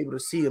one day I'm able to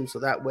see him, so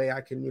that way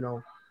I can,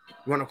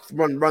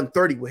 run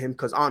 30 with him,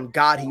 because on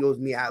God, he owes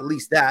me at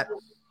least that.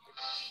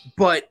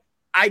 But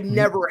I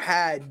never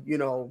had,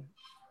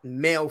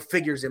 male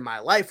figures in my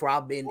life where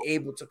I've been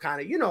able to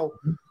kind of,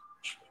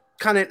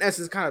 in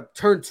essence, kind of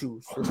turn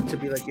to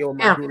be like, yo,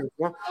 am I doing this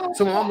wrong?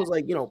 So my mom was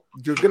like, you're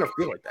gonna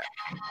feel like that.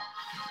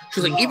 She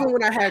was like, even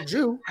when I had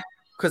you,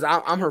 because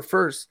I'm her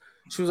first,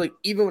 she was like,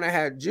 even when I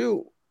had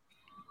you,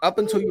 up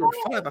until you were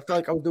 5, I felt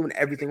like I was doing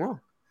everything wrong.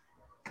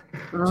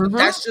 So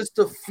that's just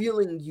the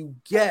feeling you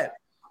get,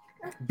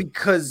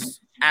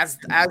 because as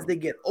they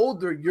get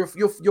older,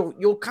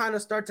 you'll kind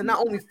of start to not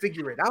only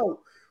figure it out,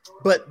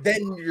 but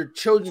then your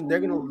children, they're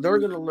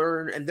gonna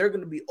learn, and they're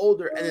gonna be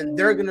older, and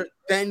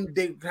then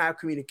they can have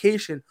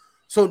communication.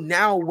 So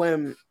now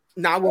when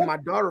my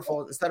daughter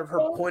falls, instead of her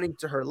pointing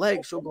to her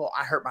leg, she'll go,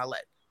 I hurt my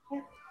leg.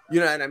 You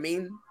know what I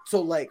mean?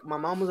 So like my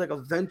mom was like,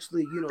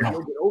 eventually, you'll get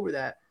over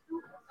that.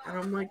 And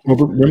I'm like,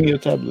 bring me your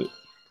tablet.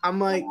 I'm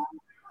like,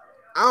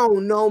 I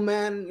don't know,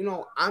 man.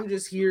 I'm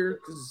just here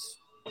because,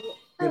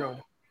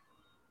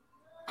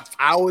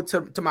 I owe it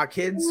to my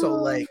kids. So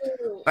like,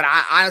 but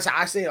I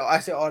say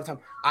all the time,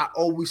 I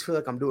always feel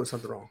like I'm doing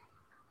something wrong.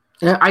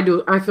 Yeah, I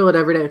do. I feel it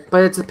every day.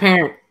 But it's a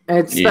parent,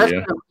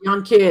 especially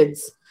young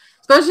kids.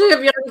 Especially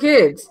if young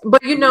kids.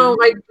 But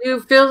like you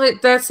feel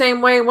it that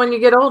same way when you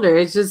get older.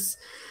 It's just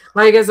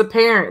like as a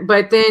parent.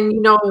 But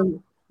then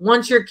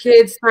once your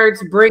kid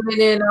starts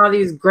bringing in all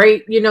these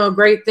great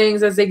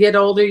things as they get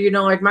older,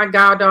 like my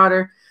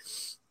goddaughter,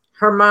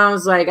 her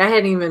mom's like, I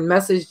hadn't even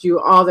messaged you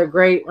all the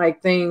great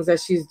like things that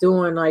she's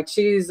doing. Like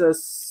she's a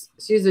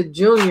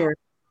junior,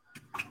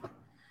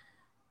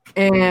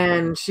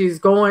 and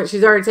she's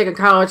already taken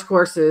college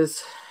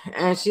courses,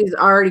 and she's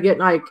already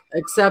getting like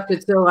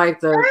accepted to like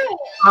the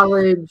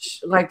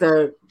college, like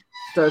the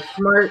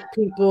smart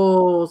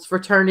people's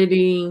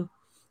fraternity.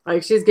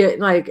 Like she's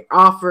getting like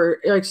offered,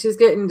 like she's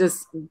getting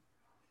just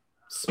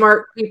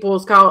smart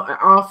people's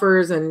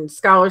offers and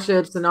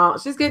scholarships and all.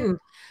 She's getting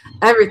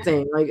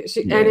everything. Like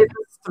and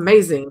it's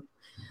amazing.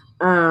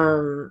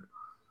 And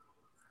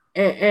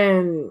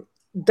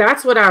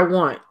that's what I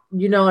want.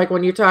 Like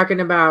when you're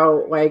talking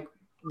about like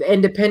the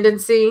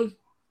independency,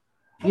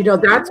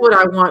 that's what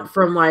I want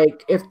from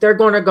like if they're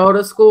going to go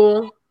to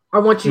school, I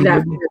want you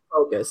to be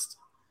focused.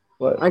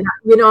 Like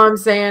what I'm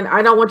saying?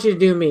 I don't want you to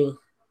do me.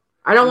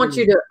 I don't want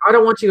you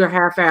to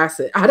half-ass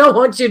it. I don't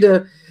want you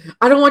to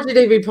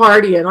be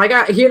partying. Like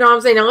what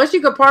I'm saying? Unless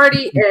you could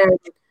party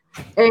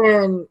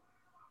and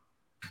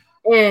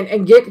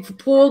and get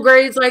pool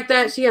grades like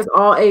that, she has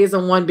all A's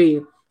and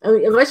 1B. I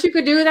mean, unless you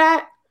could do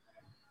that,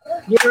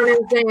 you know what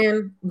I'm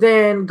saying,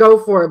 then go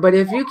for it. But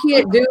if you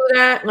can't do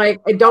that, like,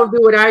 don't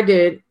do what I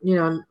did,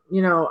 Your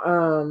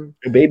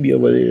baby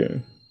over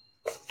there.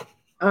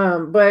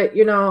 But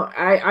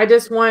I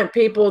just want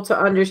people to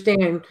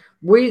understand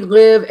we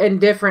live in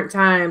different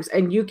times,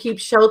 and you keep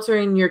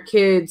sheltering your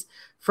kids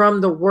from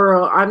the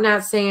world. I'm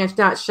not saying it's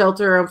not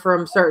shelter them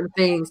from certain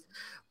things,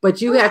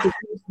 but you have to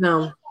teach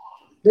them.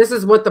 This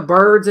is what the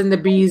birds and the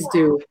bees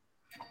do.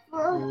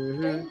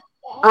 Mm-hmm.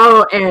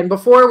 Oh, and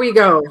before we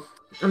go,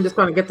 I'm just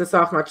going to get this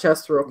off my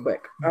chest real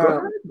quick.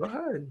 Go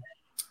ahead.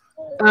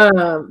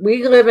 I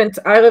live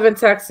in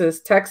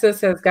Texas.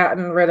 Texas has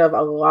gotten rid of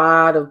a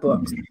lot of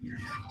books.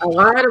 A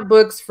lot of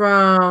books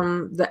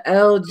from the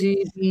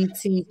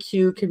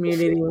LGBTQ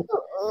community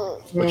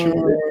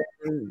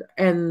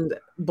and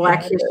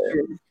Black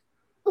history.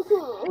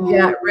 And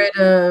got rid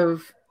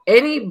of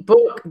any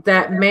book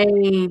that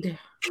made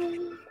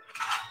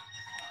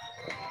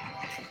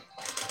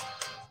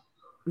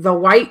the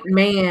white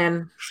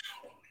man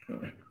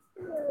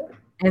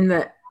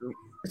and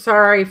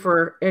sorry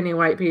for any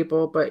white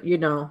people, but you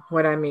know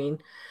what I mean.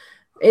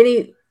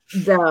 The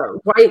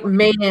white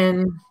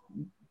man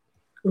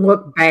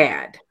look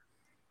bad.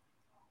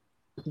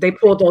 They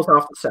pulled those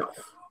off the shelf.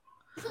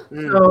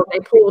 So they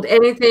pulled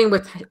anything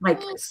with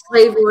like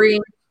slavery,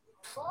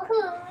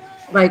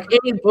 like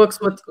any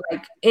books with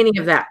like any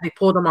of that. They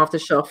pulled them off the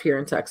shelf here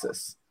in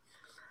Texas.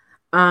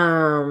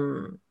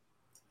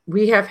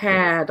 We have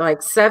had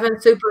like 7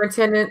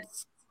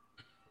 superintendents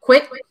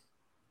quit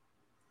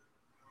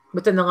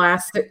within the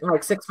last 6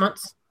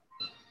 months.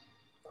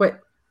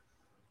 Quitting.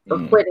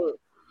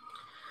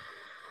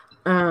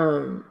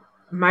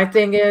 My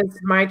thing is,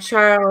 my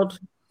child,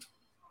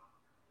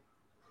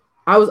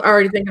 I was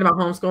already thinking about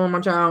homeschooling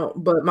my child,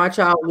 but my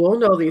child will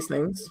know these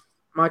things.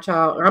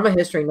 I'm a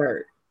history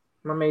nerd.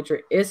 My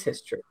major is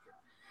history.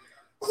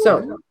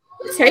 So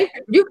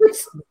you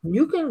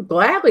can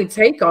gladly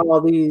take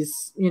all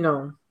these,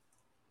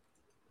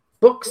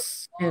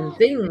 books and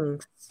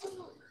things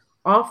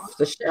off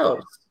the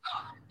shelves,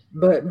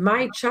 but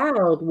my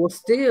child will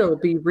still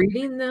be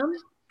reading them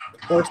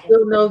or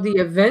still know the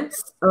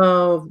events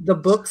of the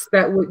books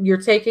that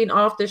you're taking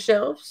off the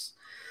shelves.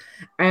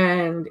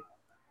 And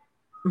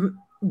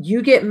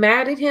you get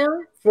mad at him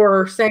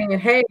for saying,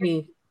 hey,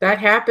 that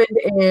happened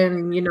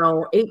in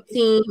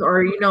 18,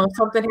 or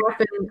something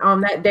happened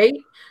on that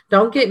date.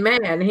 Don't get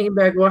mad. And he'd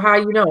be like, well, how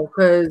you know?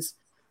 Because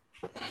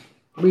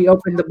we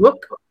opened the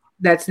book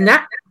that's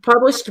not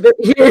published, but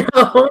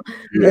or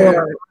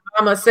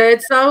mama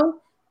said so.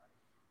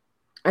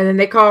 And then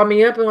they call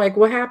me up and like,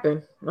 what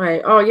happened?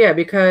 Like, oh yeah,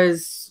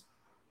 because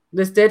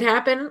this did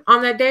happen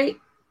on that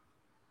date.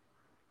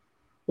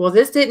 Well,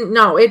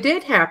 it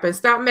did happen.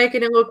 Stop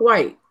making it look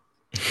white.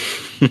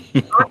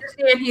 I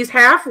understand he's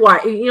half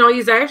white.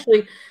 He's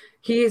 1/4.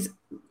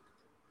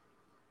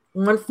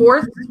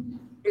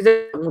 He's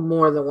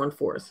more than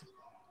 1/4.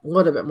 A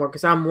little bit more,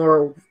 because I'm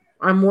more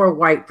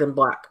white than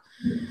black.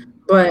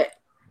 But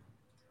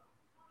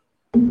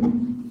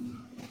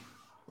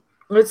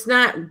let's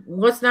not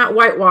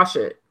whitewash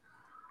it.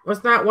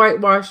 Let's not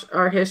whitewash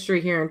our history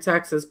here in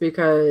Texas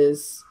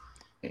because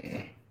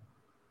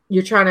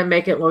you're trying to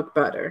make it look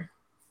better.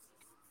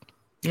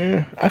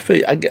 Yeah, I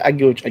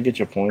get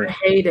your point. I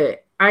hate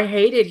it. I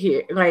hate it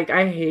here. Like,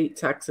 I hate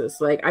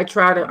Texas. Like, I'm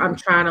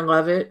trying to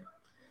love it.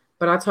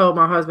 But I told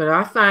my husband, if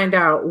I find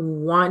out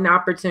one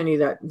opportunity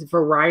that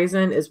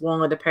Verizon is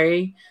willing to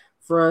pay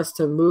for us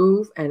to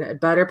move and a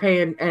better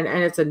paying, and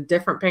it's a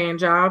different paying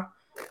job,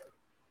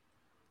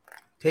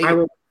 I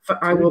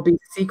will be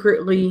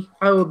secretly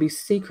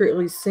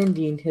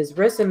sending his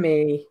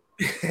resume.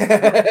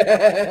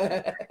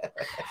 I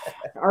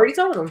already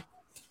told him.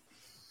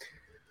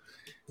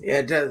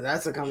 Yeah,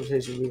 that's a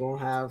conversation we're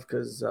gonna have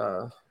because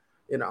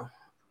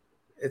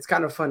it's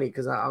kind of funny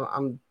because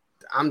I'm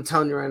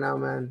telling you right now,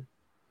 man,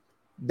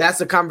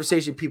 that's a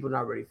conversation people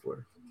not ready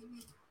for.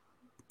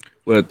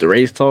 What, the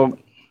race talk?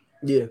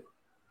 Yeah.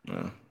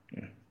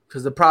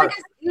 Because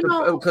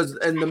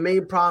the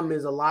main problem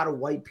is a lot of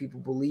white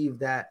people believe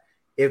that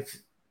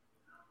if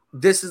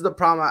this is the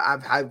problem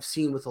I've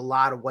seen with a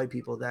lot of white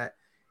people, that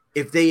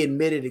if they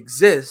admit it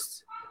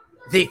exists,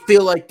 they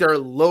feel like they're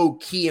low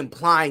key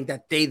implying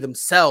that they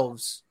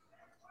themselves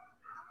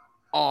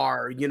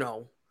are,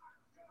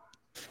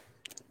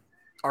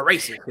 are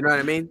racist. You know what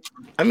I mean?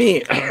 I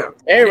mean,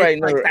 everybody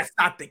knows that's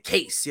not the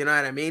case. You know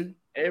what I mean?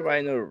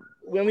 Everybody knows.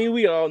 I mean,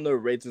 we all know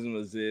racism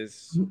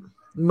exists.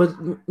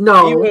 No,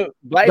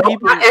 black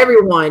people. Not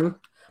everyone.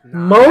 No.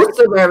 Most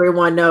of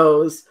everyone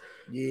knows.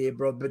 Yeah,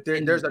 bro, but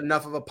there's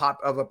enough of a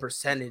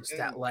percentage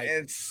that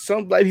and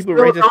some black people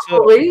racist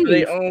to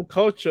their own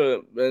culture,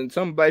 and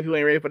some black people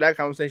ain't ready for that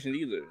conversation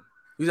either.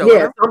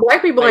 Yeah, some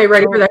black people ain't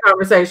ready for that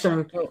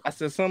conversation. I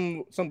said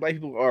some black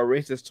people are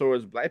racist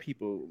towards black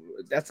people.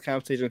 That's a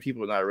conversation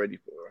people are not ready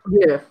for.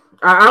 Yeah,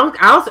 I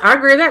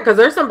agree with that, because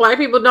there's some black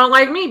people don't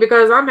like me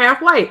because I'm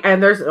half white,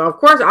 and there's of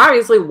course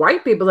obviously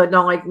white people that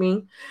don't like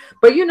me,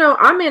 But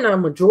I'm in a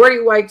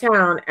majority white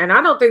town, and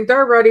I don't think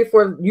they're ready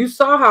for. You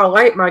saw how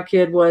light my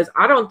kid was.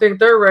 I don't think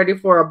they're ready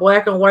for a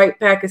black and white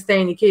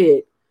Pakistani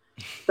kid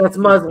that's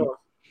Muslim.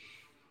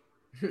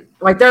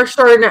 Like they're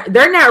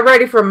not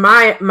ready for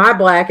my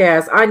black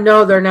ass. I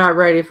know they're not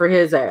ready for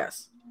his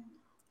ass.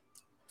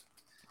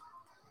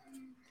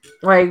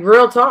 Like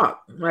real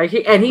talk. Like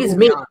he's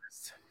me.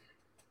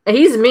 And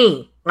he's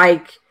me.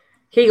 Like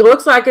he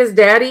looks like his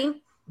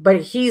daddy,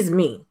 but he's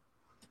me.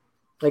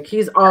 Like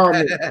he's all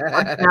me.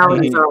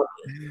 Personality's all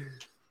me.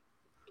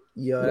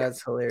 Yo,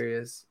 that's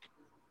hilarious.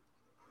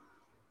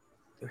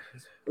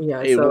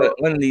 Yeah. Hey, So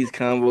one of these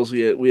combos, we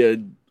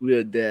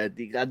had dad.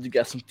 I just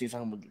got some things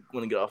I'm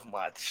gonna get off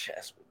my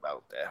chest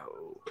about the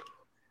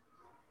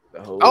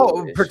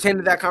whole. Issue. Pertain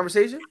to that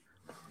conversation.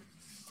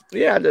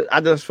 Yeah, I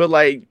just feel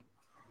like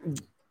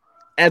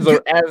as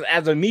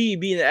a me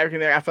being an African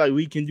American, I feel like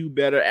we can do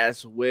better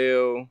as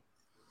well.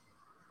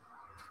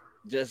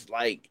 Just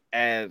like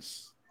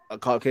as a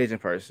Caucasian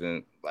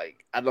person,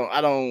 like I don't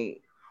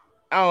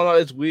know.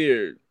 It's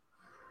weird,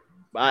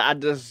 but I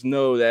just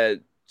know that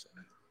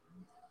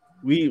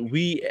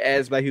we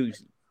as black people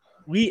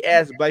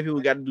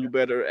got to do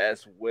better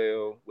as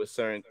well with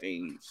certain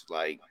things.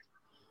 Like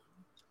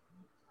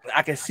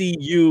I can see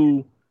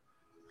you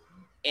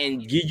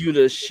and give you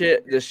the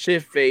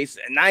shit face,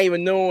 and not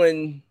even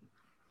knowing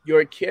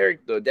your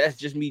character. That's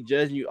just me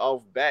judging you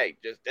off back.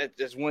 That's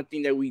just one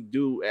thing that we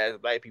do as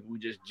black people. We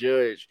just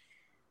judge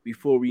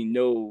before we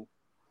know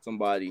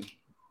somebody.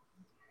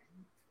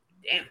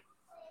 Damn.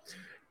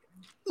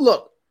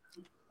 Look,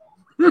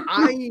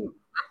 can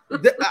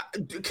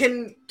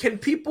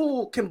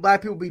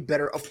black people be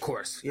better? Of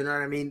course, you know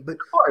what I mean. But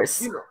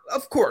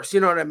of course,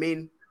 you know what I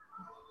mean.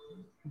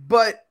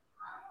 But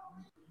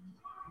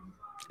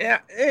yeah.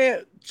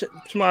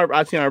 Tomorrow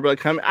I see our brother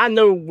coming. I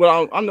know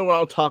what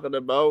I'm talking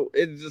about.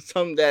 It's just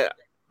something that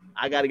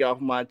I got to get off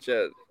my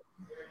chest.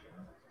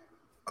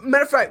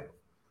 Matter of fact,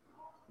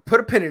 put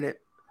a pin in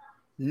it.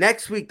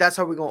 Next week, that's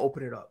how we're gonna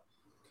open it up.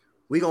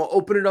 We're gonna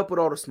open it up with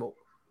all the smoke.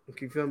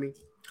 You feel me?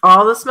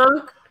 All the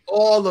smoke?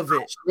 All of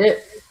it.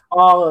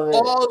 All of it.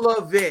 All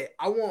of it.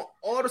 I want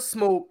all the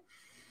smoke.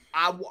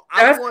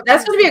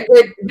 That's gonna be a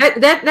good.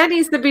 That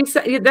needs to be.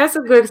 That's a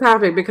good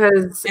topic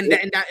because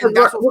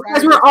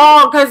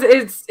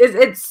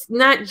it's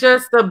not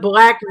just the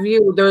black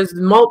view. There's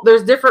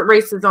different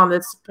races on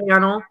this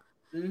panel.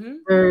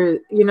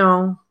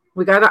 Mm-hmm.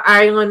 We got an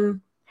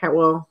island.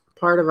 Well,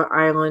 part of an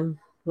island.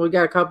 We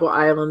got a couple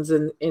islands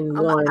in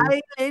one.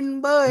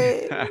 Island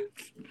boy.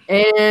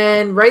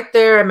 And right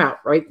there, I'm out.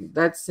 Right,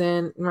 that's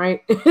in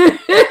right. So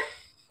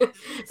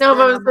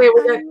I'm saying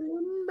we got.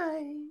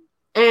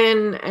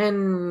 And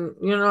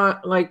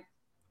like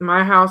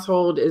my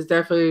household is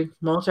definitely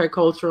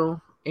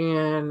multicultural,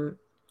 and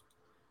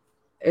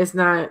it's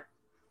not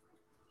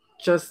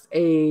just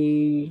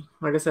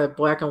like I said,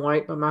 black and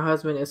white, but my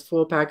husband is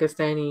full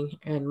Pakistani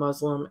and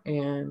Muslim,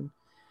 and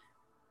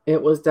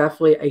it was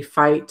definitely a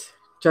fight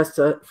just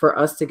for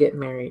us to get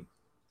married.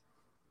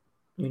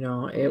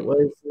 It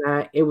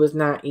was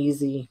not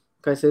easy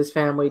because his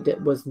family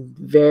was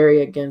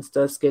very against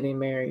us getting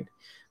married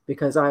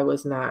because I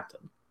was not.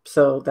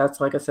 So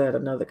that's, like I said,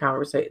 another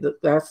conversation.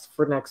 That's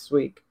for next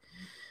week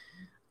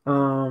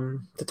to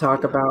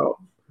talk about.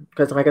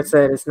 Because, like I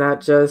said, it's not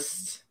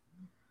just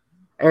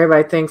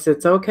everybody thinks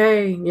it's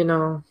okay,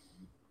 Nah,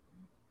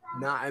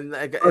 and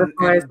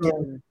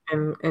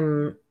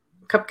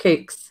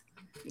cupcakes.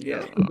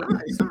 Yeah,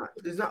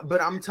 it's not.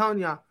 But I'm telling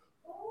y'all,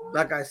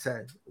 like I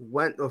said,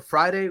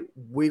 Friday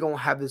we're gonna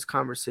have this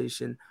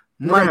conversation.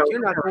 Mike,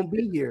 you're not gonna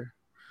be here.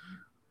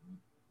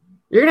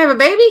 You're gonna have a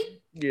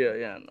baby?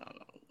 Yeah, no.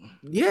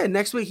 Yeah,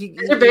 next week.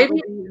 Is your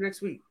baby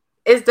next week?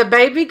 Is the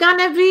baby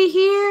gonna be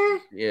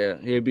here? Yeah,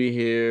 he'll be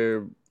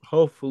here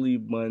hopefully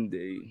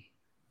Monday.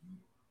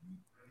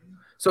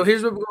 So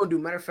here's what we're gonna do.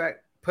 Matter of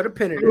fact, put a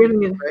pin in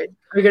it. Right?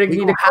 We're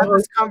gonna have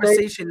this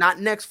conversation not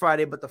next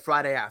Friday, but the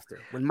Friday after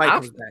when Mike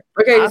comes back.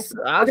 Okay.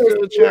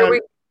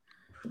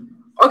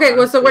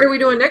 Well, so what are we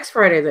doing next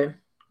Friday then?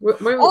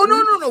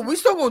 No. We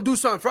still gonna do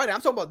something Friday.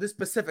 I'm talking about this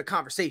specific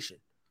conversation.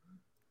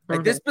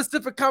 Like this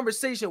specific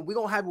conversation, we're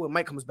gonna have it when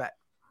Mike comes back.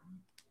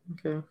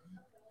 Okay.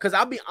 Because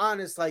I'll be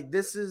honest, like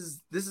this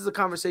is a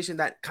conversation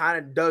that kind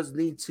of does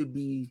need to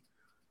be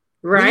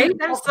right.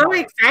 I'm so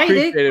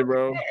excited. Appreciate it,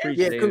 bro.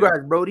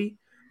 Congrats, Brody.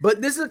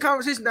 But this is a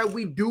conversation that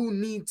we do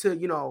need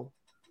to,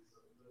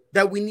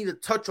 that we need to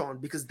touch on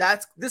because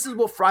this is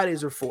what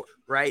Fridays are for,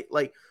 right?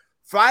 Like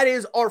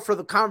Fridays are for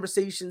the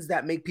conversations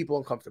that make people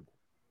uncomfortable.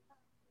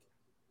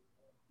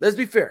 Let's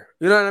be fair.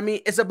 You know what I mean?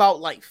 It's about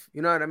life.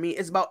 You know what I mean?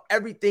 It's about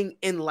everything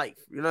in life.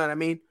 You know what I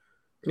mean?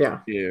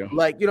 Yeah.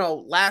 Like,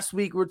 last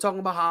week we were talking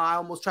about how I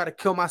almost tried to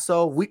kill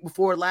myself. Week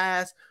before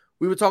last,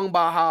 we were talking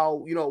about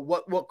how,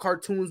 what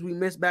cartoons we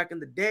missed back in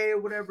the day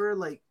or whatever.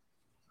 Like,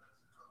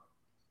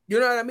 you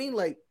know what I mean?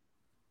 Like,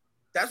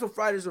 that's what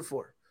Fridays are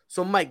for.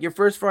 So, Mike, your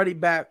first Friday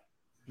back,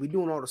 we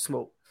doing all the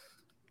smoke.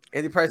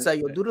 And they probably say,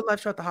 yo, do the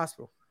live shot at the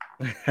hospital.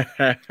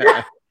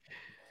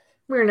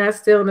 We're not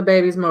stealing the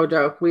baby's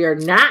mojo. We are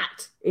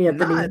not,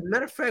 Anthony. Nah,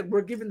 matter of fact,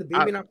 we're giving the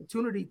baby an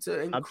opportunity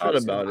to increase. I thought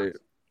about it.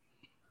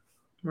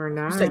 We're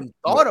not. You said you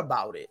thought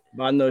about it.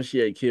 But I know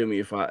she'd kill me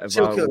if I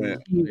She'll kill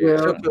went. you. She will.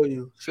 She'll kill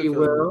you. She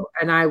will,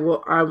 and I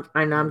will.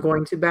 I'm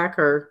going to back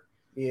her.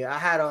 Yeah, I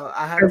had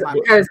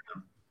because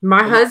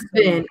my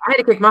husband. I had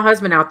to kick my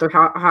husband out the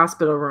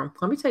hospital room.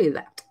 Let me tell you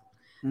that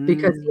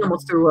because he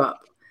almost threw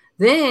up.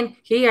 Then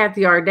he had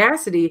the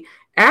audacity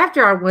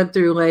after I went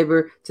through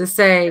labor to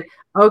say,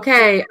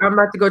 "Okay, I'm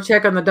about to go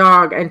check on the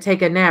dog and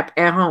take a nap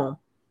at home."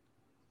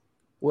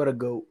 What a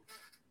goat!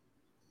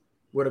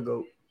 What a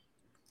goat!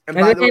 And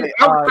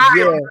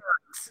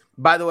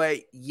by the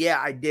way,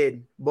 I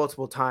did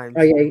multiple times.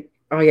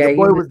 Oh yeah. Your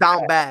boy was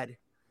down bad.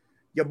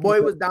 Your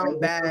boy was down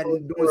bad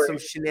and doing some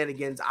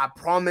shenanigans. I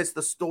promise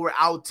the story.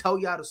 I'll tell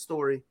y'all the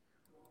story.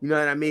 You know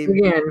what I mean?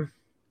 Again.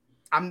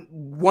 I'm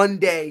one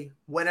day,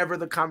 whenever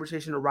the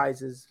conversation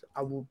arises,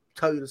 I will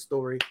tell you the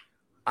story.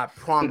 I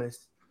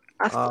promise.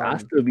 I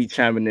still be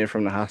chiming in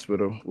from the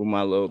hospital with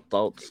my little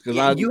thoughts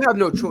because you have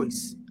no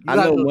choice. I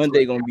know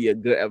Monday gonna be a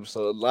good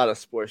episode. A lot of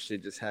sports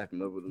shit just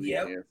happened over the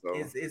weekend. So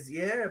it's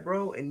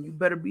bro, and you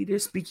better be there.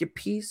 Speak your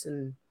piece,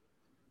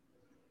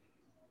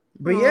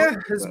 but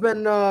it's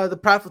been the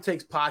Prideful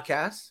Takes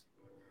podcast,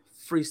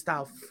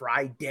 Freestyle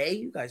Friday.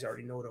 You guys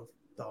already know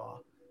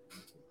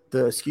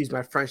the excuse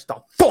my French,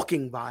 the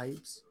fucking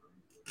vibes.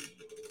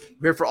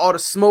 We're here for all the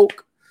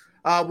smoke.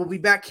 We'll be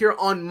back here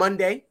on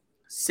Monday.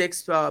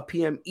 6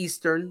 p.m.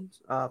 Eastern,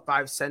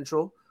 5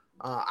 Central.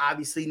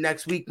 Obviously,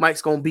 next week,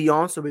 Mike's going to be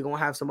on, so we're going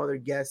to have some other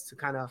guests to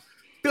kind of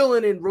fill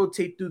in and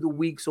rotate through the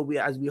week. So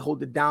as we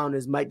hold it down,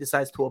 as Mike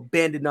decides to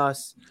abandon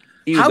us.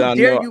 How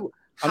dare you?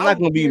 I'm not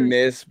going to be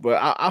missed,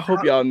 but I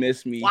hope y'all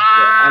miss me. Wow.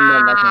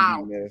 I'm not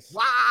going to be missed.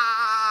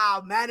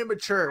 Wow. Man and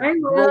mature.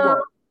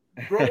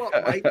 Grow up,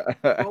 Mike.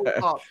 Grow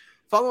up.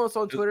 Follow us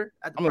on Twitter.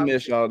 I'm going to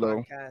miss y'all,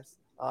 though.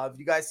 If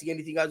you guys see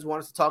anything you guys want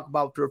us to talk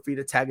about, feel free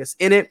to tag us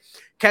in it.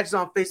 Catch us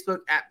on Facebook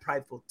at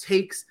Prideful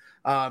Takes.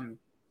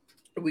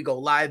 We go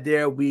live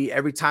there.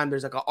 Every time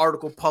there's like an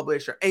article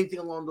published or anything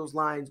along those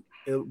lines,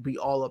 it'll be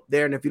all up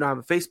there. And if you don't have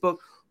a Facebook,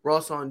 we're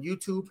also on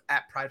YouTube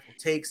at Prideful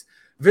Takes.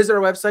 Visit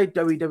our website,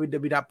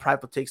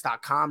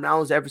 www.pridefultakes.com. Not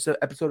only is every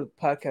episode of the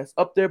podcast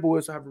up there, but we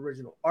also have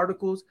original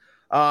articles.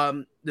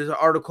 There's an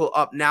article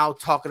up now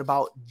talking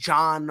about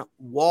John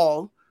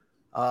Wall.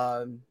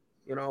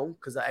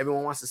 Because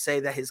everyone wants to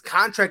say that his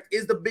contract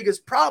is the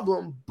biggest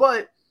problem,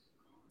 but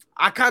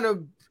I kind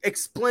of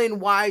explain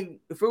why,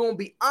 if we're going to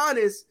be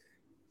honest,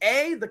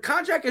 A, the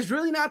contract is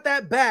really not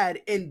that bad,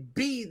 and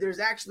B, there's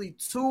actually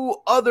 2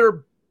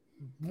 other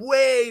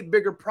way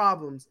bigger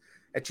problems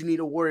that you need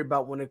to worry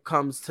about when it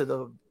comes to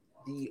the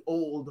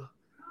old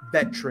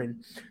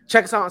veteran.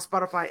 Check us out on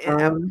Spotify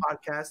and Apple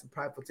Podcasts. And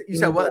you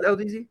said what,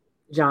 L-Deezy?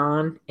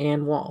 John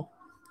and Wall.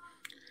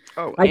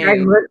 Oh, like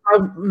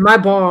my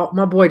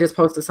boy just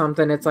posted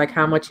something. It's like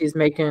how much he's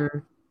making.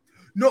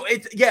 No,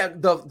 it's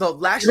the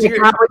last year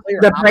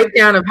the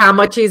breakdown of how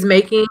much he's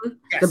making.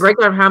 Yes. The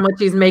breakdown of how much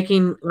he's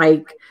making,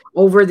 like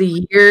over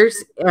the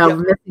years of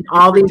missing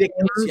all these games.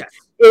 Yes.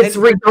 It's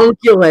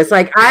ridiculous.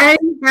 Like I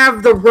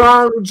have the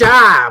wrong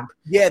job.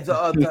 Yeah, his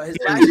last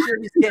year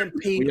he's getting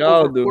paid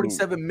over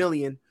 $47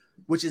 million,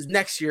 which is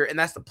next year, and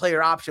that's the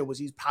player option, which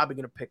he's probably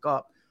going to pick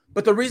up.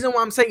 But the reason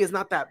why I'm saying it's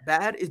not that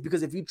bad is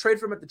because if you trade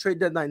for him at the trade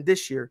deadline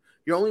this year,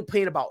 you're only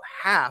paying about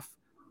half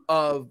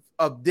of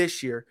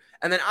this year.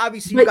 And then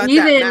obviously you got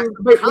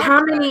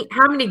how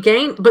many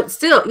games, but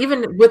still,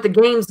 even with the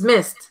games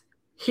missed,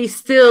 he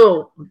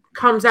still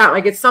comes out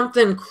like it's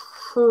something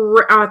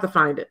I'll have to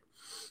find it.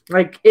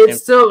 Like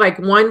it's still like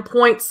 1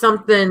 point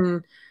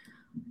something.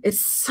 It's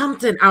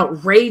something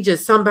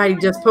outrageous. Somebody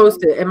just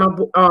posted and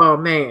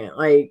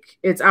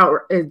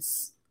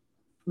it's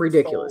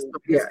ridiculous. So,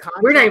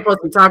 we're not even supposed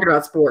to be talking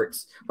about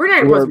sports. We're not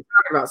even supposed to be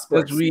talking about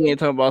sports. We ain't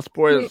talking about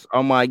sports.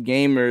 On my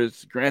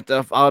gamers, Grand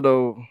Theft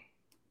Auto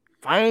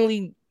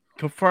finally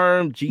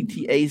confirmed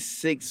GTA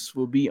 6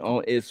 will be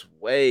on its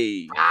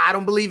way. I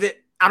don't believe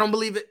it.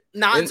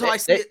 Not until I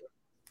see it.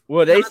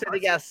 Well, they said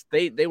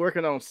they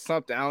working on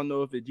something. I don't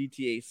know if it's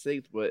GTA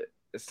 6, but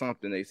it's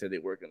something they said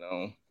they're working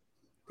on.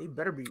 They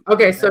better be.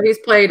 Okay, so he's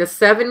played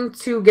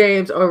 72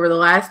 games over the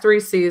last 3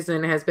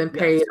 seasons, has been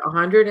paid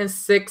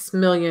 $106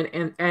 million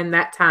in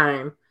that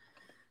time.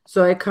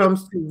 So it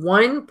comes to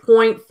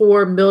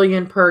 $1.4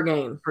 million per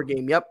game.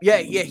 Yep. Yeah.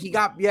 He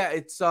got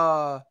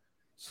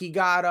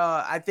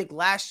I think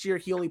last year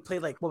he only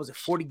played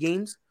 40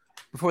 games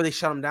before they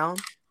shut him down.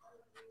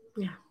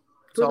 Yeah.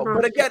 So,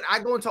 but again, I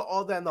go into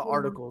all that in the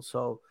article.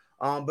 So,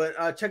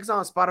 but check us out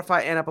on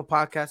Spotify and Apple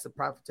Podcasts, the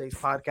Prideful Takes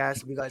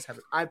podcast. If you guys have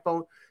an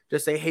iPhone,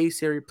 just say, "Hey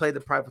Siri, play the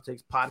Prideful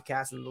Takes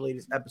podcast," and the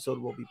latest episode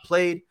will be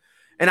played.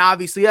 And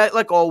obviously,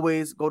 like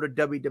always, go to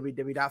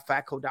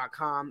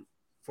www.fatco.com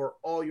for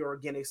all your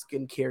organic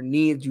skincare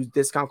needs. Use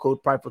discount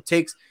code Prideful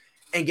Takes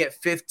and get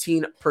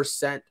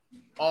 15%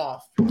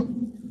 off.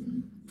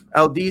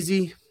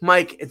 L-Deezy,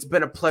 Mike, it's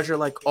been a pleasure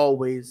like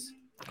always.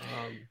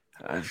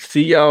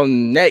 See y'all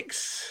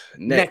next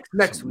week.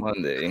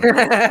 Monday.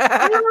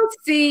 I'll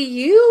see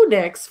you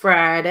next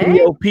Friday.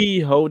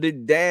 POP, hold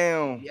it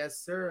down. Yes,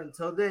 sir.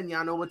 Until then,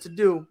 y'all know what to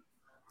do.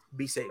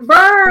 Be safe.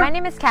 Burr. My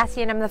name is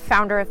Cassie, and I'm the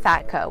founder of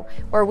Fatco,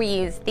 where we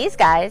use these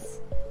guys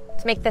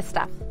to make this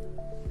stuff.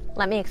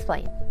 Let me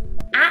explain.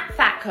 At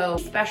Fatco,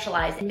 we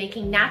specialize in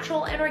making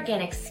natural and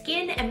organic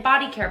skin and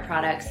body care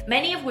products,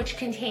 many of which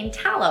contain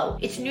tallow.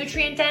 It's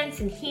nutrient dense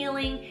and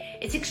healing.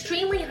 It's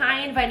extremely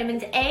high in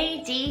vitamins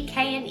A, D,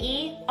 K, and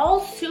E,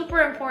 all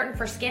super important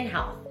for skin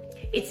health.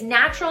 It's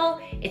natural,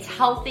 it's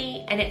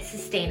healthy, and it's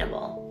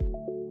sustainable.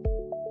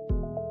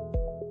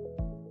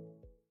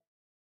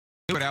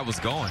 Where that was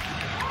going.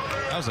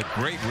 That was a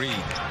great read.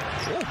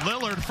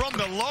 Lillard from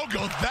the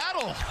logo.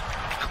 That'll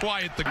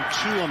quiet the 2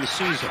 on the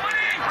season.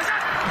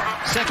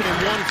 2nd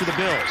and 1 for the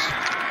Bills.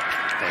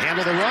 They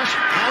handle the rush.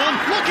 Allen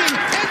looking.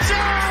 End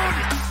zone.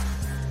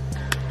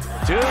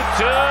 To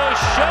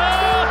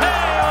Shohei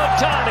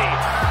Ohtani.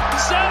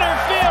 Center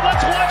field.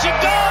 Let's watch it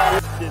go.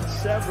 Did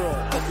several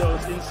of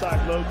those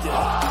inside low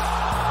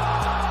kicks.